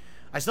understand it.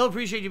 I still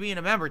appreciate you being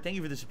a member. Thank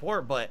you for the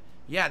support, but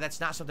yeah,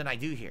 that's not something I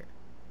do here.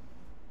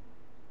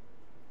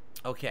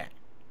 Okay.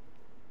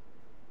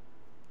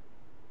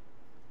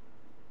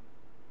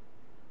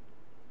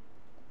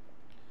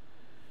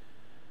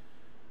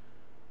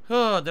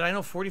 Oh, did I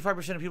know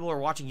 45% of people are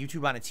watching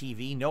YouTube on a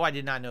TV? No, I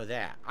did not know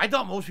that. I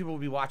thought most people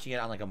would be watching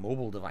it on like a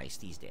mobile device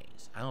these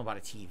days. I don't know about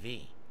a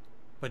TV.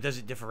 But does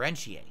it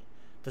differentiate?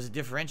 Does it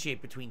differentiate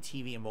between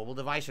TV and mobile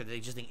device, or do they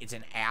just think it's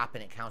an app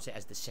and it counts it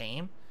as the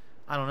same?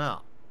 I don't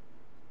know.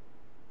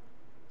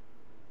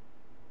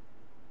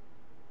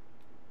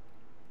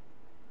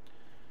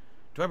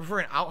 Do I prefer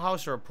an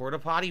outhouse or a porta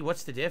potty?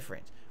 What's the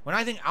difference? When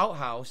I think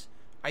outhouse,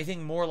 I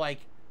think more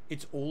like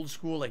it's old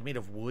school, like made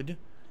of wood.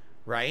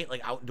 Right?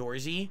 Like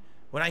outdoorsy.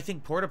 When I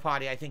think porta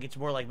potty, I think it's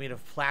more like made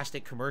of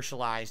plastic,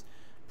 commercialized,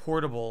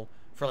 portable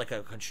for like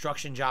a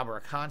construction job or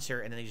a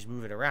concert, and then they just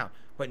move it around.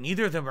 But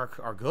neither of them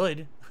are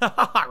good.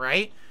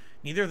 Right?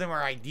 Neither of them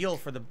are ideal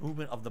for the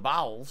movement of the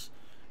bowels.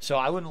 So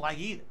I wouldn't like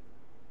either.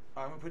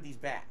 All right, I'm going to put these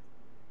back.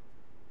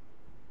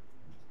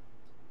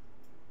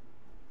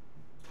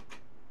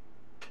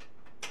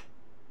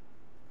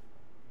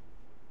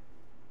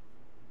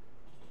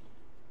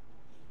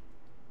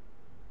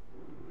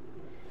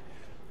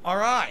 All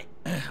right,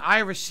 I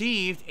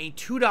received a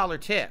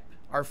 $2 tip.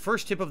 Our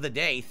first tip of the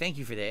day. Thank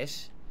you for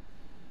this.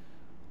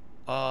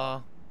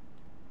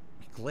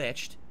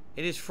 Glitched.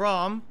 It is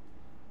from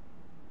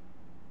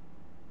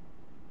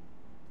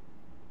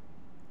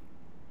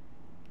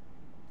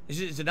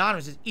it's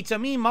anonymous. It's a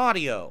me,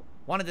 Mario.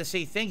 Wanted to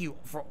say thank you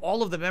for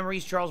all of the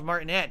memories, Charles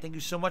Martinet. Thank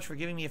you so much for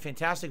giving me a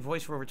fantastic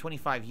voice for over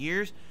 25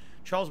 years.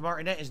 Charles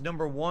Martinet is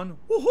 #1.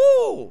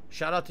 Woohoo!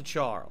 Shout out to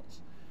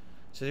Charles.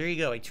 So there you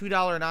go, a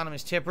 $2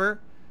 anonymous tipper,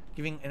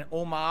 giving an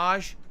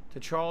homage to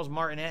Charles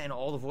Martinet and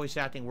all the voice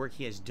acting work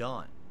he has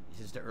done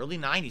since the early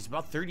 90s,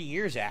 about 30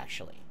 years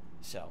actually.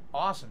 So,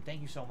 awesome.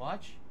 Thank you so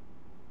much.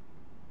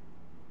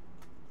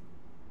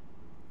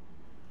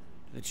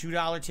 The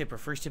 $2 tipper,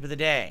 first tip of the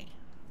day.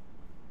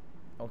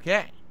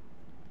 Okay.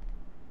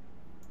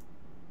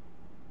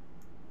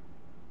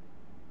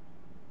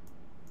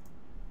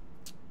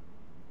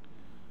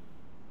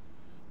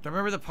 Do I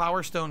remember the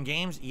Power Stone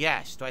games?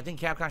 Yes. Do I think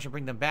Capcom should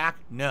bring them back?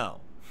 No.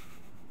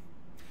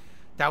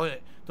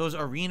 Those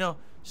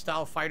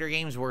arena-style fighter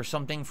games were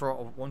something for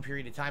one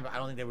period of time, but I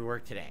don't think they would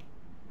work today.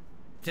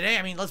 Today,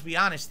 I mean, let's be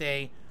honest,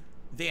 they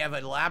have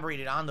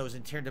elaborated on those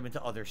and turned them into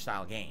other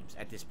style games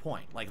at this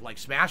point. Like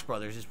Smash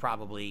Brothers is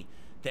probably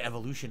the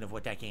evolution of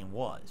what that game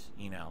was,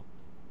 you know.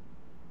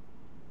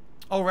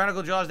 Oh,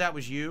 Radical Jaws, that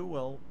was you?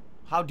 Well,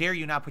 how dare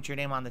you not put your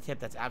name on the tip?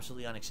 That's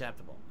absolutely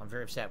unacceptable. I'm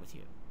very upset with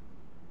you.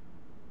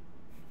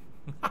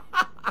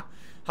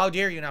 How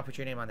dare you not put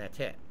your name on that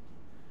tip?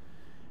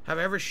 Have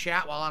I ever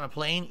shat while on a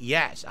plane?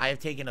 Yes, I have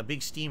taken a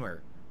big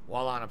steamer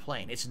while on a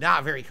plane. It's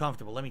not very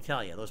comfortable, let me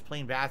tell you. Those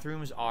plane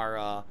bathrooms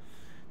are,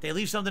 they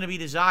leave something to be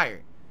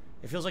desired.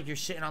 It feels like you're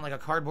sitting on like a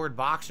cardboard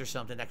box or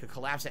something that could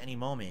collapse at any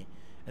moment.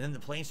 And then the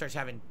plane starts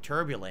having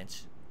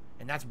turbulence.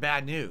 And that's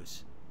bad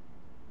news.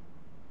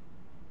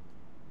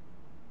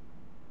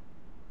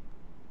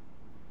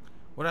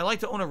 Would I like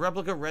to own a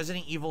replica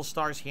Resident Evil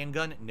Stars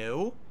handgun?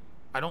 No.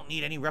 I don't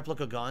need any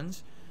replica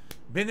guns.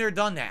 Been there,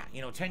 done that.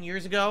 You know, 10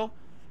 years ago,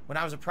 when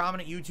I was a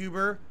prominent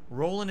YouTuber,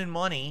 rolling in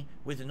money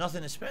with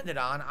nothing to spend it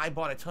on, I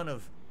bought a ton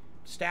of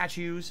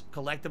statues,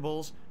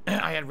 collectibles.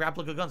 I had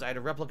replica guns. I had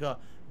a replica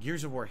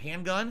Gears of War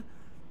handgun.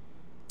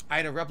 I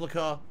had a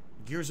replica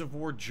Gears of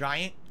War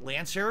giant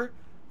Lancer.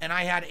 And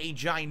I had a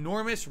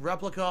ginormous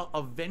replica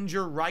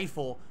Avenger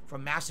rifle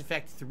from Mass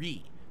Effect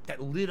 3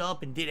 that lit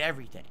up and did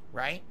everything,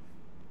 right?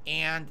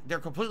 And they're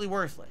completely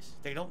worthless.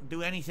 They don't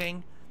do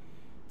anything,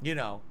 you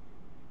know.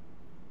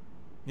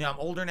 You know, I'm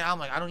older now. I'm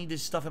like, I don't need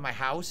this stuff in my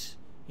house.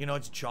 You know,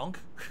 it's junk.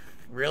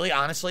 Really,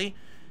 honestly.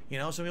 You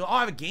know, some people, oh, I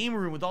have a game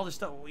room with all this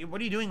stuff. What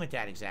are you doing with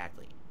that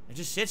exactly? It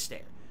just sits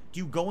there. Do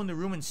you go in the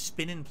room and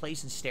spin in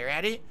place and stare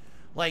at it?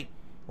 Like,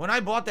 when I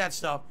bought that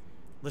stuff,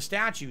 the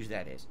statues,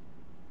 that is,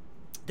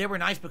 they were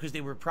nice because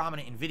they were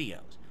prominent in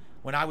videos.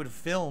 When I would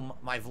film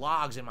my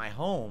vlogs in my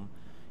home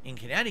in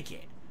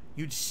Connecticut,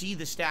 you'd see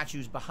the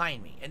statues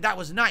behind me. And that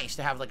was nice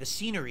to have like a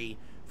scenery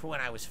for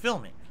when I was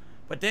filming.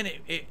 But then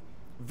it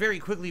very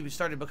quickly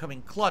started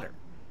becoming clutter.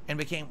 And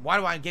became, why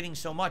do I getting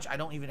so much? I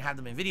don't even have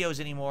them in videos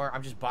anymore.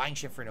 I'm just buying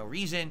shit for no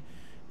reason.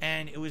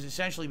 And it was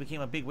essentially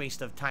became a big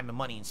waste of time and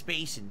money and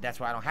space. And that's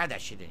why I don't have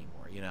that shit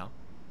anymore, you know?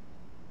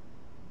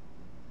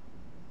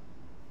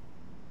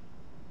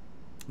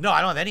 No,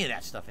 I don't have any of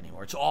that stuff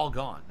anymore. It's all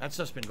gone. That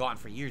stuff's been gone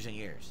for years and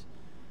years.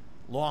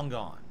 Long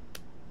gone.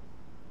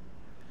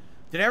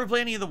 Did I ever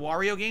play any of the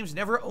Wario games?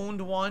 Never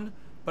owned one,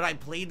 but I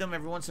played them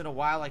every once in a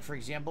while. Like, for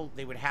example,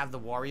 they would have the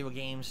Wario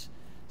games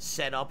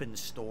set up in the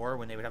store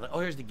when they would have like, oh,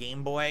 here's the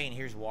Game Boy and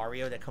here's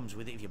Wario that comes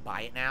with it if you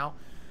buy it now.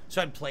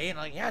 So I'd play it and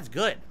I'm like, yeah, it's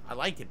good. I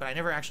liked it, but I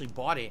never actually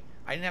bought it.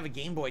 I didn't have a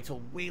Game Boy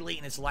till way late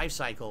in its life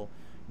cycle,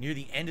 near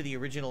the end of the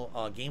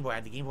original Game Boy. I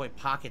had the Game Boy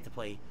Pocket to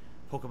play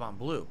Pokemon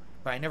Blue,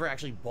 but I never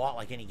actually bought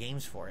like any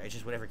games for it. It's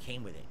just whatever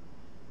came with it.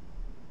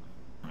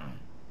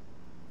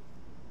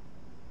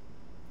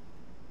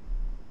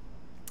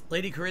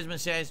 Lady Charisma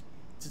says,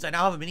 since I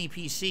now have a mini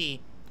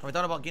PC, have I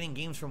thought about getting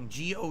games from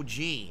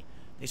GOG?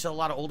 They sell a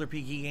lot of older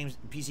PC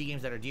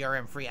games that are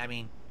DRM free. I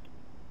mean,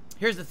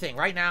 here's the thing.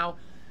 Right now,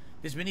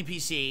 this mini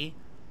PC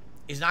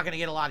is not going to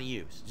get a lot of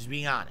use. Just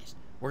being honest.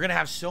 We're going to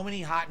have so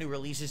many hot new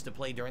releases to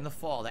play during the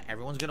fall that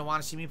everyone's going to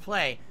want to see me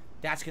play.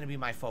 That's going to be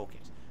my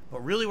focus.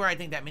 But really where I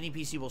think that mini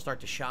PC will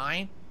start to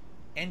shine,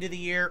 end of the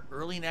year,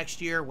 early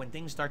next year, when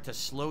things start to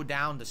slow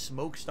down, the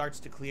smoke starts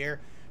to clear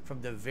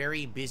from the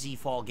very busy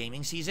fall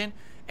gaming season,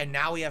 and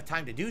now we have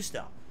time to do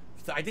stuff.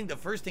 So I think the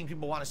first thing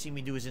people want to see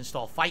me do is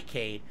install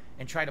Fightcade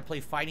and try to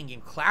play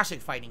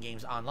classic fighting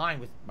games online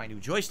with my new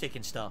joystick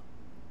and stuff,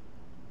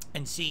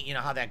 and see, you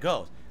know, how that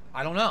goes.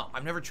 I don't know.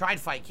 I've never tried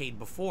Fightcade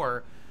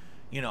before.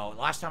 You know,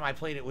 last time I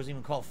played it wasn't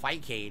even called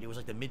Fightcade. It was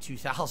like the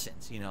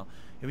mid-2000s, you know.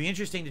 It'd be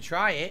interesting to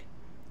try it,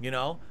 you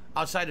know.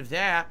 Outside of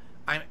that,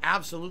 I'm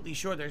absolutely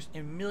sure there's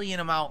a million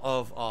amount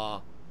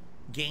of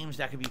games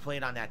that could be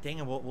played on that thing,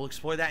 and we'll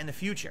explore that in the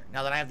future.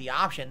 Now that I have the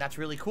option, that's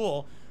really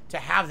cool to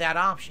have that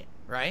option,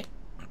 right?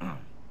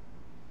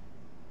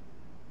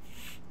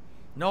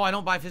 No, I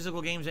don't buy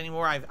physical games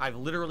anymore. I've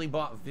literally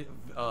bought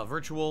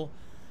virtual,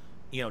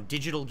 you know,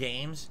 digital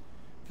games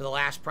for the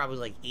last probably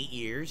like 8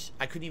 years.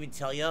 I couldn't even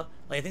tell you.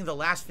 Like, I think the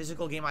last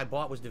physical game I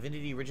bought was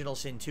Divinity Original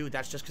Sin 2.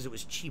 That's just because it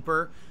was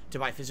cheaper to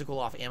buy physical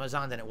off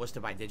Amazon than it was to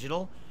buy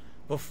digital.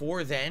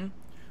 Before then,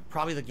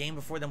 probably the game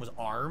before then was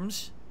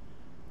ARMS,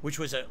 which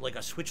was like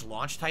a Switch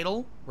launch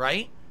title,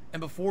 right? And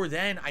before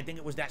then, I think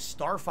it was that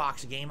Star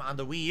Fox game on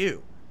the Wii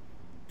U.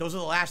 Those are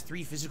the last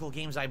 3 physical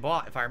games I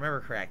bought, if I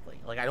remember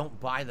correctly. Like, I don't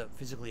buy them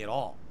physically at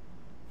all.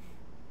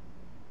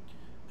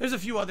 There's a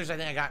few others I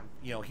think I got,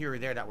 you know, here or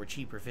there that were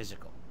cheaper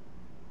physical.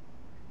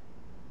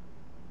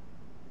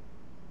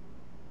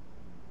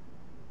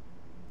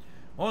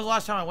 When was the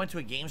last time I went to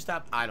a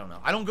GameStop? I don't know.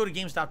 I don't go to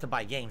GameStop to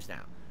buy games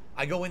now.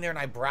 I go in there and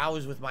I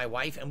browse with my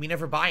wife, and we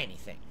never buy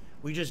anything.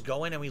 We just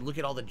go in and we look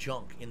at all the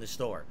junk in the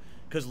store.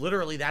 Because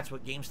literally that's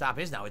what GameStop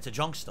is now. It's a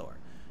junk store.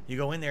 You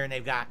go in there and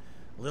they've got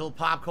little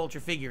pop culture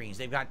figurines.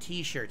 They've got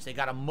t-shirts. They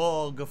got a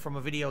mug from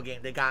a video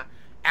game. They got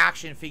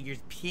action figures,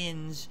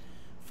 pins,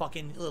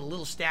 fucking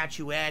little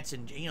statuettes,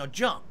 and, you know,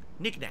 junk,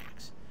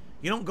 knickknacks.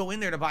 You don't go in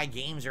there to buy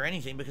games or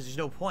anything because there's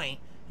no point.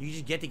 You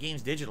just get the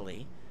games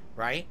digitally,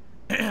 right?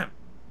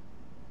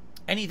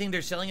 Anything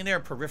they're selling in there,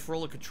 a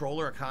peripheral, a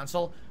controller, a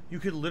console, you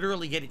could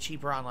literally get it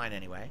cheaper online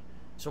anyway.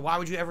 So why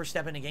would you ever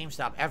step into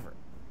GameStop ever?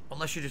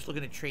 Unless you're just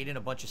looking to trade in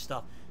a bunch of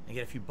stuff and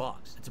get a few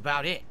bucks. That's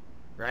about it,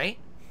 right?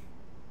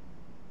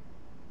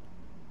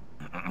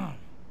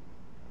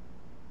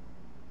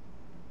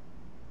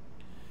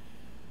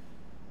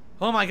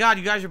 Oh my god,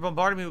 you guys are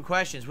bombarding me with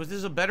questions. Was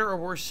this a better or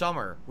worse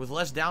summer with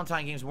less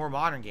downtime games, more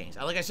modern games?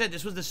 Like I said,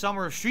 this was the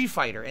summer of Street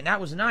Fighter, and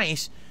that was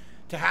nice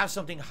to have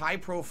something high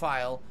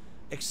profile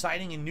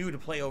exciting and new to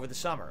play over the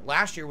summer.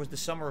 Last year was the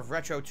summer of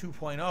Retro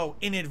 2.0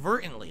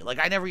 inadvertently. Like,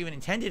 I never even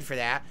intended for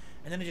that.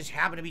 And then it just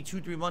happened to be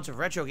 2-3 months of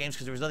retro games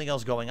because there was nothing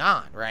else going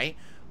on, right?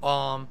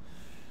 But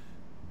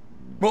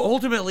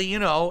ultimately, you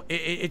know,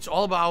 it's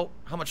all about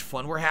how much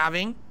fun we're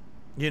having,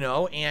 you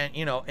know, and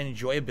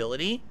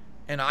enjoyability.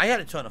 And I had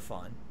a ton of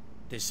fun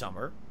this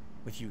summer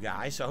with you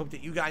guys, so I hope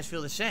that you guys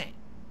feel the same.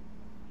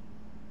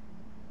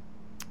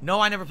 No,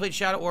 I never played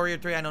Shadow Warrior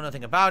 3. I know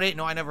nothing about it.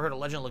 No, I never heard of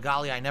Legend of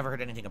Legalia. I never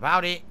heard anything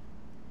about it.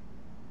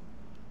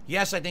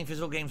 Yes, I think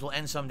physical games will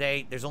end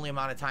someday. There's only a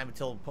amount of time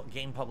until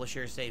game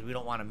publishers say we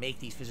don't want to make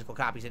these physical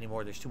copies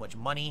anymore. There's too much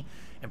money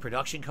and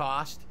production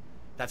cost.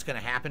 That's going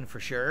to happen for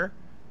sure.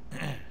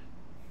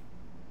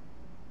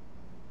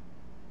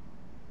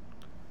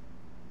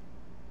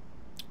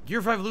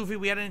 Gear 5 Luffy,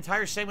 we had an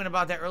entire segment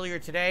about that earlier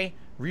today.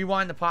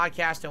 Rewind the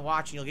podcast and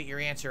watch, and you'll get your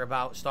answer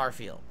about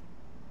Starfield.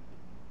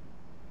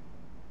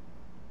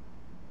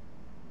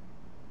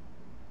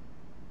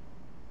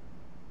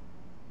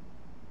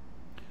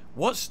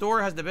 What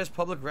store has the best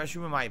public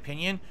restroom, in my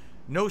opinion?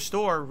 No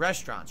store,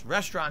 restaurants.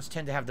 Restaurants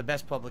tend to have the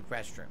best public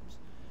restrooms.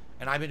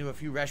 And I've been to a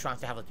few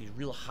restaurants that have like these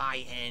real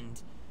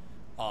high-end,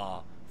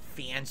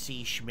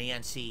 fancy,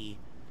 schmancy,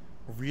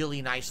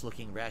 really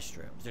nice-looking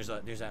restrooms. There's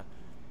a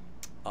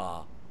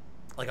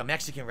like a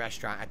Mexican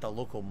restaurant at the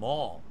local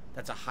mall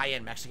that's a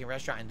high-end Mexican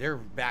restaurant, and their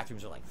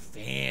bathrooms are like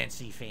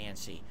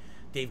fancy.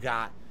 They've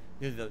got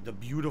the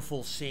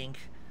beautiful sink,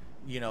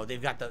 you know.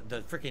 They've got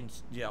the freaking,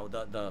 you know,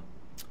 the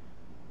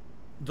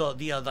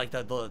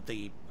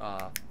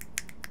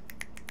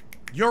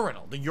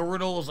urinal. The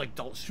urinal is like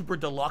the super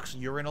deluxe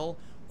urinal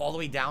all the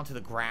way down to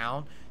the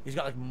ground. He's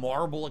got like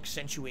marble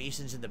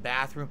accentuations in the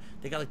bathroom.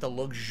 They got like the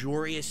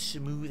luxurious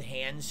smooth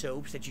hand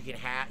soaps that you can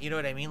have. You know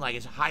what I mean? Like,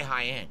 it's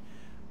high end.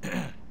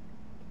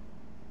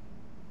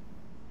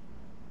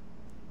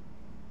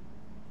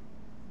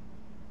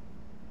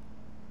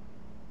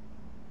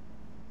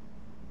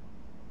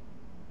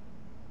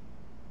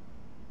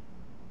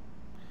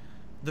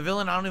 The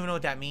villain, I don't even know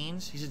what that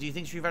means. He says, do you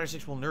think Street Fighter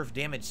 6 will nerf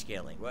damage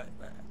scaling? What?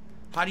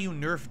 How do you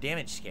nerf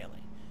damage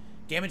scaling?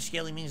 Damage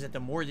scaling means that the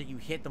more that you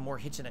hit, the more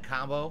hits in a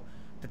combo,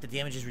 that the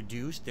damage is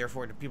reduced.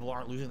 Therefore, the people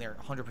aren't losing their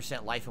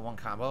 100% life in one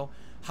combo.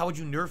 How would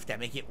you nerf that?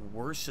 Make it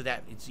worse so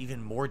that it's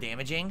even more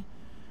damaging?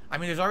 I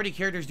mean, there's already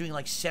characters doing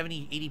like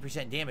 70,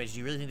 80% damage. Do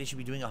you really think they should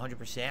be doing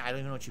 100%? I don't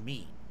even know what you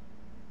mean.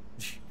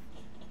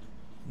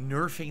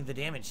 Nerfing the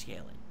damage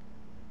scaling.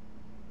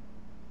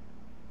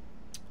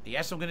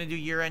 Yes, I'm going to do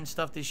year-end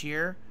stuff this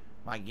year.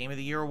 My Game of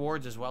the Year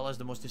awards, as well as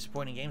the most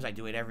disappointing games. I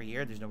do it every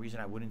year. There's no reason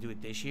I wouldn't do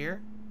it this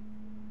year.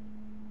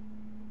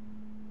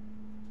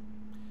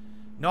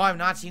 No, I've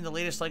not seen the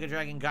latest Like a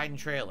Dragon Gaiden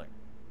trailer.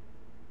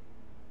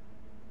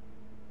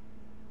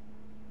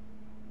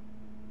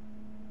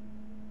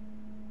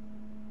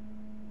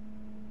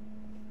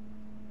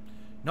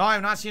 No, I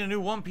have not seen a new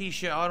One Piece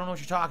show. I don't know what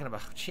you're talking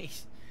about.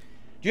 Jeez.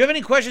 Do you have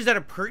any questions that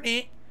are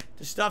pertinent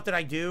to stuff that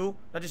I do?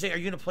 Not to say, are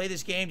you going to play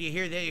this game? Do you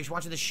hear that? You're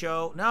watching the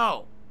show?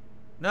 No.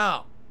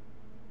 No.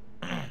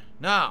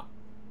 No.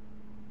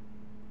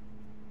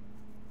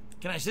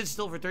 Can I sit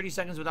still for 30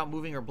 seconds without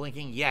moving or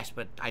blinking? Yes,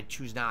 but I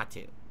choose not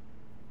to.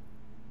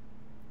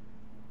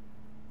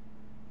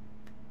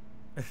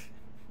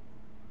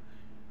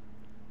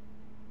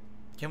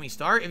 Can we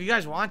start? If you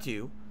guys want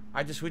to, I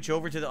have to switch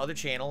over to the other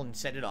channel and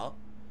set it up.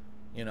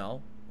 You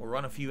know, or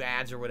run a few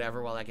ads or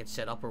whatever while that gets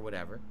set up or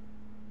whatever.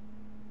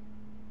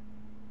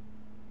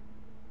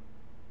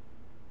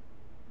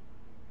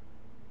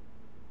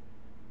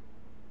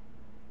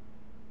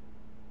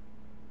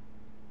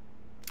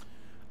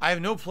 I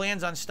have no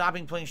plans on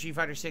stopping playing Street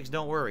Fighter 6,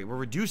 don't worry. We're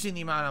reducing the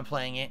amount I'm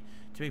playing it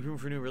to make room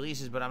for new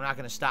releases, but I'm not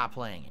going to stop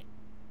playing it.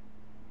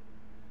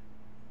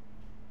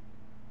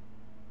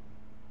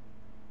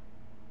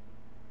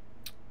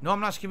 No, I'm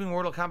not skipping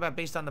Mortal Kombat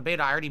based on the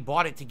beta. I already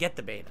bought it to get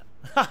the beta.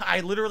 I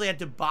literally had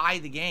to buy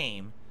the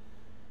game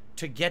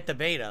to get the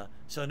beta.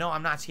 So, no,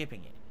 I'm not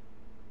skipping it.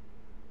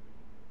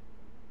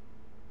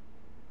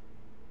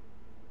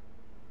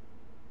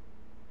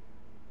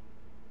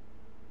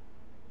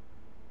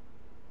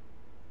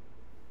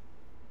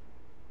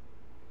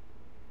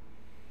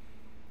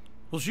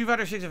 Will Street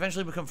Fighter 6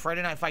 eventually become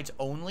Friday Night Fights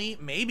only?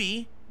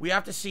 Maybe. We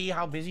have to see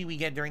how busy we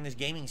get during this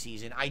gaming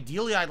season.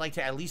 Ideally, I'd like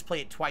to at least play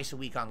it twice a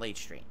week on late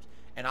streams.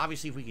 And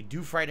obviously, if we could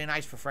do Friday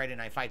nights for Friday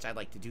Night Fights, I'd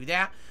like to do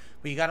that.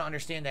 But you got to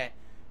understand that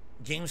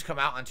games come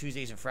out on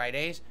Tuesdays and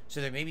Fridays. So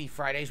there may be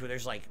Fridays where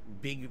there's like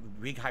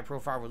big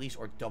high-profile release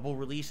or double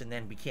release, and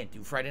then we can't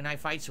do Friday Night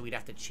Fights, so we'd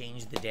have to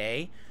change the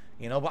day.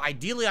 You know, but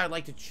ideally, I'd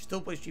like to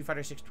still play Street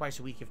Fighter 6 twice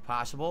a week if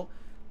possible.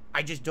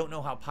 I just don't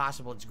know how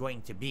possible it's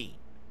going to be.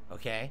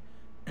 Okay?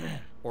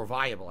 Or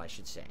viable, I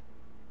should say.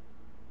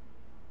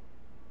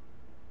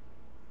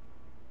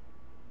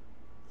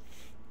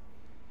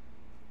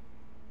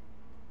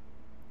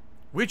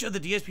 Which of the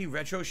DSP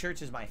retro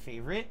shirts is my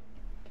favorite?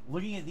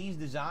 Looking at these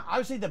designs, I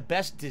would say the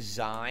best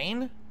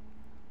design,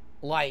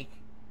 like,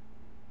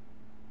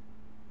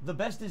 the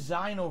best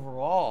design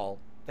overall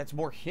that's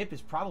more hip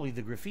is probably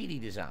the graffiti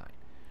design.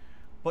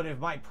 But if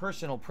my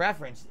personal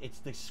preference, it's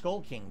the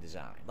Skull King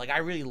design. Like, I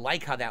really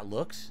like how that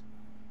looks.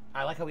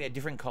 I like how we had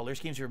different color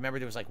schemes. You remember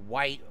there was like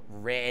white,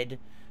 red.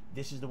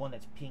 This is the one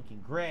that's pink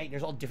and gray.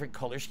 There's all different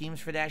color schemes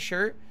for that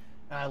shirt.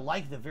 And I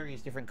like the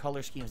various different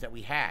color schemes that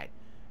we had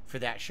for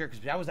that shirt.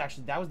 Because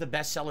that was the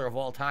best seller of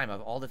all time.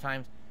 Of all the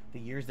times, the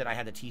years that I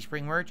had the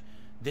Teespring merch,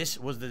 this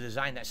was the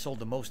design that sold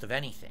the most of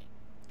anything.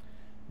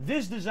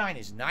 This design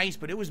is nice,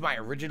 but it was my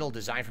original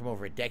design from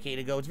over a decade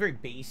ago. It's very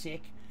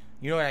basic.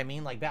 You know what I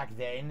mean? Like back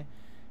then,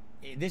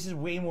 this is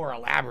way more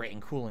elaborate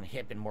and cool and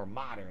hip and more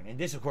modern. And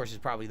this, of course, is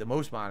probably the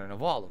most modern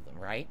of all of them,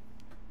 right?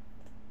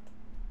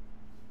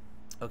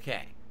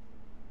 Okay.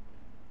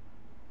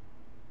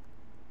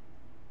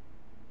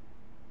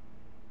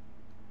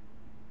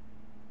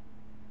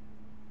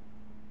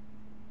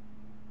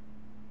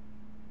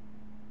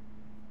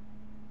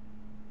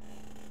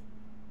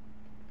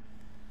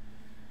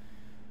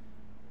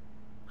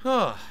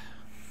 Huh.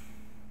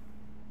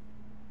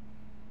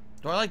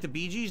 Do I like the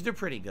Bee Gees? They're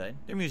pretty good.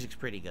 Their music's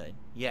pretty good.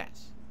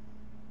 Yes.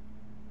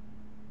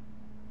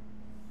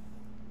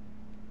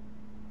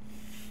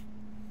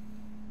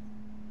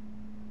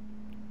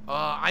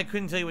 I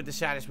couldn't tell you what the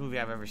saddest movie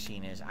I've ever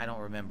seen is. I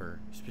don't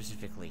remember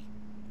specifically.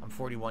 I'm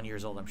 41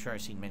 years old. I'm sure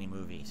I've seen many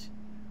movies.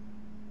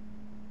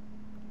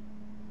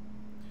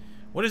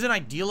 What is an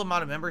ideal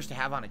amount of members to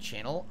have on a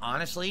channel?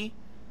 Honestly,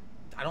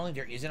 I don't think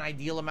there is an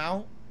ideal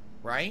amount,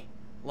 right?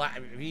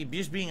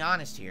 Just being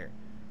honest here.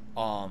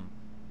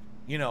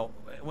 You know,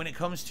 when it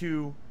comes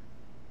to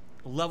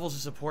levels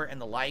of support and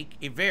the like,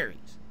 it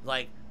varies.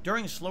 Like,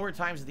 during slower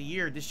times of the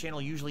year, this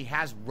channel usually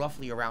has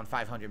roughly around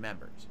 500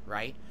 members,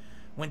 right?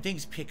 When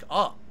things pick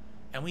up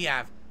and we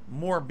have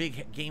more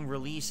big game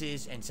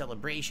releases and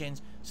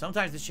celebrations,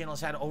 sometimes this channel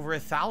has had over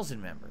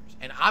 1,000 members.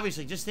 And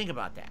obviously, just think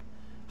about that.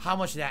 How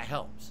much that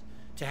helps.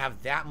 To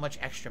have that much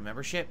extra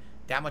membership,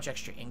 that much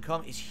extra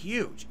income is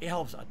huge. It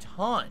helps a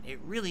ton. It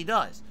really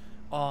does.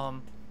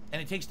 And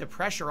it takes the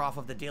pressure off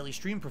of the daily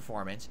stream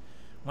performance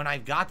when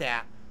I've got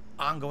that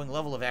ongoing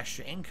level of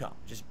extra income.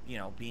 Just, you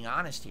know, being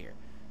honest here.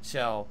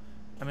 So,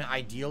 I mean,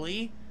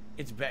 ideally,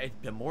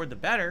 the more the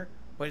better,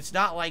 but it's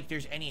not like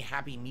there's any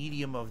happy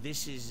medium of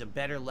this is a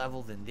better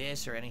level than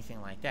this or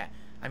anything like that.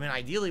 I mean,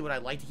 ideally, would I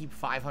like to keep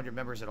 500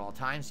 members at all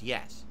times?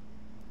 Yes.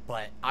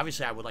 But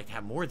obviously, I would like to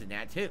have more than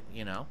that, too,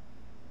 you know?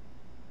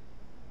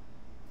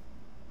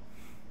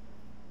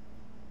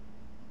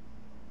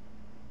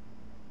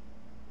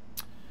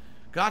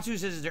 Gatsu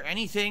says, is there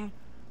anything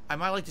I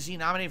might like to see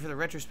nominated for the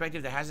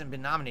retrospective that hasn't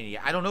been nominated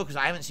yet? I don't know, because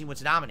I haven't seen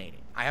what's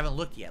nominated. I haven't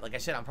looked yet. Like I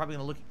said, I'm probably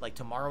going to look like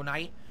tomorrow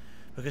night,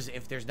 because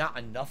if there's not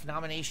enough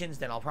nominations,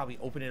 then I'll probably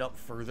open it up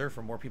further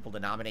for more people to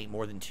nominate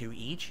more than 2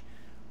 each.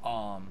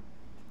 But,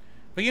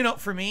 you know,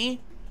 for me,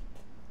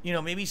 you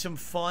know, maybe some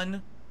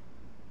fun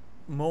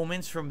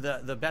moments from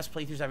the best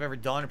playthroughs I've ever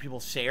done, or people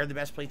say are the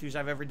best playthroughs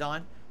I've ever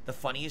done, the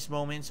funniest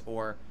moments,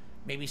 or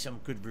maybe some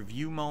good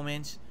review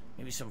moments,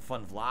 maybe some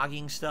fun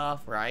vlogging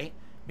stuff, right?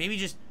 Maybe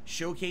just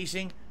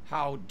showcasing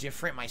how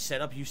different my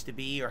setup used to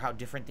be, or how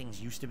different things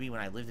used to be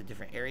when I lived in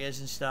different areas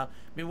and stuff.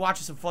 Maybe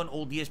watching some fun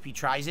old DSP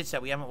Trizits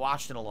that we haven't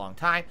watched in a long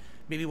time.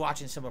 Maybe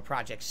watching some of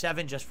Project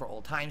 7 just for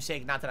old time's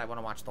sake. Not that I want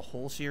to watch the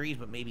whole series,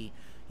 but maybe,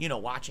 you know,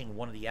 watching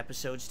one of the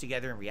episodes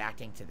together and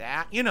reacting to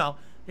that. You know,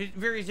 there's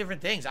various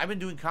different things. I've been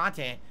doing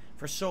content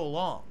for so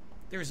long.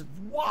 There's a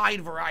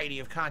wide variety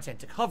of content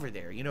to cover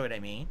there. You know what I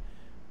mean?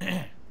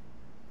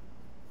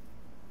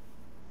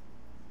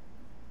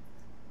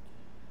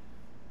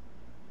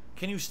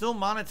 Can you still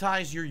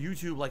monetize your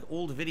YouTube like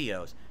old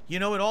videos? You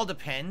know, it all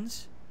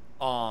depends.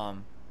 It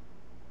all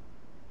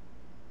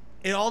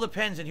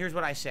depends, and here's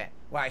what I say.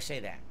 Why I say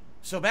that.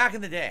 So back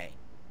in the day,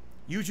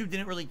 YouTube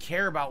didn't really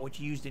care about what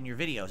you used in your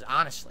videos,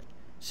 honestly.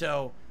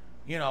 So,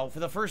 you know,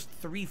 for the first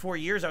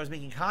 3-4 years I was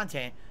making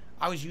content,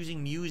 I was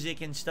using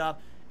music and stuff.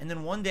 And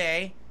then one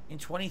day in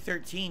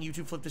 2013,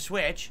 YouTube flipped the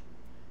switch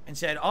and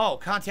said, oh,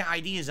 Content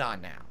ID is on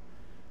now.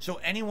 So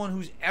anyone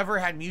who's ever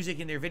had music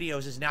in their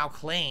videos is now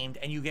claimed,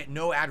 and you get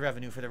no ad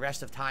revenue for the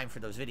rest of time for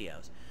those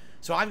videos.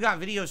 So I've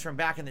got videos from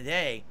back in the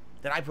day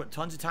that I put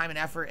tons of time and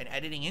effort and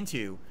editing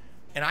into,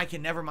 and I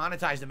can never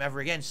monetize them ever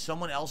again.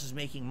 Someone else is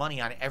making money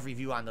on every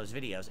view on those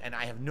videos, and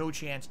I have no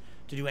chance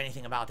to do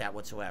anything about that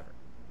whatsoever.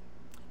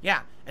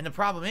 Yeah, and the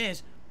problem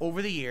is,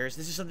 over the years,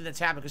 this is something that's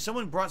happened, because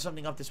someone brought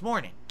something up this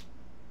morning.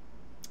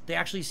 They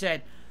actually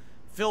said,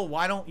 Phil,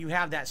 why don't you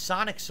have that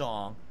Sonic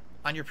song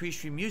on your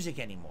pre-stream music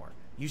anymore?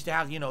 You used to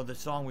have, you know, the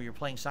song where you're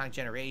playing Sonic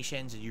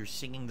Generations and you're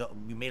singing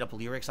you made up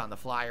lyrics on the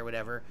fly or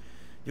whatever.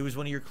 It was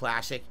one of your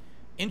classic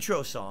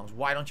intro songs.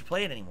 Why don't you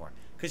play it anymore?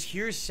 Because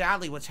here's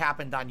sadly what's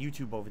happened on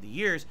YouTube over the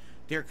years.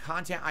 Their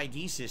Content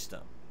ID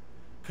system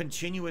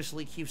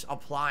continuously keeps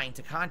applying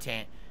to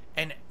content,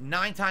 and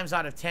 9 times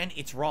out of 10,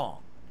 it's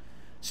wrong.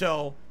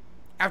 So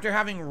after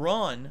having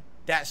run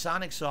that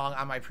Sonic song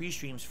on my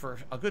pre-streams for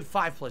a good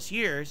 5+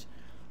 years,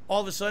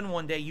 all of a sudden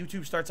one day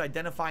YouTube starts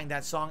identifying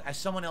that song as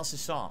someone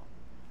else's song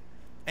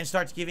and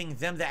starts giving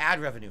them the ad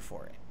revenue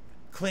for it.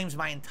 Claims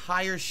my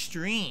entire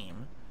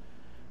stream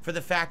for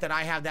the fact that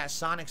I have that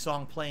Sonic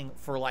song playing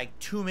for like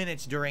 2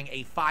 minutes during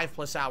a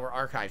 5+ hour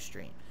archive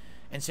stream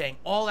and saying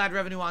all ad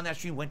revenue on that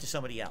stream went to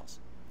somebody else.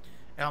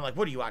 And I'm like,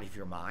 what, are you out of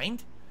your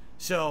mind?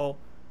 So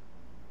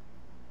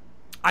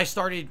I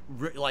started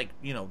like,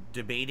 you know,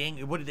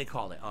 debating, what did they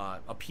call it?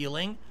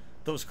 Appealing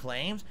those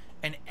claims.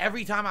 And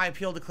every time I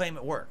appealed the claim,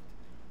 it worked.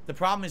 The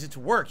problem is it's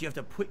work. You have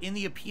to put in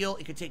the appeal.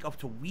 It could take up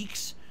to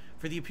weeks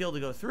for the appeal to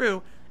go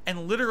through.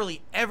 And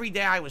literally every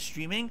day I was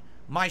streaming,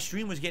 my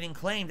stream was getting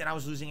claimed and I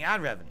was losing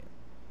ad revenue.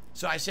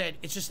 So I said,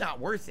 it's just not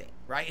worth it,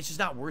 right? It's just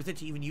not worth it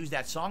to even use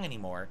that song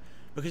anymore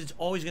because it's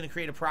always going to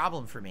create a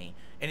problem for me.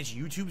 And it's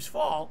YouTube's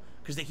fault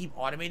because they keep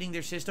automating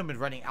their system and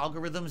running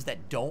algorithms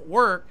that don't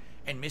work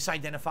and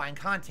misidentifying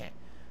content.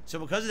 So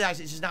because of that,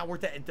 it's just not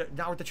worth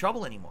the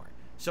trouble anymore.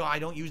 So I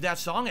don't use that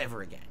song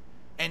ever again.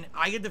 And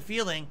I get the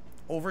feeling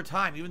over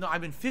time, even though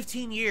I've been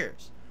 15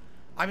 years,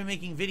 I've been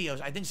making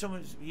videos. I think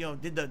someone, you know,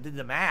 did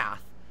the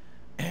math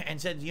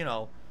and said, you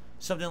know,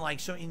 something like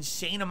so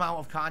insane amount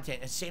of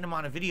content, insane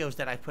amount of videos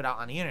that I put out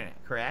on the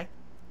internet, correct?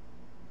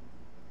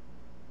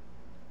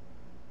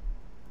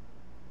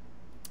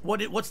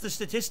 What's the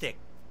statistic?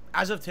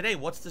 As of today,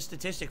 what's the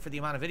statistic for the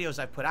amount of videos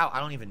I've put out? I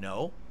don't even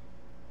know.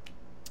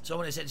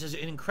 Someone has said it's just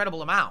an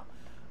incredible amount,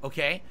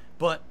 okay?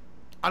 But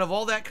out of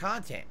all that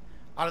content,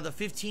 out of the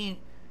 15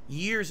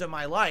 years of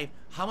my life,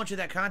 how much of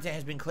that content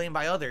has been claimed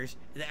by others?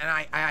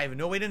 And I have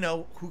no way to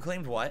know who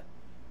claimed what,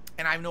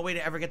 and I have no way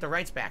to ever get the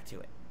rights back to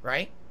it,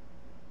 right?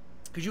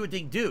 Because you would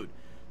think, dude,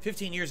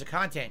 15 years of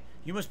content,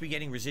 you must be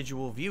getting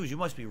residual views. You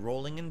must be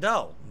rolling in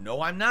dough.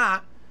 No, I'm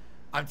not.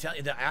 I'm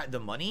telling you, the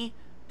money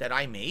that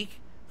I make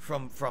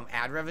from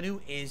ad revenue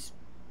is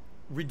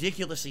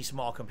ridiculously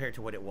small compared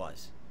to what it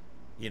was.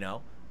 You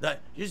know?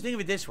 Just think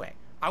of it this way.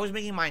 I was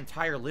making my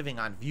entire living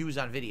on views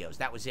on videos.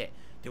 That was it.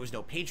 There was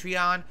no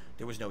Patreon.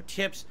 There was no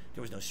tips.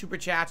 There was no super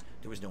chats.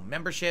 There was no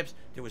memberships.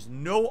 There was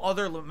no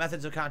other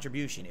methods of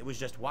contribution. It was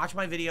just watch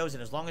my videos,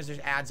 and as long as there's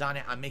ads on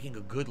it, I'm making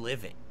a good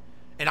living.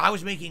 And I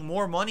was making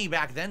more money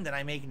back then than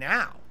I make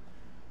now,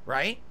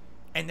 right?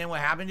 And then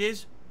what happened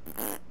is,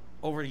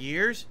 over the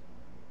years,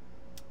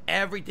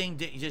 everything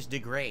just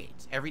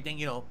degrades. Everything,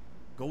 you know,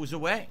 goes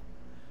away.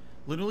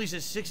 Literally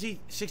says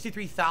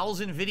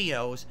 63,000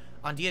 videos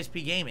on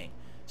DSPGaming,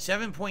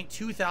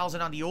 7.2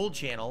 thousand on the old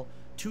channel,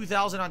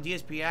 2,000 on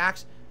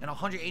DSPX, and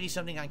 180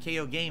 something on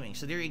KO Gaming.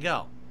 So there you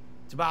go.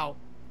 It's about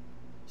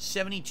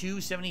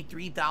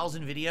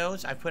 73,000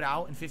 videos I've put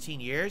out in 15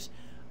 years.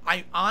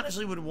 I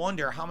honestly would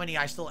wonder how many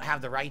I still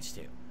have the rights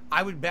to.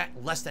 I would bet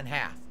less than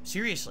half.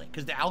 Seriously,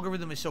 because the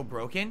algorithm is so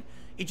broken,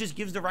 it just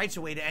gives the rights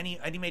away to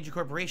any major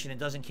corporation and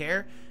doesn't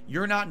care.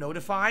 You're not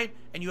notified,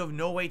 and you have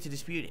no way to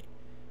dispute it.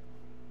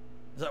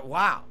 It's like,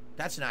 wow,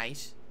 that's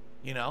nice.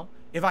 You know,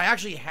 if I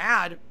actually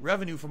had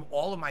revenue from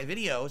all of my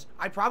videos,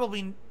 I'd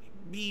probably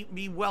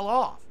be well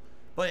off.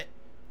 But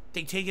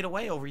they take it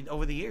away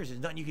over the years.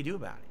 There's nothing you can do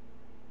about it.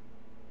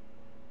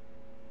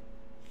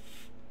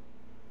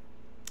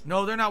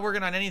 No, they're not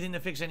working on anything to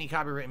fix any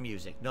copyrighted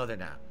music. No, they're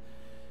not.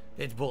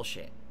 It's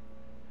bullshit.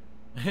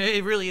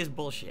 It really is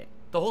bullshit.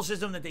 The whole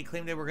system that they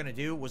claimed they were going to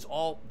do was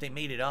all, they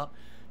made it up.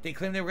 They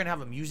claimed they were going to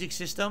have a music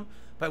system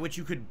by which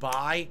you could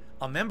buy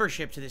a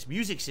membership to this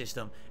music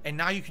system, and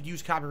now you could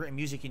use copyrighted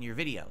music in your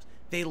videos.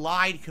 They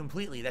lied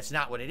completely. That's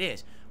not what it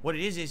is. What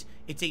it is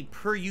it's a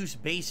per-use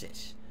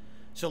basis.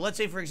 So let's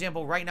say, for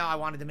example, right now I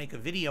wanted to make a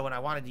video and I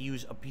wanted to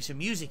use a piece of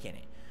music in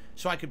it.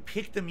 So I could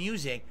pick the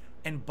music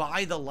and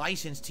buy the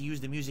license to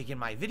use the music in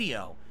my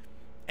video,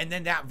 and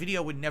then that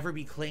video would never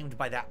be claimed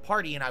by that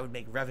party and I would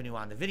make revenue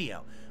on the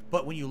video.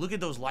 But when you look at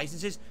those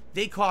licenses,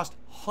 they cost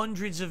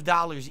hundreds of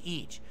dollars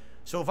each.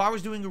 So if I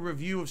was doing a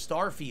review of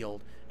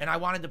Starfield and I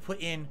wanted to put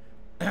in,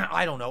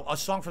 I don't know, a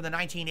song from the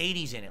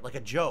 1980s in it, like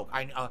a joke,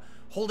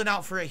 Holding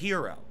Out for a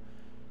Hero,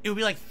 it would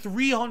be like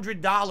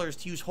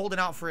 $300 to use Holding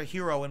Out for a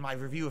Hero in my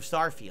review of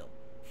Starfield.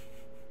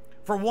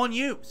 For one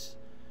use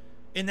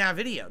in that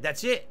video.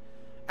 That's it.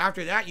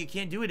 After that, you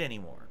can't do it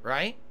anymore,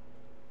 right?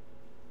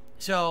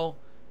 So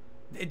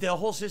the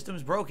whole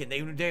system's broken.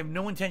 They have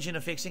no intention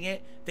of fixing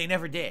it. They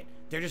never did.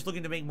 They're just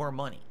looking to make more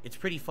money. It's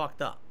pretty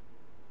fucked up.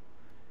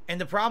 And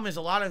the problem is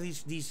a lot of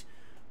these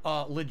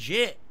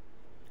legit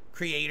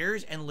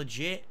creators and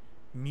legit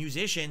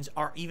musicians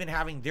are even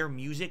having their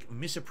music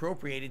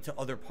misappropriated to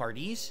other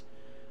parties.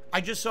 I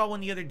just saw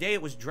one the other day.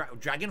 It was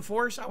Dragon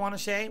Force, I want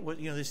to say.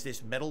 You know,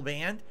 this metal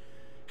band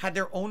had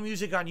their own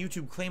music on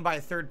YouTube claimed by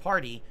a third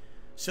party.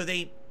 So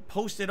they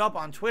posted up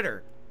on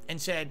Twitter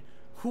and said,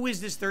 who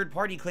is this third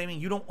party claiming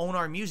you don't own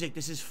our music?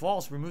 This is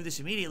false. Remove this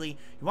immediately.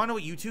 You want to know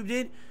what YouTube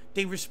did?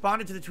 They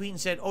responded to the tweet and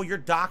said, oh, you're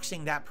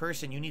doxing that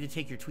person. You need to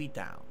take your tweet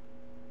down.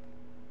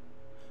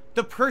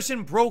 The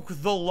person broke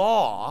the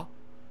law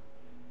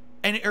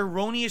and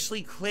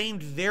erroneously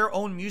claimed their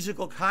own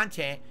musical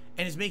content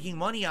and is making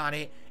money on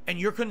it, and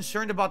you're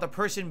concerned about the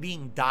person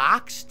being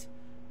doxed?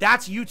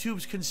 That's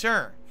YouTube's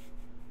concern.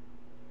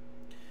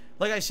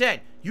 Like I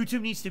said,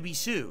 YouTube needs to be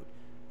sued.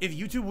 If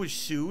YouTube was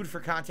sued for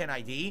Content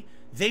ID,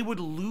 they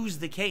would lose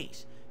the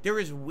case. There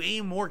is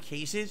way more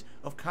cases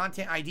of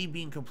content ID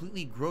being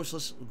completely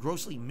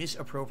grossly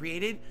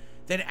misappropriated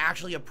than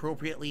actually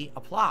appropriately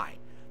applied.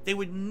 They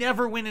would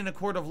never win in a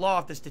court of law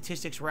if the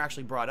statistics were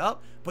actually brought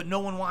up, but no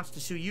one wants to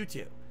sue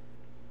YouTube.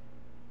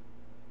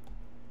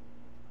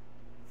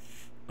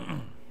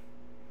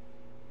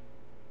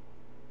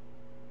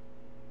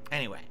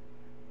 Anyway.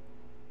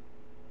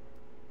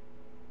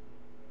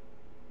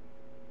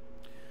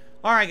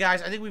 All right,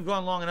 guys, I think we've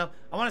gone long enough.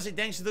 I want to say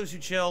thanks to those who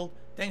chilled.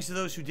 Thanks to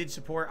those who did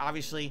support.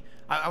 Obviously,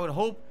 I would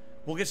hope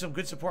we'll get some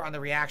good support on the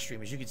React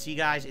stream. As you can see,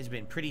 guys, it's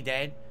been pretty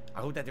dead.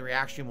 I hope that the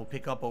React stream will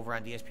pick up over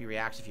on DSP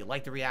Reacts. If you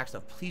like the React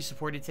stuff, please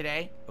support it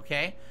today,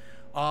 okay?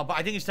 But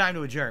I think it's time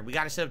to adjourn. We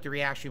got to set up the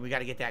React stream. We got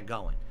to get that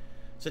going.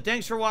 So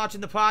thanks for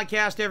watching the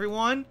podcast,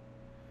 everyone.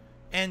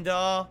 And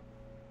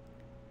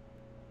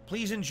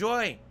please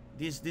enjoy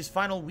this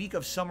final week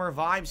of summer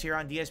vibes here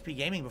on DSP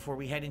Gaming before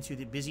we head into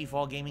the busy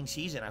fall gaming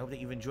season. I hope that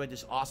you've enjoyed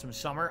this awesome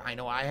summer. I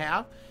know I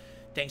have.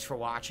 Thanks for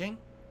watching,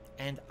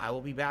 and I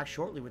will be back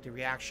shortly with the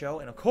React show.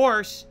 And, of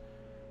course,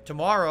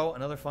 tomorrow,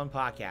 another fun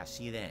podcast.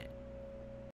 See you then.